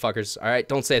hurt, motherfuckers. All right?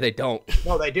 Don't say they don't.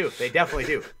 No, they do. They definitely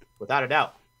do. Without a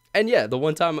doubt. And yeah, the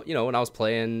one time, you know, when I was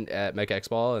playing at Mech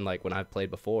X-Ball and like when I've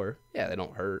played before, yeah, they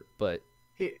don't hurt, but...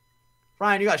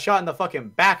 Ryan, you got shot in the fucking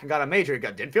back and got a major.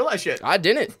 Didn't feel that shit. I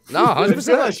didn't. No, 100%. Didn't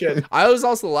feel that shit. I was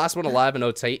also the last one alive in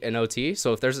OT,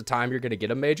 so if there's a time you're going to get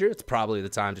a major, it's probably the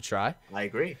time to try. I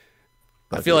agree.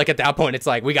 I feel like at that point, it's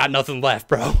like, we got nothing left,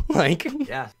 bro. Like,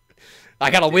 yeah.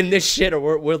 I got to win this shit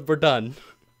or we're done.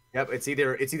 Yep, it's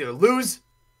either lose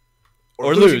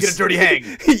or lose. You get a dirty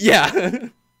hang. Yeah.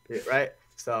 Right?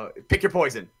 So pick your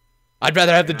poison. I'd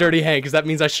rather have the dirty hang because that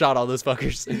means I shot all those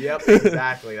fuckers. Yep,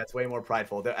 exactly. That's way more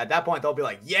prideful. At that point, they'll be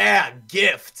like, yeah,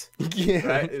 gift. Yeah.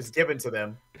 Right? It was given to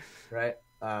them. Right?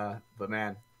 But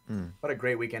man, what a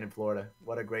great weekend in Florida.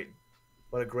 What a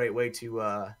great way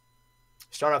to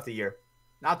start off the year.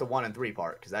 Not the 1-3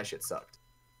 part, because that shit sucked.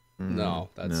 No,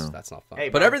 that's not fun. Hey,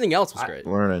 but bro, everything else was great.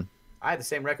 Learning. I had the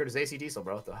same record as AC Diesel,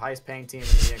 bro. The highest paying team in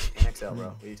the NXL, bro.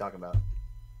 What are you talking about?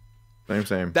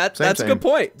 Same. That's a good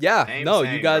point. Yeah.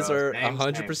 Same, you guys bro. are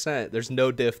 100%. There's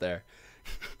no diff there.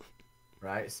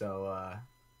 Right? So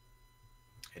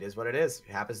it is what it is.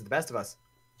 It happens to the best of us.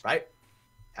 Right?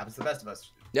 Happens to the best of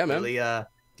us. Yeah, man. Really,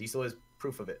 Diesel is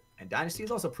proof of it. And Dynasty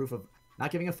is also proof of not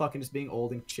giving a fuck and just being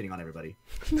old and shitting on everybody.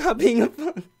 Not being a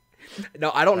fun.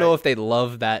 No, I don't know if they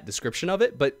love that description of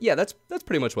it, but yeah, that's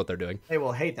pretty much what they're doing. They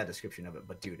will hate that description of it,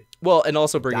 but dude. Well, and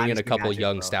also bringing in a Dynasty couple magic,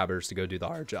 young bro. stabbers to go do the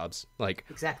hard jobs. Like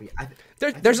Exactly.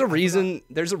 there's a reason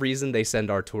they send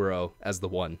Arturo as the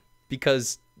one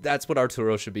because that's what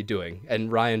Arturo should be doing,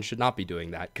 and Ryan should not be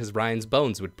doing that because Ryan's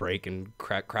bones would break and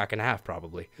crack in half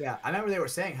probably. Yeah, I remember they were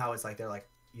saying how it's like they're like,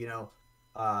 you know,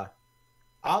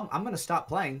 I'm gonna stop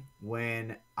playing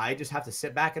when I just have to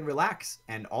sit back and relax,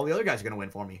 and all the other guys are gonna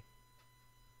win for me.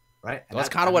 Right? Well, that's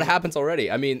kind of what happens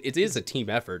already. I mean, it is a team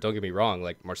effort. Don't get me wrong.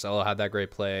 Like Marcelo had that great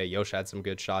play. Yosh had some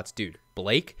good shots. Dude,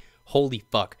 Blake, holy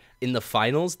fuck. In the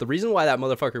finals, the reason why that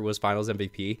motherfucker was finals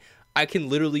MVP,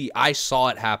 I saw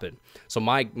it happen. So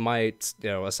my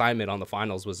assignment on the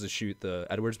finals was to shoot the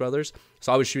Edwards brothers.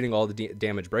 So I was shooting all the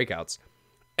damage breakouts.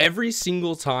 Every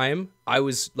single time I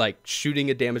was like shooting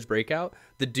a damage breakout,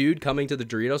 the dude coming to the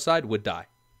Dorito side would die.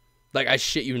 Like, I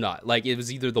shit you not. Like, it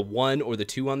was either the 1 or the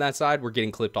 2 on that side were getting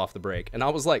clipped off the break. And I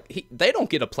was like, they don't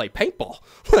get to play paintball.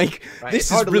 Like, right. This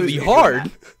is really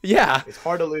hard. Yeah. It's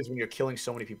hard to lose when you're killing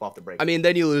so many people off the break. I mean,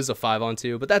 then you lose a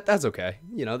 5-on-2, but that's okay.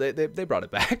 You know, they brought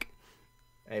it back.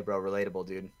 Hey, bro, relatable,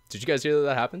 dude. Did you guys hear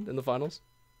that happened in the finals?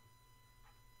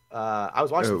 I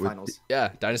was watching the finals.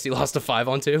 Yeah, Dynasty lost a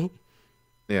 5-on-2.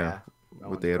 Yeah.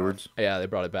 With the Edwards. Yeah, they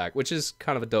brought it back, which is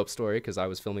kind of a dope story because I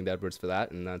was filming the Edwards for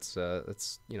that, and that's a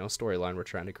storyline we're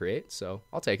trying to create. So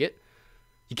I'll take it.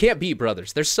 You can't beat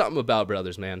brothers. There's something about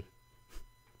brothers, man.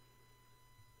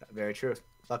 Very true.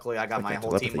 Luckily, I got my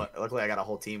whole team. Luckily, I got a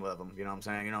whole team with them. You know what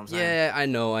I'm saying? Yeah, I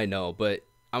know. But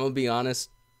I'm gonna be honest.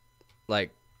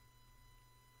 Like,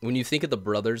 when you think of the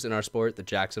brothers in our sport, the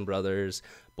Jackson brothers,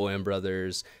 Boyan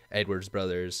brothers, Edwards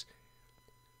brothers,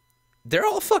 they're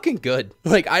all fucking good.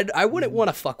 Like, I wouldn't want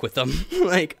to fuck with them.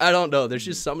 Like, I don't know. There's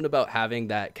just something about having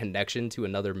that connection to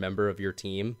another member of your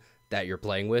team that you're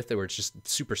playing with that where it's just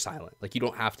super silent. Like, you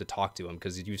don't have to talk to them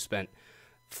because you've spent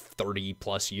 30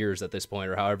 plus years at this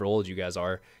point or however old you guys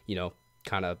are, you know,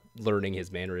 kind of learning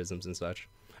his mannerisms and such.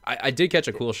 I did catch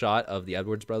a cool shot of the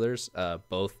Edwards brothers,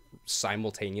 both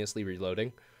simultaneously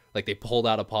reloading. Like, they pulled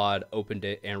out a pod, opened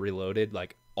it, and reloaded,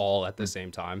 like, all at the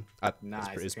same time.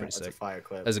 Nice. It's pretty sick. A fire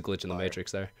clip. There's a glitch in the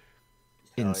Matrix there.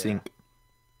 In sync.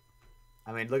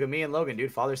 I mean, look at me and Logan,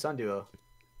 dude. Father-son duo.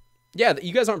 Yeah,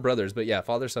 you guys aren't brothers, but yeah,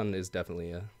 father-son is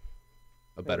definitely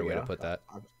a better way to put that.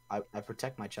 I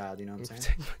protect my child, you know what I'm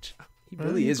saying? He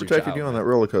really is your protected child. you on that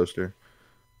roller coaster.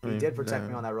 He did protect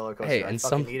me on that roller coaster. Hey, I and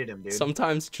fucking needed him, dude.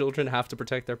 sometimes children have to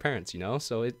protect their parents, you know?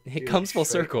 So it comes full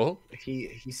circle.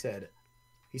 He said,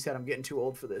 I'm getting too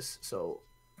old for this,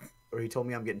 or he told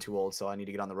me I'm getting too old, so I need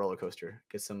to get on the roller coaster,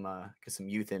 get some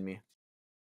youth in me.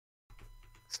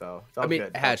 So I mean,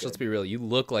 Hatch, let's be real. You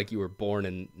look like you were born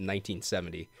in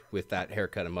 1970 with that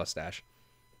haircut and mustache.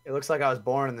 It looks like I was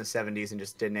born in the 70s and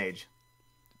just didn't age.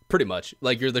 Pretty much.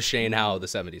 Like, you're the Shane Howe of the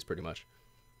 70s, pretty much.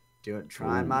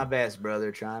 Trying my best,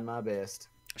 brother. Trying my best.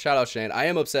 Shout out Shane. I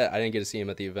am upset I didn't get to see him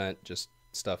at the event. Just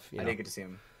stuff, you know. I didn't get to see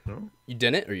him. You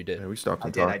didn't, or you did? Yeah, we stopped I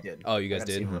and did. I talked. did. Oh, you I guys got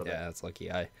to see did? him a little bit. Yeah, that's lucky.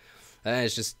 And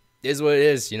it's just is what it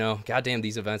is, you know. Goddamn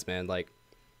these events, man. Like,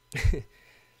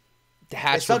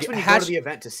 It sucks when you go to the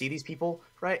event to see these people,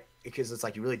 right? Because it's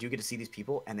like you really do get to see these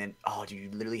people, and then dude, you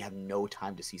literally have no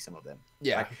time to see some of them.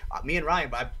 Yeah. Like, me and Ryan,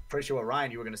 but I'm pretty sure what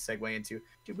Ryan you were gonna segue into.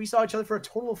 Dude, we saw each other for a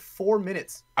total of 4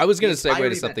 minutes. I was gonna The entire segue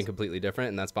to something event. completely different,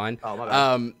 and that's fine. Oh, my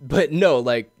bad. But no,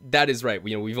 like that is right.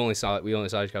 You know, we only saw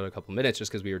each other a couple minutes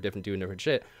just because we were doing different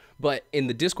shit. But in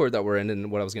the Discord that we're in,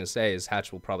 and what I was gonna say is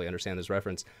Hatch will probably understand this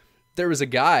reference. There was a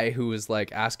guy who was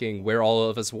like asking where all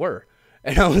of us were,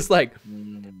 and I was like,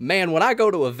 man, when I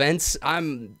go to events,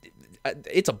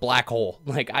 it's a black hole.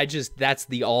 Like that's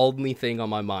the only thing on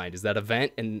my mind is that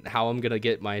event and how I'm gonna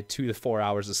get my 2 to 4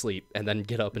 hours of sleep and then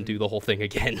get up and do the whole thing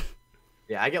again.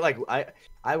 Yeah, I get like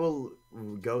I will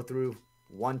go through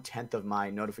 1/10 of my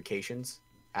notifications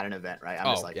at an event, right? I'm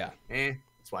just like,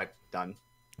 swipe, done.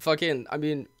 Fucking, I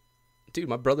mean, dude,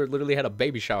 my brother literally had a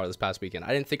baby shower this past weekend.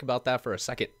 I didn't think about that for a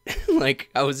second. Like,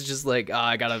 I was just like,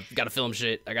 I gotta film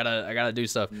shit. I gotta do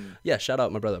stuff. Yeah, shout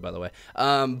out my brother, by the way.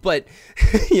 But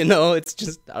you know, it's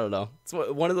just, I don't know. It's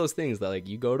one of those things that like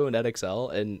you go to an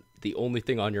NXL and the only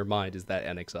thing on your mind is that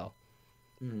NXL.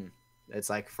 It's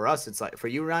like for us, it's like for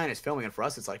you, Ryan, it's filming, and for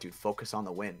us, it's like, dude, focus on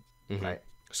the win, right?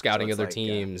 Scouting So other it's like,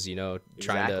 teams, you know,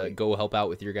 trying to exactly. go help out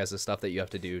with your guys' stuff that you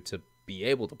have to do to be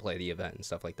able to play the event and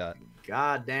stuff like that.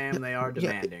 God damn, they are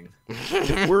demanding.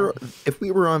 If we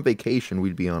were on vacation,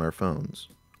 we'd be on our phones.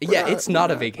 Yeah, it's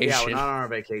not a vacation. Yeah, we're not on our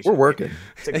vacation. We're working.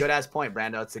 It's a good ass point,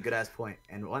 Brando. It's a good ass point.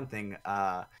 And one thing,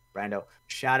 Brando,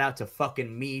 shout out to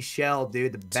fucking Michelle,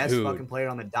 dude, the best Dude. fucking player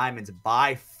on the Diamonds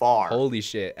by far. Holy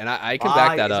shit. And I can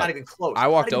back that it's up. not even close. I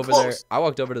walked Not even over there. close. I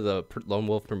walked over to the Lone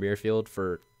Wolf Premier Field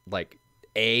for like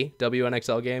a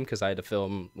WNXL game because I had to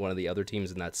film one of the other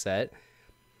teams in that set.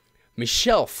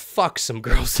 Michelle fucked some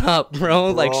girls up,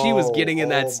 bro. Like she was getting in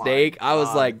that my steak. I was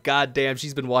God. like, God damn,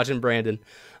 she's been watching Brandon.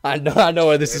 I know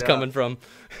where this is Straight coming up. from.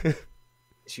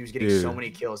 She was getting so many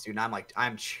kills, dude. And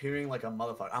I'm cheering like a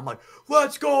motherfucker. I'm like,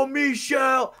 let's go,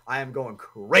 Michelle. I am going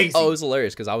crazy. Oh, it was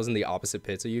hilarious because I was in the opposite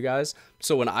pits of you guys.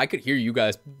 So when I could hear you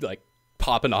guys like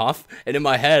popping off, and in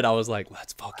my head I was like,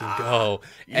 let's fucking go.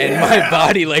 And my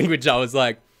body language, I was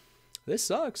like, this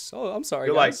sucks. Oh, I'm sorry,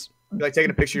 You're guys. like taking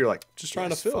a picture. You're like, Just trying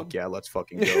to "Yes, film." Fuck yeah, let's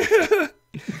fucking go.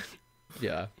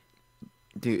 Yeah.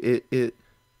 Dude,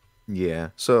 yeah.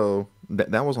 So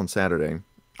that was on Saturday.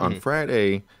 On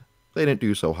Friday, they didn't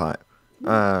do so hot.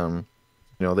 You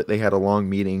know, they had a long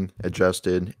meeting,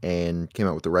 adjusted, and came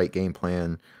out with the right game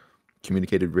plan.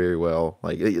 Communicated very well.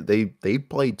 Like they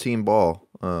played team ball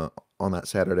on that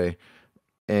Saturday,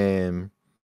 and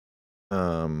you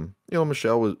know,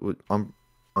 Michelle was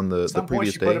on the Some point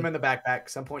previous she day. put him in the backpack.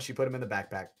 Some point she put him in the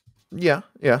backpack. Yeah,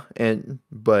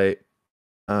 but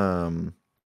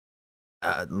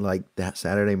like that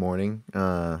Saturday morning,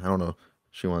 I don't know if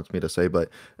she wants me to say, but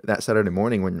that Saturday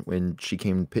morning when she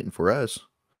came pitting for us,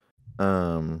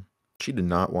 she did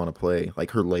not want to play.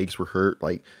 Like her legs were hurt.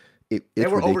 Like They it's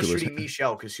were ridiculous. overshooting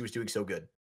Michelle because she was doing so good.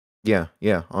 Yeah,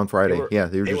 on Friday.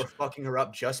 They were fucking her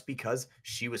up just because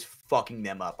she was fucking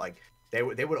them up. Like they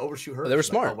would overshoot her. They were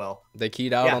She's like, smart. oh, well, They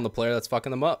keyed out Yeah. on the player that's fucking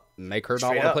them up. Make her not Straight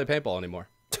want to up. play paintball anymore.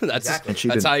 That's Exactly. And she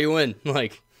that's didn't- how you win.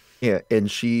 Like, Yeah, and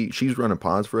she's running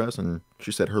pods for us, and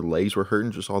she said her legs were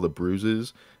hurting, just all the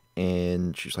bruises,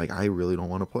 and she's like, I really don't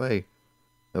want to play.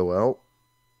 Oh well,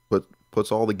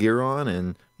 puts all the gear on,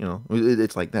 and you know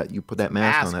it's like that. You put that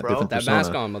mask on, Mask, that bro. different that persona.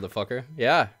 mask on, motherfucker.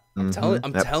 Yeah. I'm Mhm.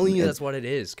 telling you and- that's what it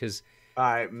is. Because all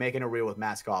right, making a reel with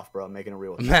mask off, bro. Making a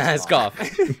reel with mask off.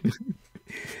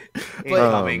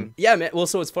 Incoming. Yeah, man. Well,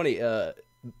 so it's funny.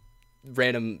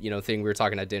 Random, thing we were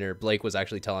talking at dinner. Blake was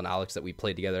actually telling Alex that we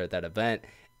played together at that event,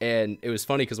 and it was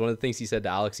funny because one of the things he said to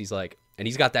Alex, he's like, and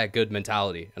he's got that good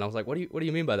mentality, and I was like, what do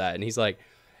you mean by that? And he's like,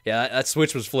 yeah, that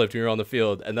switch was flipped when you were on the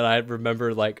field, and then I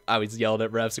remember like I was yelled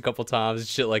at refs a couple times and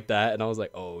shit like that, and I was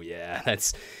like, oh yeah,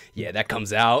 that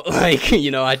comes out. Like,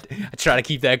 I try to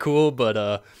keep that cool,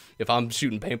 but if I'm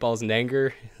shooting paintballs in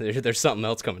anger, there's something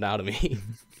else coming out of me.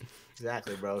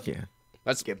 Exactly, bro. Yeah.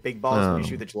 Let's get big balls when you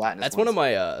shoot the gelatinous. That's one of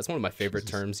my favorite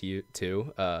terms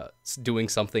too. Doing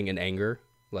something in anger.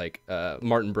 Like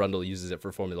Martin Brundle uses it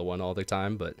for Formula One all the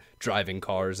time, but driving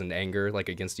cars in anger, like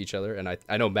against each other. And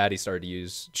I know Maddie started to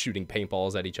use shooting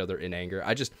paintballs at each other in anger.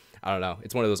 I don't know.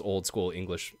 It's one of those old school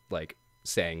English like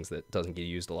sayings that doesn't get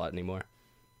used a lot anymore.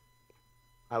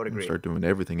 I would agree. Start doing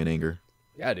everything in anger.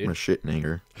 Yeah, I'm dude. gonna shit in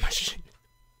anger. I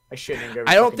shit in anger every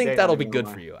I don't fucking think day, that'll not be even good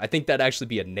gonna for lie. you. I think that'd actually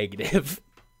be a negative.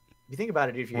 If you think about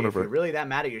it, if you're really that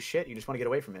mad at your shit, you just want to get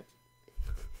away from it.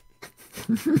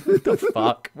 The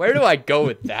fuck? Where do I go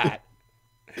with that?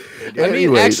 I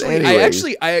mean,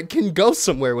 I can go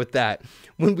somewhere with that.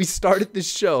 When we started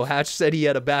this show, Hatch said he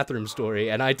had a bathroom story,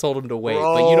 and I told him to wait.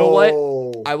 But you know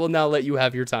what? I will now let you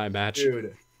have your time, Hatch.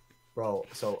 Dude, bro.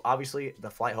 So obviously the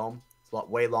flight home is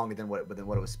way longer than what it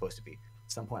was supposed to be.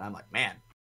 At some point, I'm like, man,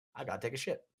 I gotta take a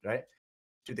shit, right?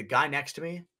 Dude, the guy next to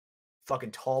me,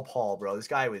 fucking tall Paul, bro. This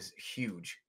guy was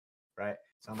huge, right?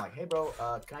 So I'm like, hey, bro,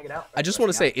 can I get out? I just want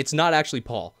to say, it's not actually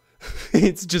Paul.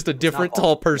 It's just a different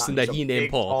tall person that he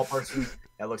named Paul. Tall person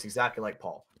that looks exactly like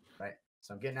Paul, right?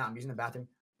 So I'm getting out. I'm using the bathroom,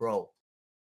 bro.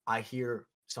 I hear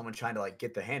someone trying to like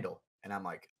get the handle, and I'm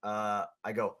like, I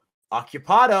go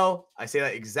occupado. I say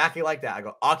that exactly like that. I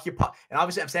go occupado, and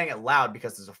obviously I'm saying it loud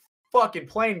because there's a fucking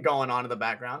plane going on in the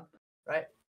background, right?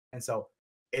 And so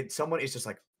someone is just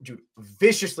like, dude,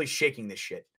 viciously shaking this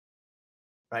shit,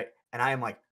 right? And I am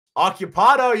like,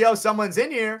 occupado, yo, someone's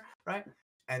in here, right?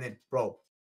 And then, bro,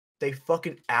 they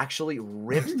fucking actually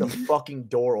ripped the fucking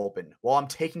door open while I'm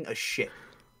taking a shit.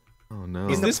 Oh no!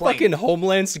 Is this fucking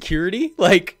Homeland Security?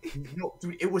 Like, no,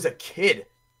 dude, it was a kid.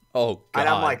 Oh god! And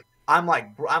I'm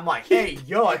like, hey,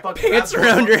 yo, I fucking pants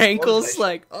around your ankles,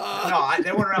 like, oh. No,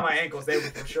 they weren't around my ankles. They were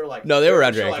for sure like. No, they were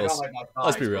around your ankles. Like, thighs,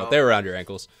 let's be real, bro. they were around your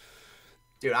ankles.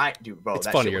 Dude, bro, it's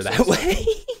that funnier shit that way.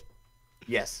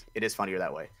 Yes, it is funnier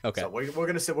that way. Okay, so we're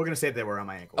gonna say they were on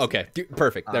my ankles. Okay, dude,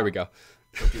 perfect. There we go.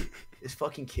 So, dude, this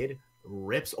fucking kid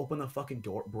rips open the fucking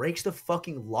door, breaks the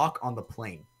fucking lock on the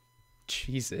plane.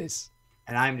 Jesus.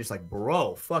 And I'm just like,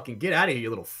 bro, fucking get out of here, you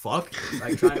little fuck.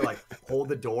 Like trying to like hold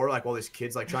the door, like while this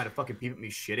kid's like trying to fucking peep at me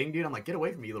shitting, dude. I'm like, get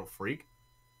away from me, you little freak.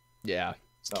 Yeah,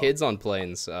 so, kids on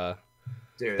planes,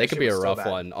 dude, they could be a rough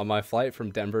one. On my flight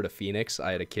from Denver to Phoenix,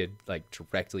 I had a kid like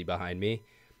directly behind me.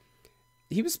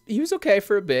 He was okay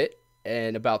for a bit,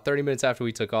 and about 30 minutes after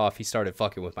we took off, he started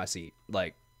fucking with my seat,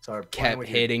 like kept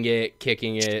hitting it,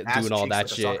 kicking it, doing all that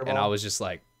shit, and I was just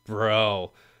like,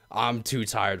 bro, I'm too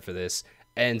tired for this.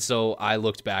 And so I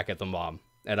looked back at the mom,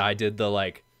 and I did the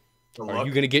like, are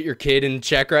you gonna get your kid in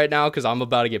check right now? Because I'm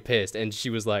about to get pissed. And she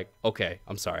was like, okay,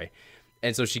 I'm sorry.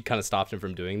 And so she kind of stopped him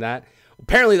from doing that.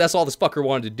 Apparently that's all this fucker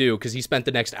wanted to do, because he spent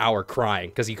the next hour crying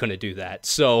because he couldn't do that.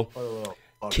 So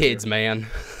kids, man,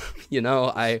 you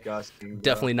know,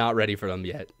 definitely not ready for them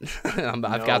yet.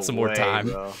 I've got some more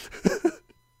time.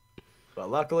 But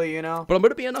luckily, you know. But I'm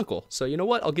gonna be an uncle, so you know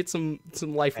what? I'll get some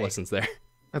life lessons there.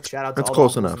 Shout out to all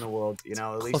close the enough. uncles in the world, you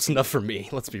know. At least close enough for me.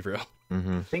 Let's be real.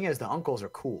 The thing is, the uncles are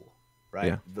cool, right?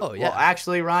 Yeah. Oh yeah. Well,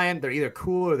 actually, Ryan, they're either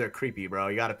cool or they're creepy, bro.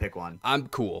 You got to pick one. I'm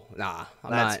cool. Nah,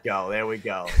 Let's go. There we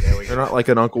go. They're not like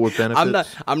an uncle with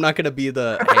benefits. I'm not gonna be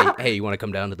the hey, you want to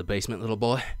come down to the basement, little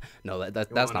boy? No,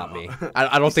 that's not me.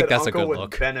 I don't think that's a good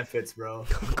look. Benefits, bro.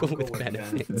 Uncle with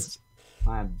benefits.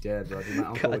 I'm dead, bro. Dude, my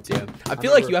uncle God damn. I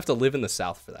feel like you have to live in the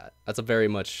South for that. That's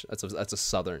a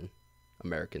Southern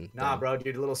American thing. Nah, bro,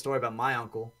 dude, a little story about my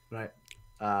uncle, right?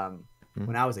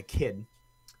 When I was a kid,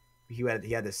 he had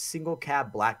this single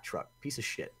cab black truck, piece of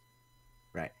shit,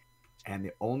 right? And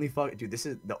this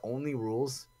is the only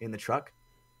rules in the truck,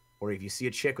 or if you see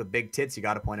a chick with big tits, you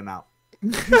got to point them out.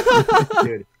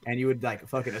 Dude, and you would like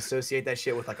fucking associate that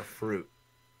shit with like a fruit.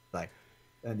 Like,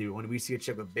 and dude, when we see a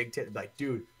chick with big tits, like,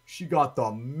 dude, she got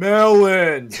the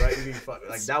melons, right?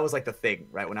 Like that was like the thing,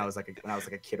 right? When I was like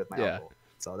a kid with my uncle.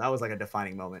 So that was like a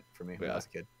defining moment for me when I was a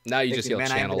kid. Now you just yell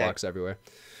channel locks everywhere.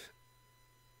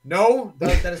 No,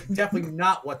 that is definitely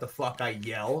not what the fuck I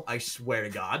yell. I swear to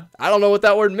God. I don't know what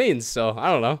that word means, so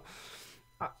I don't know.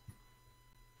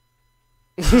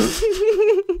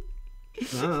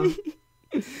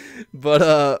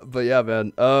 But yeah,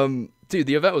 man. Dude,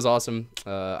 the event was awesome.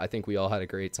 I think we all had a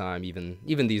great time.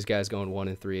 Even these guys going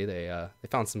 1-3, they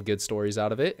found some good stories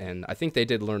out of it, and I think they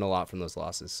did learn a lot from those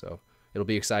losses. So it'll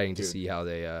be exciting to see how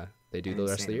they do the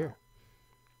rest of the year.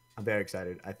 I'm very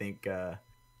excited. I think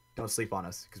don't sleep on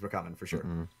us because we're coming for sure.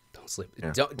 Mm-hmm. Don't sleep.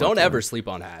 Yeah, don't ever sleep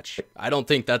on Hatch. I don't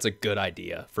think that's a good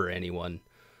idea for anyone.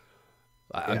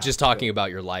 I'm just talking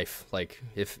about your life. Like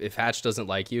if Hatch doesn't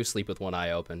like you, sleep with one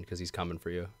eye open because he's coming for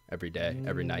you every day,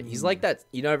 every night. He's like that.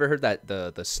 You know, ever heard that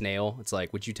the snail? It's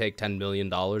like, would you take $10 million,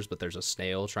 but there's a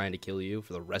snail trying to kill you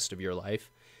for the rest of your life?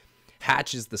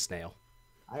 Hatch is the snail.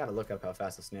 I gotta look up how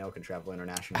fast a snail can travel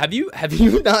internationally. Have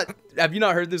you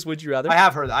not heard this? Would you rather? I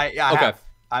have heard. I have.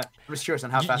 I'm just curious on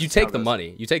how fast. You take the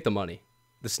money. You take the money.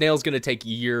 The snail's gonna take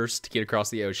years to get across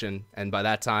the ocean, and by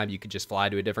that time, you could just fly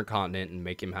to a different continent and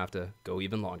make him have to go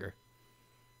even longer.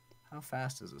 How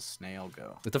fast does a snail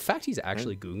go? But the fact he's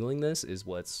actually Googling this is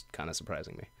what's kind of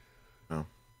surprising me.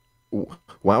 Oh,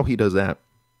 while he does that,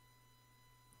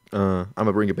 I'm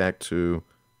gonna bring it back to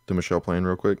the Michelle plan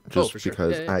real quick, just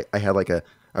because I had like a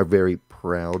very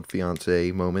proud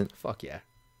fiance moment. Fuck yeah.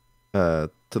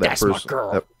 to that That's my first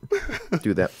girl.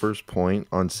 dude, that first point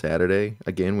on Saturday,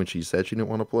 again, when she said she didn't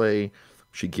want to play,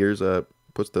 she gears up,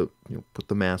 put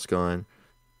the mask on,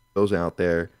 goes out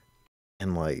there,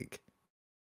 and like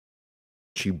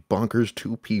she bunkers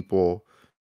 2 people.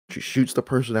 She shoots the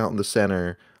person out in the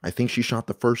center. I think she shot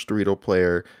the first Dorito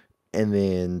player, and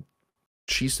then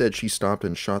she said she stopped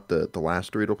and shot the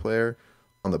last Dorito player.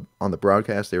 On the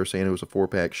broadcast, they were saying it was a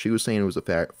 4-pack. She was saying it was a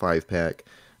 5-pack.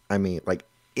 I mean, like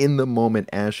in the moment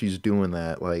as she's doing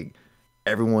that, like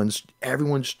everyone's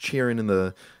cheering in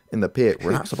the pit.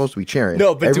 We're not supposed to be cheering.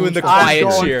 No, but doing Everyone's the supposed to quiet be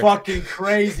I'm cheer. going fucking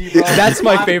crazy, bro. That's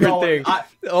my I'm favorite going- thing.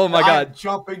 Oh my God. I'm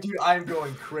jumping, dude. I'm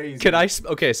going crazy.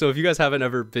 Okay, so if you guys haven't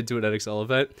ever been to an NXL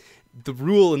event, the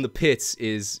rule in the pits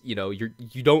is, you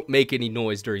don't make any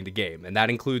noise during the game, and that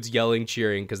includes yelling,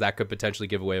 cheering, because that could potentially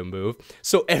give away a move.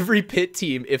 So every pit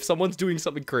team, if someone's doing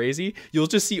something crazy, you'll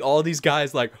just see all these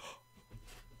guys like,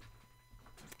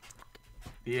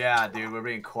 Yeah, dude, we're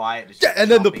being quiet. Just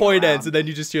and then the jumping point around. ends, and then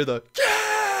you just hear the,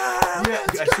 Yeah,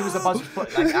 as soon as the buzzer's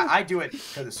pushed, like I do it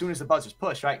because as soon as the buzzer's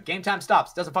pushed, right? Game time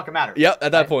stops. Doesn't fucking matter. yep,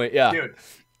 at that Right? point, yeah. Dude,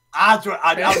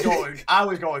 I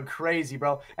was going crazy,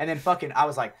 bro. And then fucking, I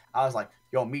was like,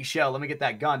 yo, Michelle, let me get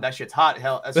that gun. That shit's hot.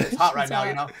 Hell, that shit's hot right now.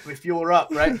 You know, let me fuel her up,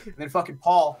 right? And then fucking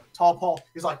tall Paul,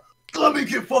 he's like, let me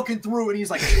get fucking through, and he's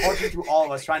like charging through all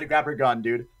of us trying to grab her gun,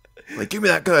 dude. like, give me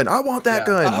that gun. I want that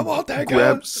gun. I want that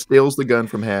gun. Steals the gun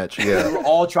from Hatch. We Yeah, were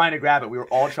all trying to grab it. We were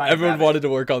all trying. Everyone to grab wanted to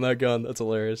work on that gun. That's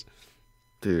hilarious.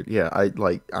 dude. Yeah,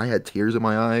 I had tears in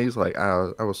my eyes. Like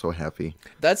I was so happy.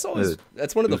 That's one of It the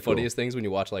was cool. funniest things when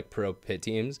you watch like pro pit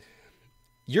teams.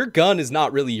 Your gun is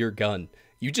not really your gun.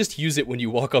 You just use it when you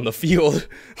walk on the field.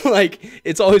 Like,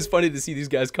 it's always funny to see these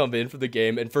guys come in for the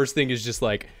game, and first thing is just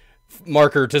like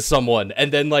marker to someone,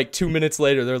 and then like 2 minutes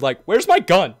later they're like, "Where's my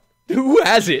gun? Who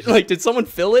has it? Like, did someone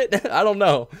fill it?" I don't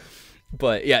know.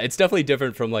 But yeah, it's definitely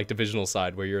different from like divisional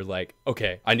side where you're like,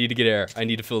 okay, I need to get air, I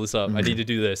need to fill this up, I need to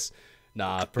do this.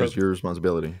 Nah, pro It's your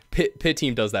responsibility. pit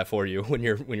team does that for you when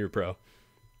you're pro.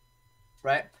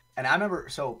 right? And I remember,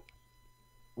 so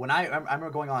when I remember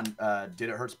going on Did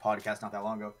It Hurts podcast not that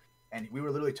long ago, and we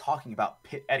were literally talking about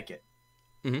pit etiquette,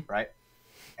 Mhm. right?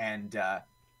 And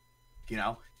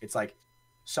it's like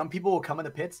some people will come in the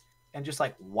pits and just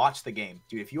like watch the game,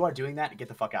 dude. If you are doing that, get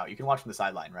the fuck out. You can watch from the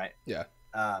sideline, right? Yeah.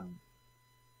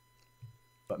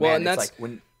 But Well, man, and it's that's- like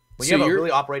when so you have a you're-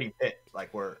 really operating pit,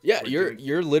 like we're You're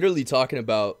doing- literally talking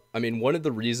about, I mean, one of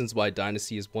the reasons why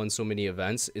Dynasty has won so many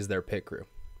events is their pit crew.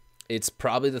 It's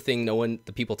probably the thing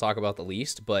the people talk about the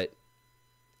least, but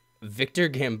Victor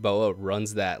Gamboa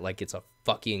runs that like it's a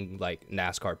fucking like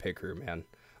NASCAR pit crew, man.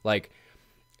 Like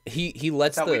he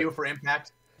lets That's how we the do it for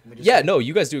Impact. We just Yeah, like- no,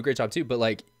 you guys do a great job too, but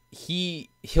like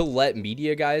he'll let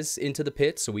media guys into the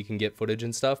pit so we can get footage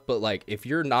and stuff, but like if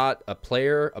you're not a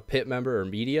player, a pit member, or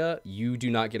media, you do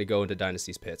not get to go into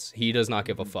Dynasty's pits. He does not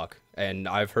give a fuck. And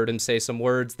I've heard him say some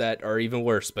words that are even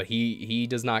worse, but he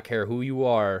does not care who you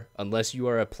are unless you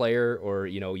are a player or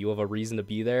you have a reason to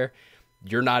be there.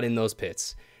 You're not in those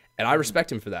pits. And I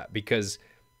respect him for that because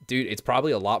dude, it's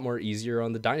probably a lot more easier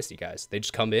on the Dynasty guys. They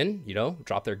just come in,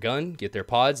 drop their gun, get their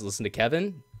pods, listen to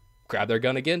Kevin, grab their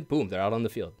gun again, boom, they're out on the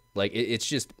field. Like,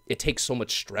 it takes so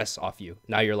much stress off you.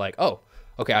 Now you're like, oh,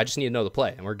 okay, I just need to know the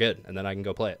play, and we're good, and then I can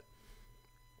go play it.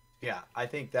 Yeah, I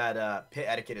think that pit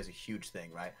etiquette is a huge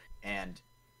thing, right? And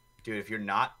dude, if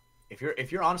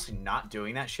you're honestly not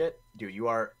doing that shit, dude, you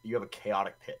have a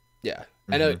chaotic pit. Yeah,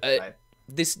 I know. Right?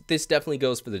 This definitely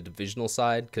goes for the divisional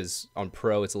side because on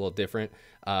pro it's a little different.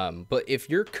 But if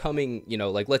you're coming,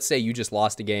 like let's say you just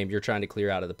lost a game, you're trying to clear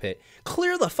out of the pit.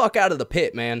 Clear the fuck out of the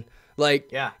pit, man.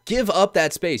 Like, Yeah. give up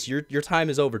that space. Your time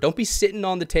is over. Don't be sitting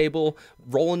on the table,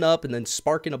 rolling up, and then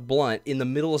sparking a blunt in the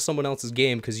middle of someone else's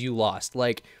game because you lost.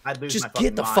 Like, I'd lose just my fucking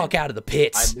get the mind. fuck out of the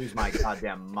pits. I'd lose my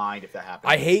goddamn mind if that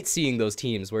happened. I hate seeing those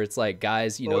teams where it's like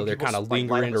guys, Or they're people kind of like light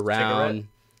lingering up a around. cigarette.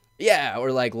 Yeah,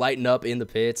 or like lighting up in the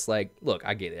pits. Like, look,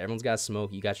 I get it. Everyone's got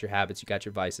smoke. You got your habits. You got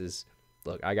your vices.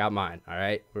 Look, I got mine. All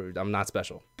right, I'm not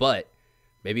special, but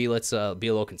maybe let's be a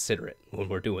little considerate when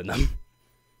we're doing them.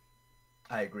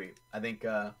 I agree. I think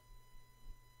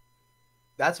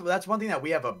that's one thing that we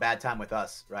have a bad time with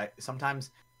us, right?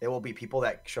 Sometimes there will be people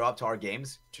that show up to our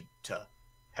games to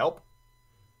help,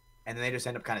 and then they just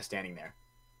end up kind of standing there,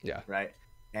 Yeah, right?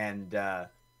 And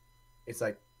it's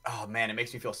like, oh man, it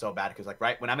makes me feel so bad because like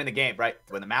right when I'm in the game, right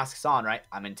when the mask's on, right,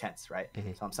 I'm intense, right?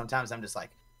 So sometimes I'm just like,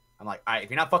 all right, if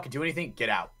you're not fucking doing anything, get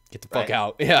out. get the fuck Right.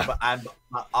 out. Yeah, But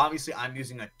I'm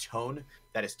using a tone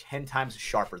that is 10 times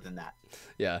sharper than that.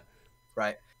 yeah,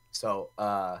 Right. So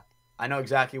I know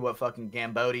exactly what fucking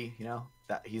Gambodi,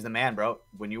 that he's the man, bro.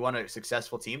 When you want a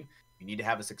successful team, You need to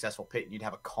have a successful pit. You need to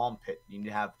have a calm pit. You need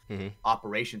to have Mm-hmm.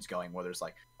 operations going where there's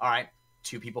like, all right,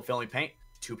 2 people filling paint,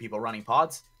 2 people running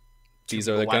pods. These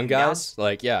are the gun guys.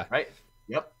 Like, yeah. Right.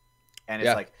 Yep. And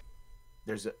it's like,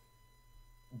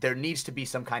 there needs to be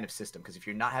some kind of system, because if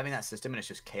you're not having that system and it's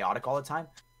just chaotic all the time,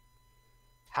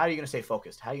 how are you going to stay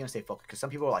focused? How are you going to stay focused? Because some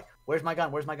people are like, where's my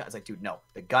gun? Where's my gun? It's like, dude, no,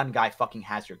 the gun guy fucking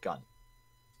has your gun.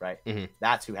 Right. Mm-hmm.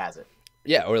 That's who has it.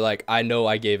 Yeah, or like, I know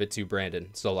I gave it to Brandon,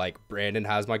 so like Brandon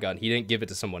has my gun. He didn't give it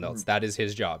to someone else. That is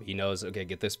his job. He knows, okay,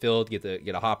 get this filled, get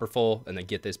a hopper full, and then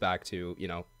get this back to, you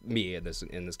know, me in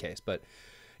this case. But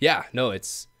yeah, no,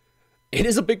 it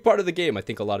is a big part of the game. I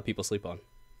think a lot of people sleep on.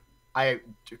 I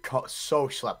so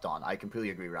slept on. I completely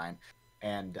agree, Ryan.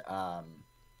 And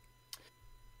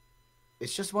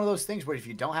it's just one of those things where if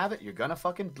you don't have it, you're gonna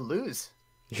fucking lose.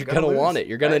 You're gonna want it.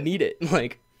 You're gonna need it.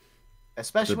 Like,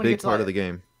 especially it's a when you big get part to, of the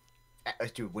game.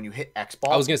 dude, when you hit X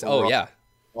ball. I was gonna say, oh yeah.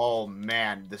 Oh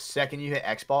man, the second you hit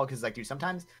X ball, because like, dude,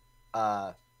 sometimes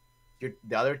you're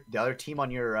the other team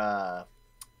on your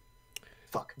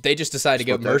they just decide to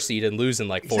get mercied and lose in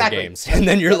like 4 games, and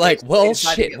then you're like, well,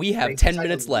 shit, we have 10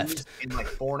 minutes left in like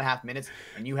 4.5 minutes,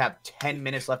 and you have 10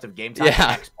 minutes left of game time.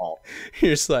 Yeah. X ball.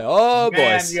 You're just like, oh,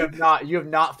 man, boys. you have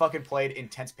not fucking played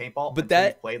intense paintball. But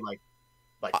that you've played like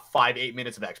 5-8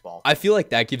 minutes of X ball. I feel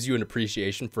like that gives you an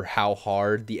appreciation for how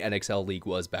hard the NXL League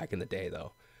was back in the day,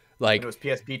 though. Like, when it was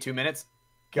PSP 2 minutes.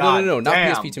 God no, not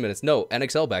damn. PSP 2 minutes. No,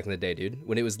 NXL back in the day, dude.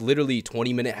 When it was literally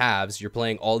 20-minute halves, you're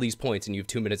playing all these points and you have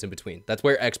 2 minutes in between. That's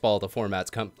where X-Ball, the formats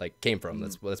came from.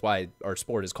 That's why our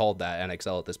sport is called that,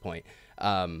 NXL at this point.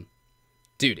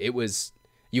 Dude,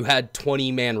 you had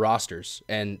 20-man rosters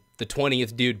and the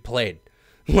 20th dude played.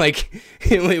 Like,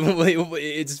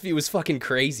 it was fucking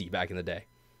crazy back in the day.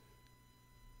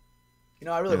 You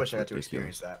know, I really wish I got to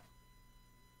experience that.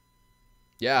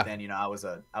 Yeah. Then, you know, I was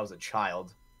a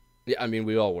child. Yeah, I mean,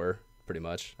 we all were, pretty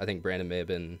much. I think Brandon may have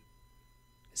been...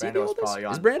 Brando was probably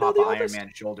on Brando Papa Iron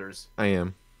Man's shoulders. I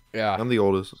am. Yeah. I'm the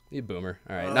oldest. You boomer.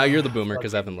 All right, now you're the boomer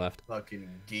because Evan left. Fucking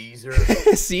geezer.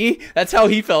 See? That's how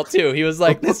he felt, too. He was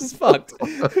like, this is fucked.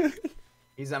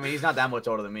 He's not that much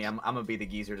older than me. I'm gonna be the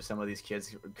geezer to some of these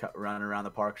kids running around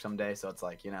the park someday. So it's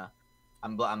like, you know,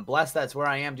 I'm blessed that's where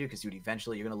I am, dude. Because, dude,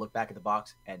 eventually you're gonna look back at the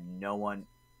box and no one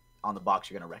on the box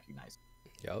you're gonna recognize.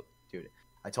 Yep. Dude,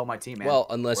 I told my team, man. Well,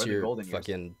 unless you're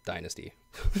fucking Dynasty.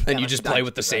 And you just play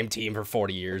with the same team for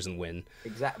 40 years and win.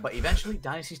 Exactly. But eventually,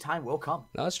 Dynasty's time will come.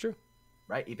 No, that's true.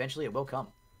 Right? Eventually, it will come.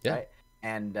 Yeah. Right?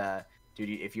 And, dude,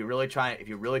 if you're really trying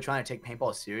to take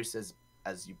paintball as serious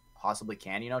as you possibly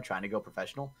can, you know, trying to go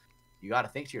professional, you got to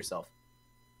think to yourself,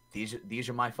 these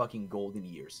are my fucking golden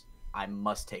years. I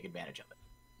must take advantage of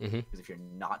it. Mm-hmm. Because if you're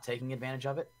not taking advantage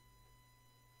of it,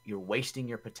 you're wasting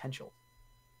your potential.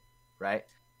 Right?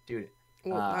 Dude.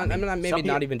 Well, I mean, maybe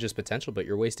not even just potential, but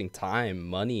you're wasting time,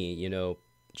 money, you know,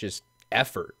 just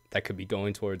effort that could be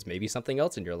going towards maybe something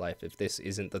else in your life if this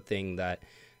isn't the thing that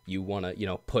you want to, you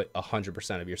know, put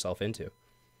 100% of yourself into.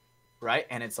 Right?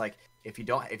 And it's like, if you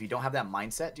don't have that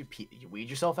mindset, dude, you weed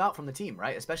yourself out from the team,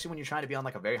 right? Especially when you're trying to be on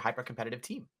like a very hyper competitive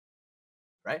team.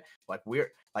 Right? Like,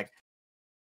 we're like,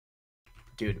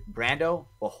 dude, Brando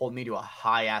will hold me to a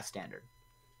high ass standard.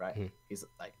 Right? Mm-hmm. He's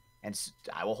like, and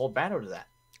I will hold Brando to that.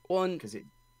 Well,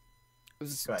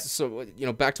 so, you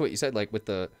know, back to what you said, like with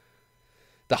the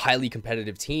highly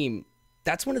competitive team,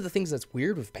 that's one of the things that's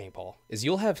weird with paintball is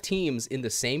you'll have teams in the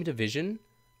same division.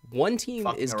 One team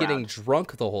is getting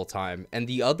drunk the whole time and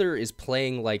the other is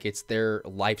playing like it's their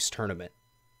life's tournament.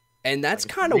 And that's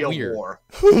like kind of weird.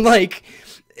 Like,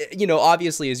 you know,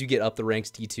 obviously as you get up the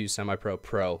ranks, D2, semi-pro,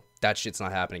 pro, that shit's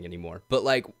not happening anymore. But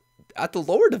like at the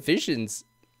lower divisions,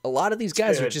 a lot of these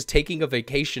guys are just taking a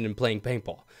vacation and playing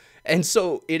paintball. And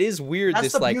so it is weird,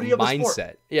 this like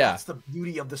mindset. Yeah. That's the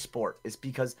beauty of the sport, is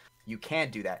because you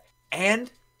can do that.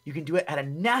 And you can do it at a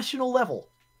national level.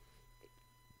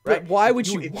 Right? But why would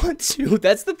you want to?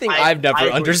 That's the thing I've never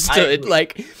understood.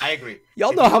 Like, I agree.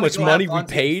 Y'all know how much money we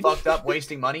paid? Fucked up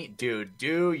wasting money? Dude,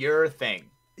 do your thing.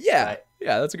 Yeah. Right?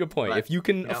 Yeah, that's a good point. If you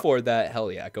can afford that,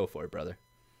 hell yeah, go for it, brother.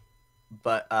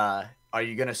 But are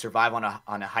you going to survive on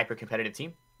a hyper competitive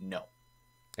team? No.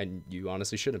 And you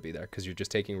honestly shouldn't be there because you're just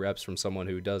taking reps from someone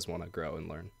who does want to grow and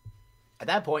learn. At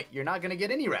that point, you're not going to get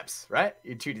any reps, right?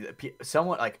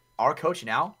 Someone like our coach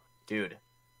now, dude,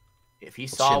 if he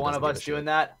saw one of us doing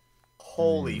that,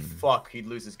 holy fuck, he'd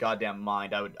lose his goddamn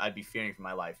mind. I'd be fearing for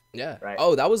my life. Yeah. Right.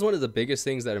 Oh, that was one of the biggest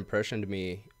things that impressioned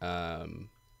me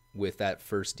with that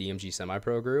first DMG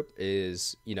semi-pro group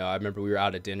is, you know, I remember we were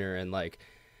out at dinner and like,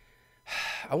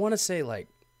 I want to say like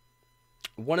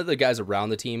one of the guys around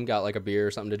the team got like a beer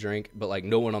or something to drink, but like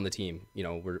no one on the team, you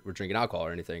know, were drinking alcohol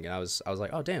or anything. And I was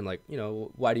like, oh damn, like, you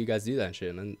know, why do you guys do that and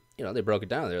shit? And you know, they broke it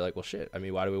down. They're like, well, shit. I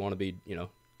mean, why do we want to be, you know,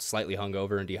 slightly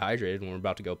hungover and dehydrated when we're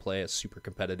about to go play a super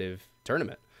competitive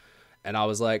tournament? And I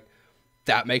was like,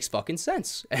 that makes fucking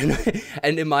sense.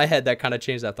 And in my head, that kind of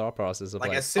changed that thought process of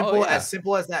like as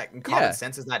simple as that, and common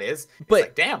sense as that is. But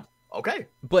like, damn, okay.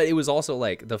 But it was also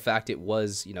like the fact it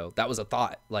was, you know, that was a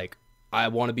thought. Like, I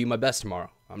want to be my best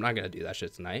tomorrow. I'm not gonna do that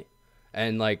shit tonight.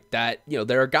 And like that, you know,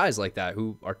 there are guys like that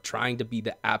who are trying to be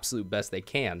the absolute best they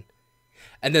can.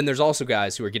 And then there's also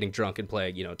guys who are getting drunk and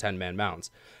playing, you know, 10-man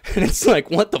mounds. And it's like,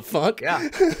 what the fuck? Yeah.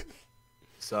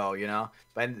 So, you know,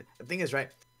 but the thing is, right,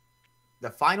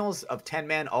 the finals of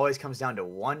 10-man always comes down to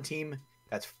one team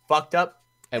that's fucked up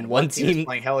and one team is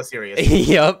playing hella serious.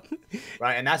 Yep.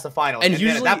 Right, and that's the finals. And usually,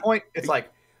 then at that point, it's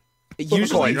like,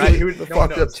 Usually, right? the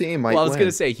fucked up team might Well, I was win.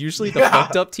 gonna say, usually the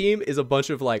fucked up team is a bunch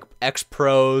of like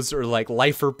ex-pros or like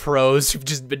lifer pros who've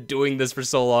just been doing this for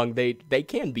so long. They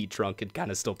can be drunk and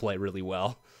kind of still play really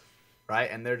well. Right,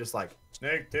 and they're just like,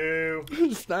 snake two.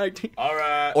 Snake two. All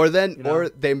right. Or then, you know? or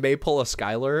they may pull a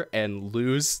Skylar and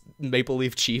lose Maple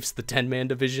Leaf Chiefs the 10-man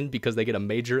division because they get a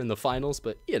major in the finals.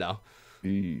 But you know,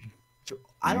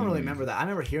 I don't really remember that. I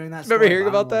remember hearing that. Remember hearing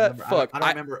about that? Fuck. I don't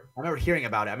remember. I remember hearing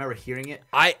about it. I remember hearing it.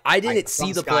 I didn't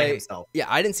see the play. Yeah,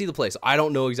 I didn't see the play, so I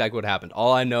don't know exactly what happened.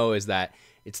 All I know is that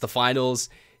it's the finals.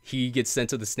 He gets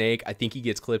sent to the snake. I think he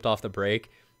gets clipped off the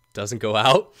break, doesn't go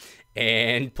out,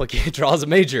 and draws a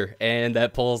major, and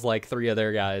that pulls like 3 of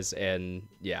their guys, and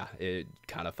yeah, it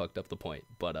kind of fucked up the point.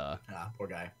 But poor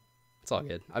guy. It's all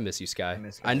good. I miss you, Sky.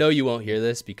 miss I know you won't hear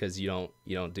this because you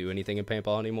don't do anything in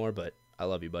paintball anymore, but I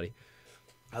love you, buddy.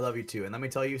 I love you too. And let me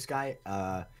tell you, Sky,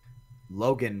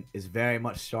 Logan is very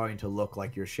much starting to look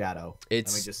like your shadow.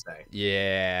 Let me just say.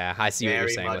 Yeah, I see what you're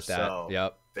saying with that. So.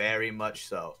 Yep. Very much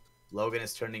so. Logan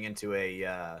is turning into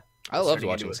a. I loved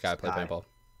watching Sky play paintball.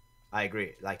 I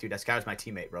agree. Like, dude, that Sky was my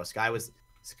teammate, bro.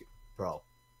 Bro.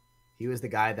 He was the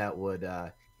guy that would.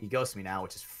 He ghosts me now,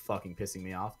 which is fucking pissing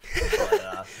me off.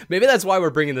 But, maybe that's why we're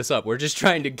bringing this up. We're just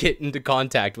trying to get into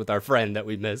contact with our friend that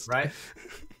we missed. Right.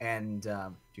 And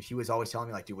dude, he was always telling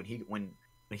me, like, dude, when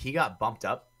he got bumped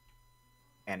up,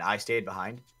 and I stayed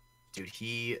behind, dude,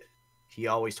 he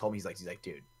always told me, he's like,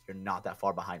 dude, you're not that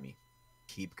far behind me.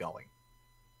 Keep going.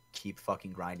 Keep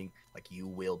fucking grinding. Like, you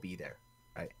will be there,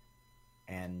 right?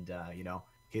 And you know,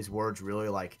 his words really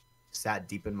like sat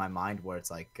deep in my mind. Where it's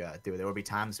like, dude, there would be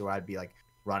times where I'd be like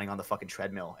running on the fucking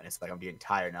treadmill, and it's like I'm getting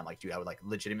tired, and I'm like, dude, I would like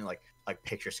legitimately like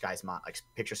picture Sky's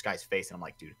face, and I'm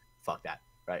like, dude, fuck that.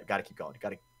 Right, gotta keep going.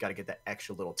 Gotta get that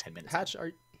extra little 10 minutes. Hatch,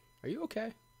 are you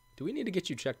okay? Do we need to get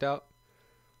you checked out?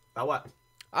 About what?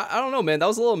 I don't know, man. That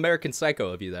was a little American Psycho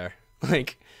of you there.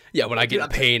 Like, yeah, when I get in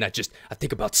pain, I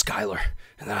think about Skylar,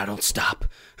 and then I don't stop.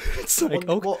 It's like,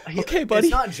 okay,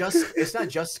 buddy. It's not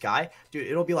just Sky, dude.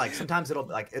 It'll be like sometimes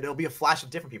it'll be a flash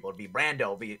of different people. It'll be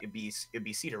Brando, it'd be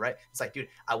Cedar, right? It's like, dude,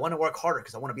 I want to work harder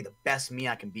because I want to be the best me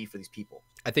I can be for these people.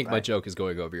 I think my joke is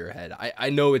going over your head.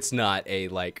 I know it's not a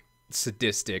like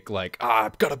sadistic like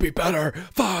I've gotta be better.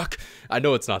 Fuck. I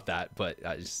know it's not that, but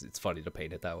it's funny to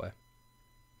paint it that way.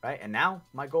 Right, and now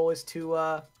my goal is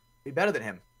to be better than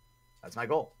him. That's my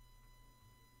goal.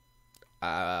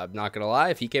 I'm not gonna lie.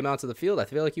 If he came out to the field, I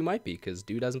feel like you might be, because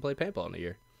dude hasn't played paintball in a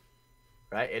year.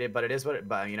 Right, but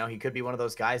you know, he could be one of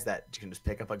those guys that can just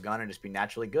pick up a gun and just be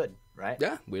naturally good, right?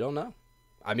 Yeah, we don't know.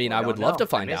 I mean, I would love to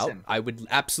find out. I would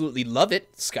absolutely love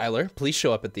it, Skylar. Please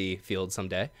show up at the field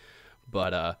someday.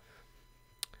 But all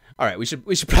right, we should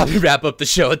probably wrap up the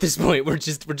show at this point. We're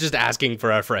just asking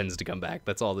for our friends to come back.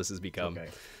 That's all this has become. Okay.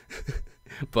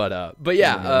 But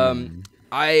yeah,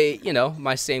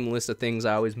 my same list of things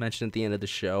I always mention at the end of the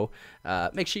show.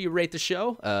 Make sure you rate the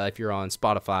show. If you're on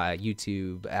Spotify,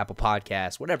 YouTube, Apple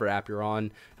Podcasts, whatever app you're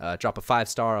on, drop a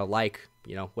 5-star, a like,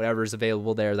 whatever is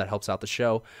available there that helps out the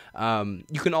show.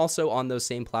 You can also on those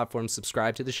same platforms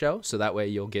subscribe to the show, so that way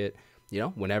you'll get,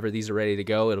 whenever these are ready to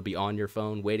go, it'll be on your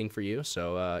phone waiting for you.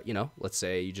 So, let's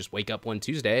say you just wake up one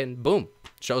Tuesday and boom,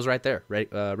 show's right there,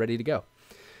 ready to go.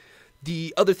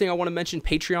 The other thing I want to mention,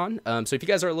 Patreon. So if you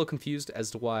guys are a little confused as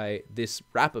to why this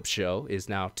wrap-up show is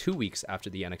now 2 weeks after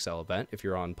the NXL event, if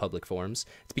you're on public forums,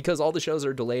 it's because all the shows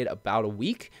are delayed about a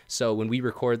week. So when we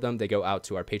record them, they go out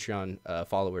to our Patreon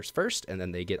followers first, and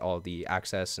then they get all the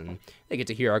access, and they get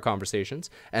to hear our conversations.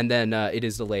 And then it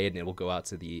is delayed, and it will go out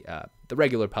to the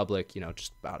regular public,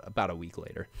 just about a week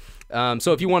later.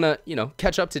 So if you want to,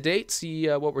 catch up to date, see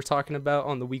what we're talking about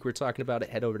on the week we're talking about it,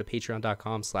 head over to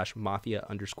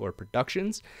patreon.com/mafia_productions.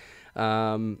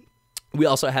 We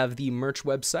also have the merch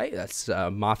website. That's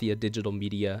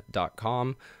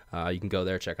mafiadigitalmedia.com. You can go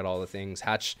there, check out all the things.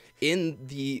 Hatch, in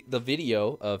the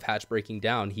video of Hatch breaking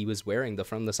down, he was wearing the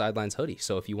From the Sidelines hoodie.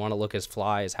 So if you want to look as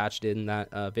fly as Hatch did in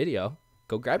that video,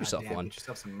 go grab yourself one. Get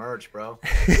yourself some merch, bro.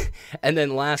 And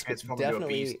then last, but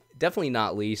definitely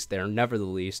not least, they're never the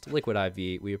least, Liquid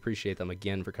IV. We appreciate them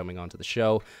again for coming onto the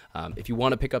show. If you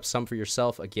want to pick up some for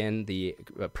yourself, again, the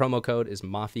promo code is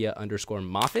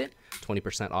Mafia_Moffitt,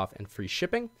 20% off and free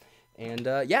shipping. And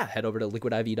yeah, head over to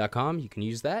liquidiv.com. You can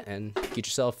use that and get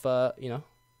yourself, you know,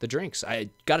 the drinks. I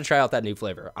got to try out that new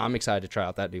flavor. I'm excited to try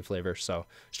out that new flavor. So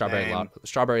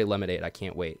strawberry lemonade. I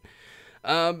can't wait.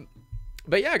 But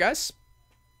yeah, guys.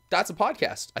 That's a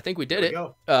podcast. I think we did it.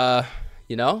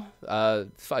 You know,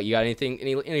 fuck, you got anything,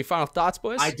 any final thoughts,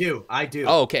 boys? I do.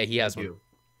 Oh, okay. He has one.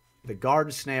 The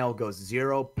garden snail goes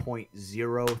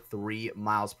 0.03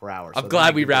 miles per hour. I'm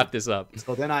glad we wrapped this up.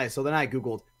 So then I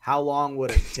Googled how long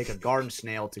would it take a garden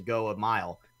snail to go a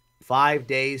mile? 5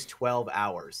 days, 12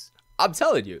 hours. I'm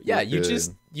telling you. Yeah.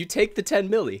 You take the 10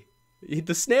 milli.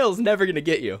 The snail's never going to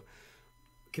get you.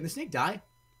 Can the snake die?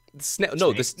 The snail,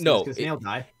 Can the snail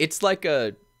die? It's like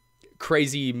a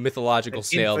crazy mythological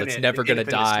snail that's never gonna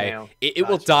die. It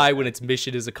will die when its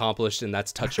mission is accomplished, and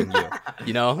that's touching you.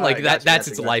 You know, like right, that's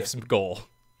its life's goal.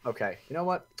 Okay, you know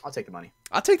what? I'll take the money.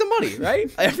 I'll take the money,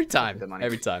 right? Every time.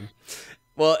 Every time.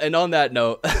 Well, and on that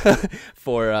note,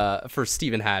 for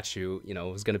Stephen Hatch, who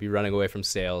was going to be running away from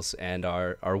sales, and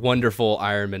our wonderful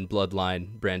Ironman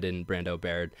bloodline, Brando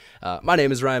Baird. My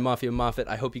name is Ryan Mafia Moffitt.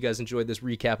 I hope you guys enjoyed this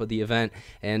recap of the event,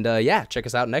 and yeah, check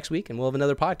us out next week, and we'll have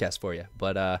another podcast for you.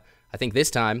 But I think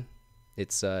this time,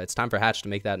 it's time for Hatch to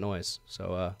make that noise.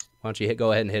 So why don't you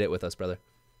go ahead and hit it with us, brother?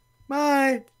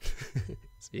 Bye.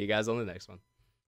 See you guys on the next one.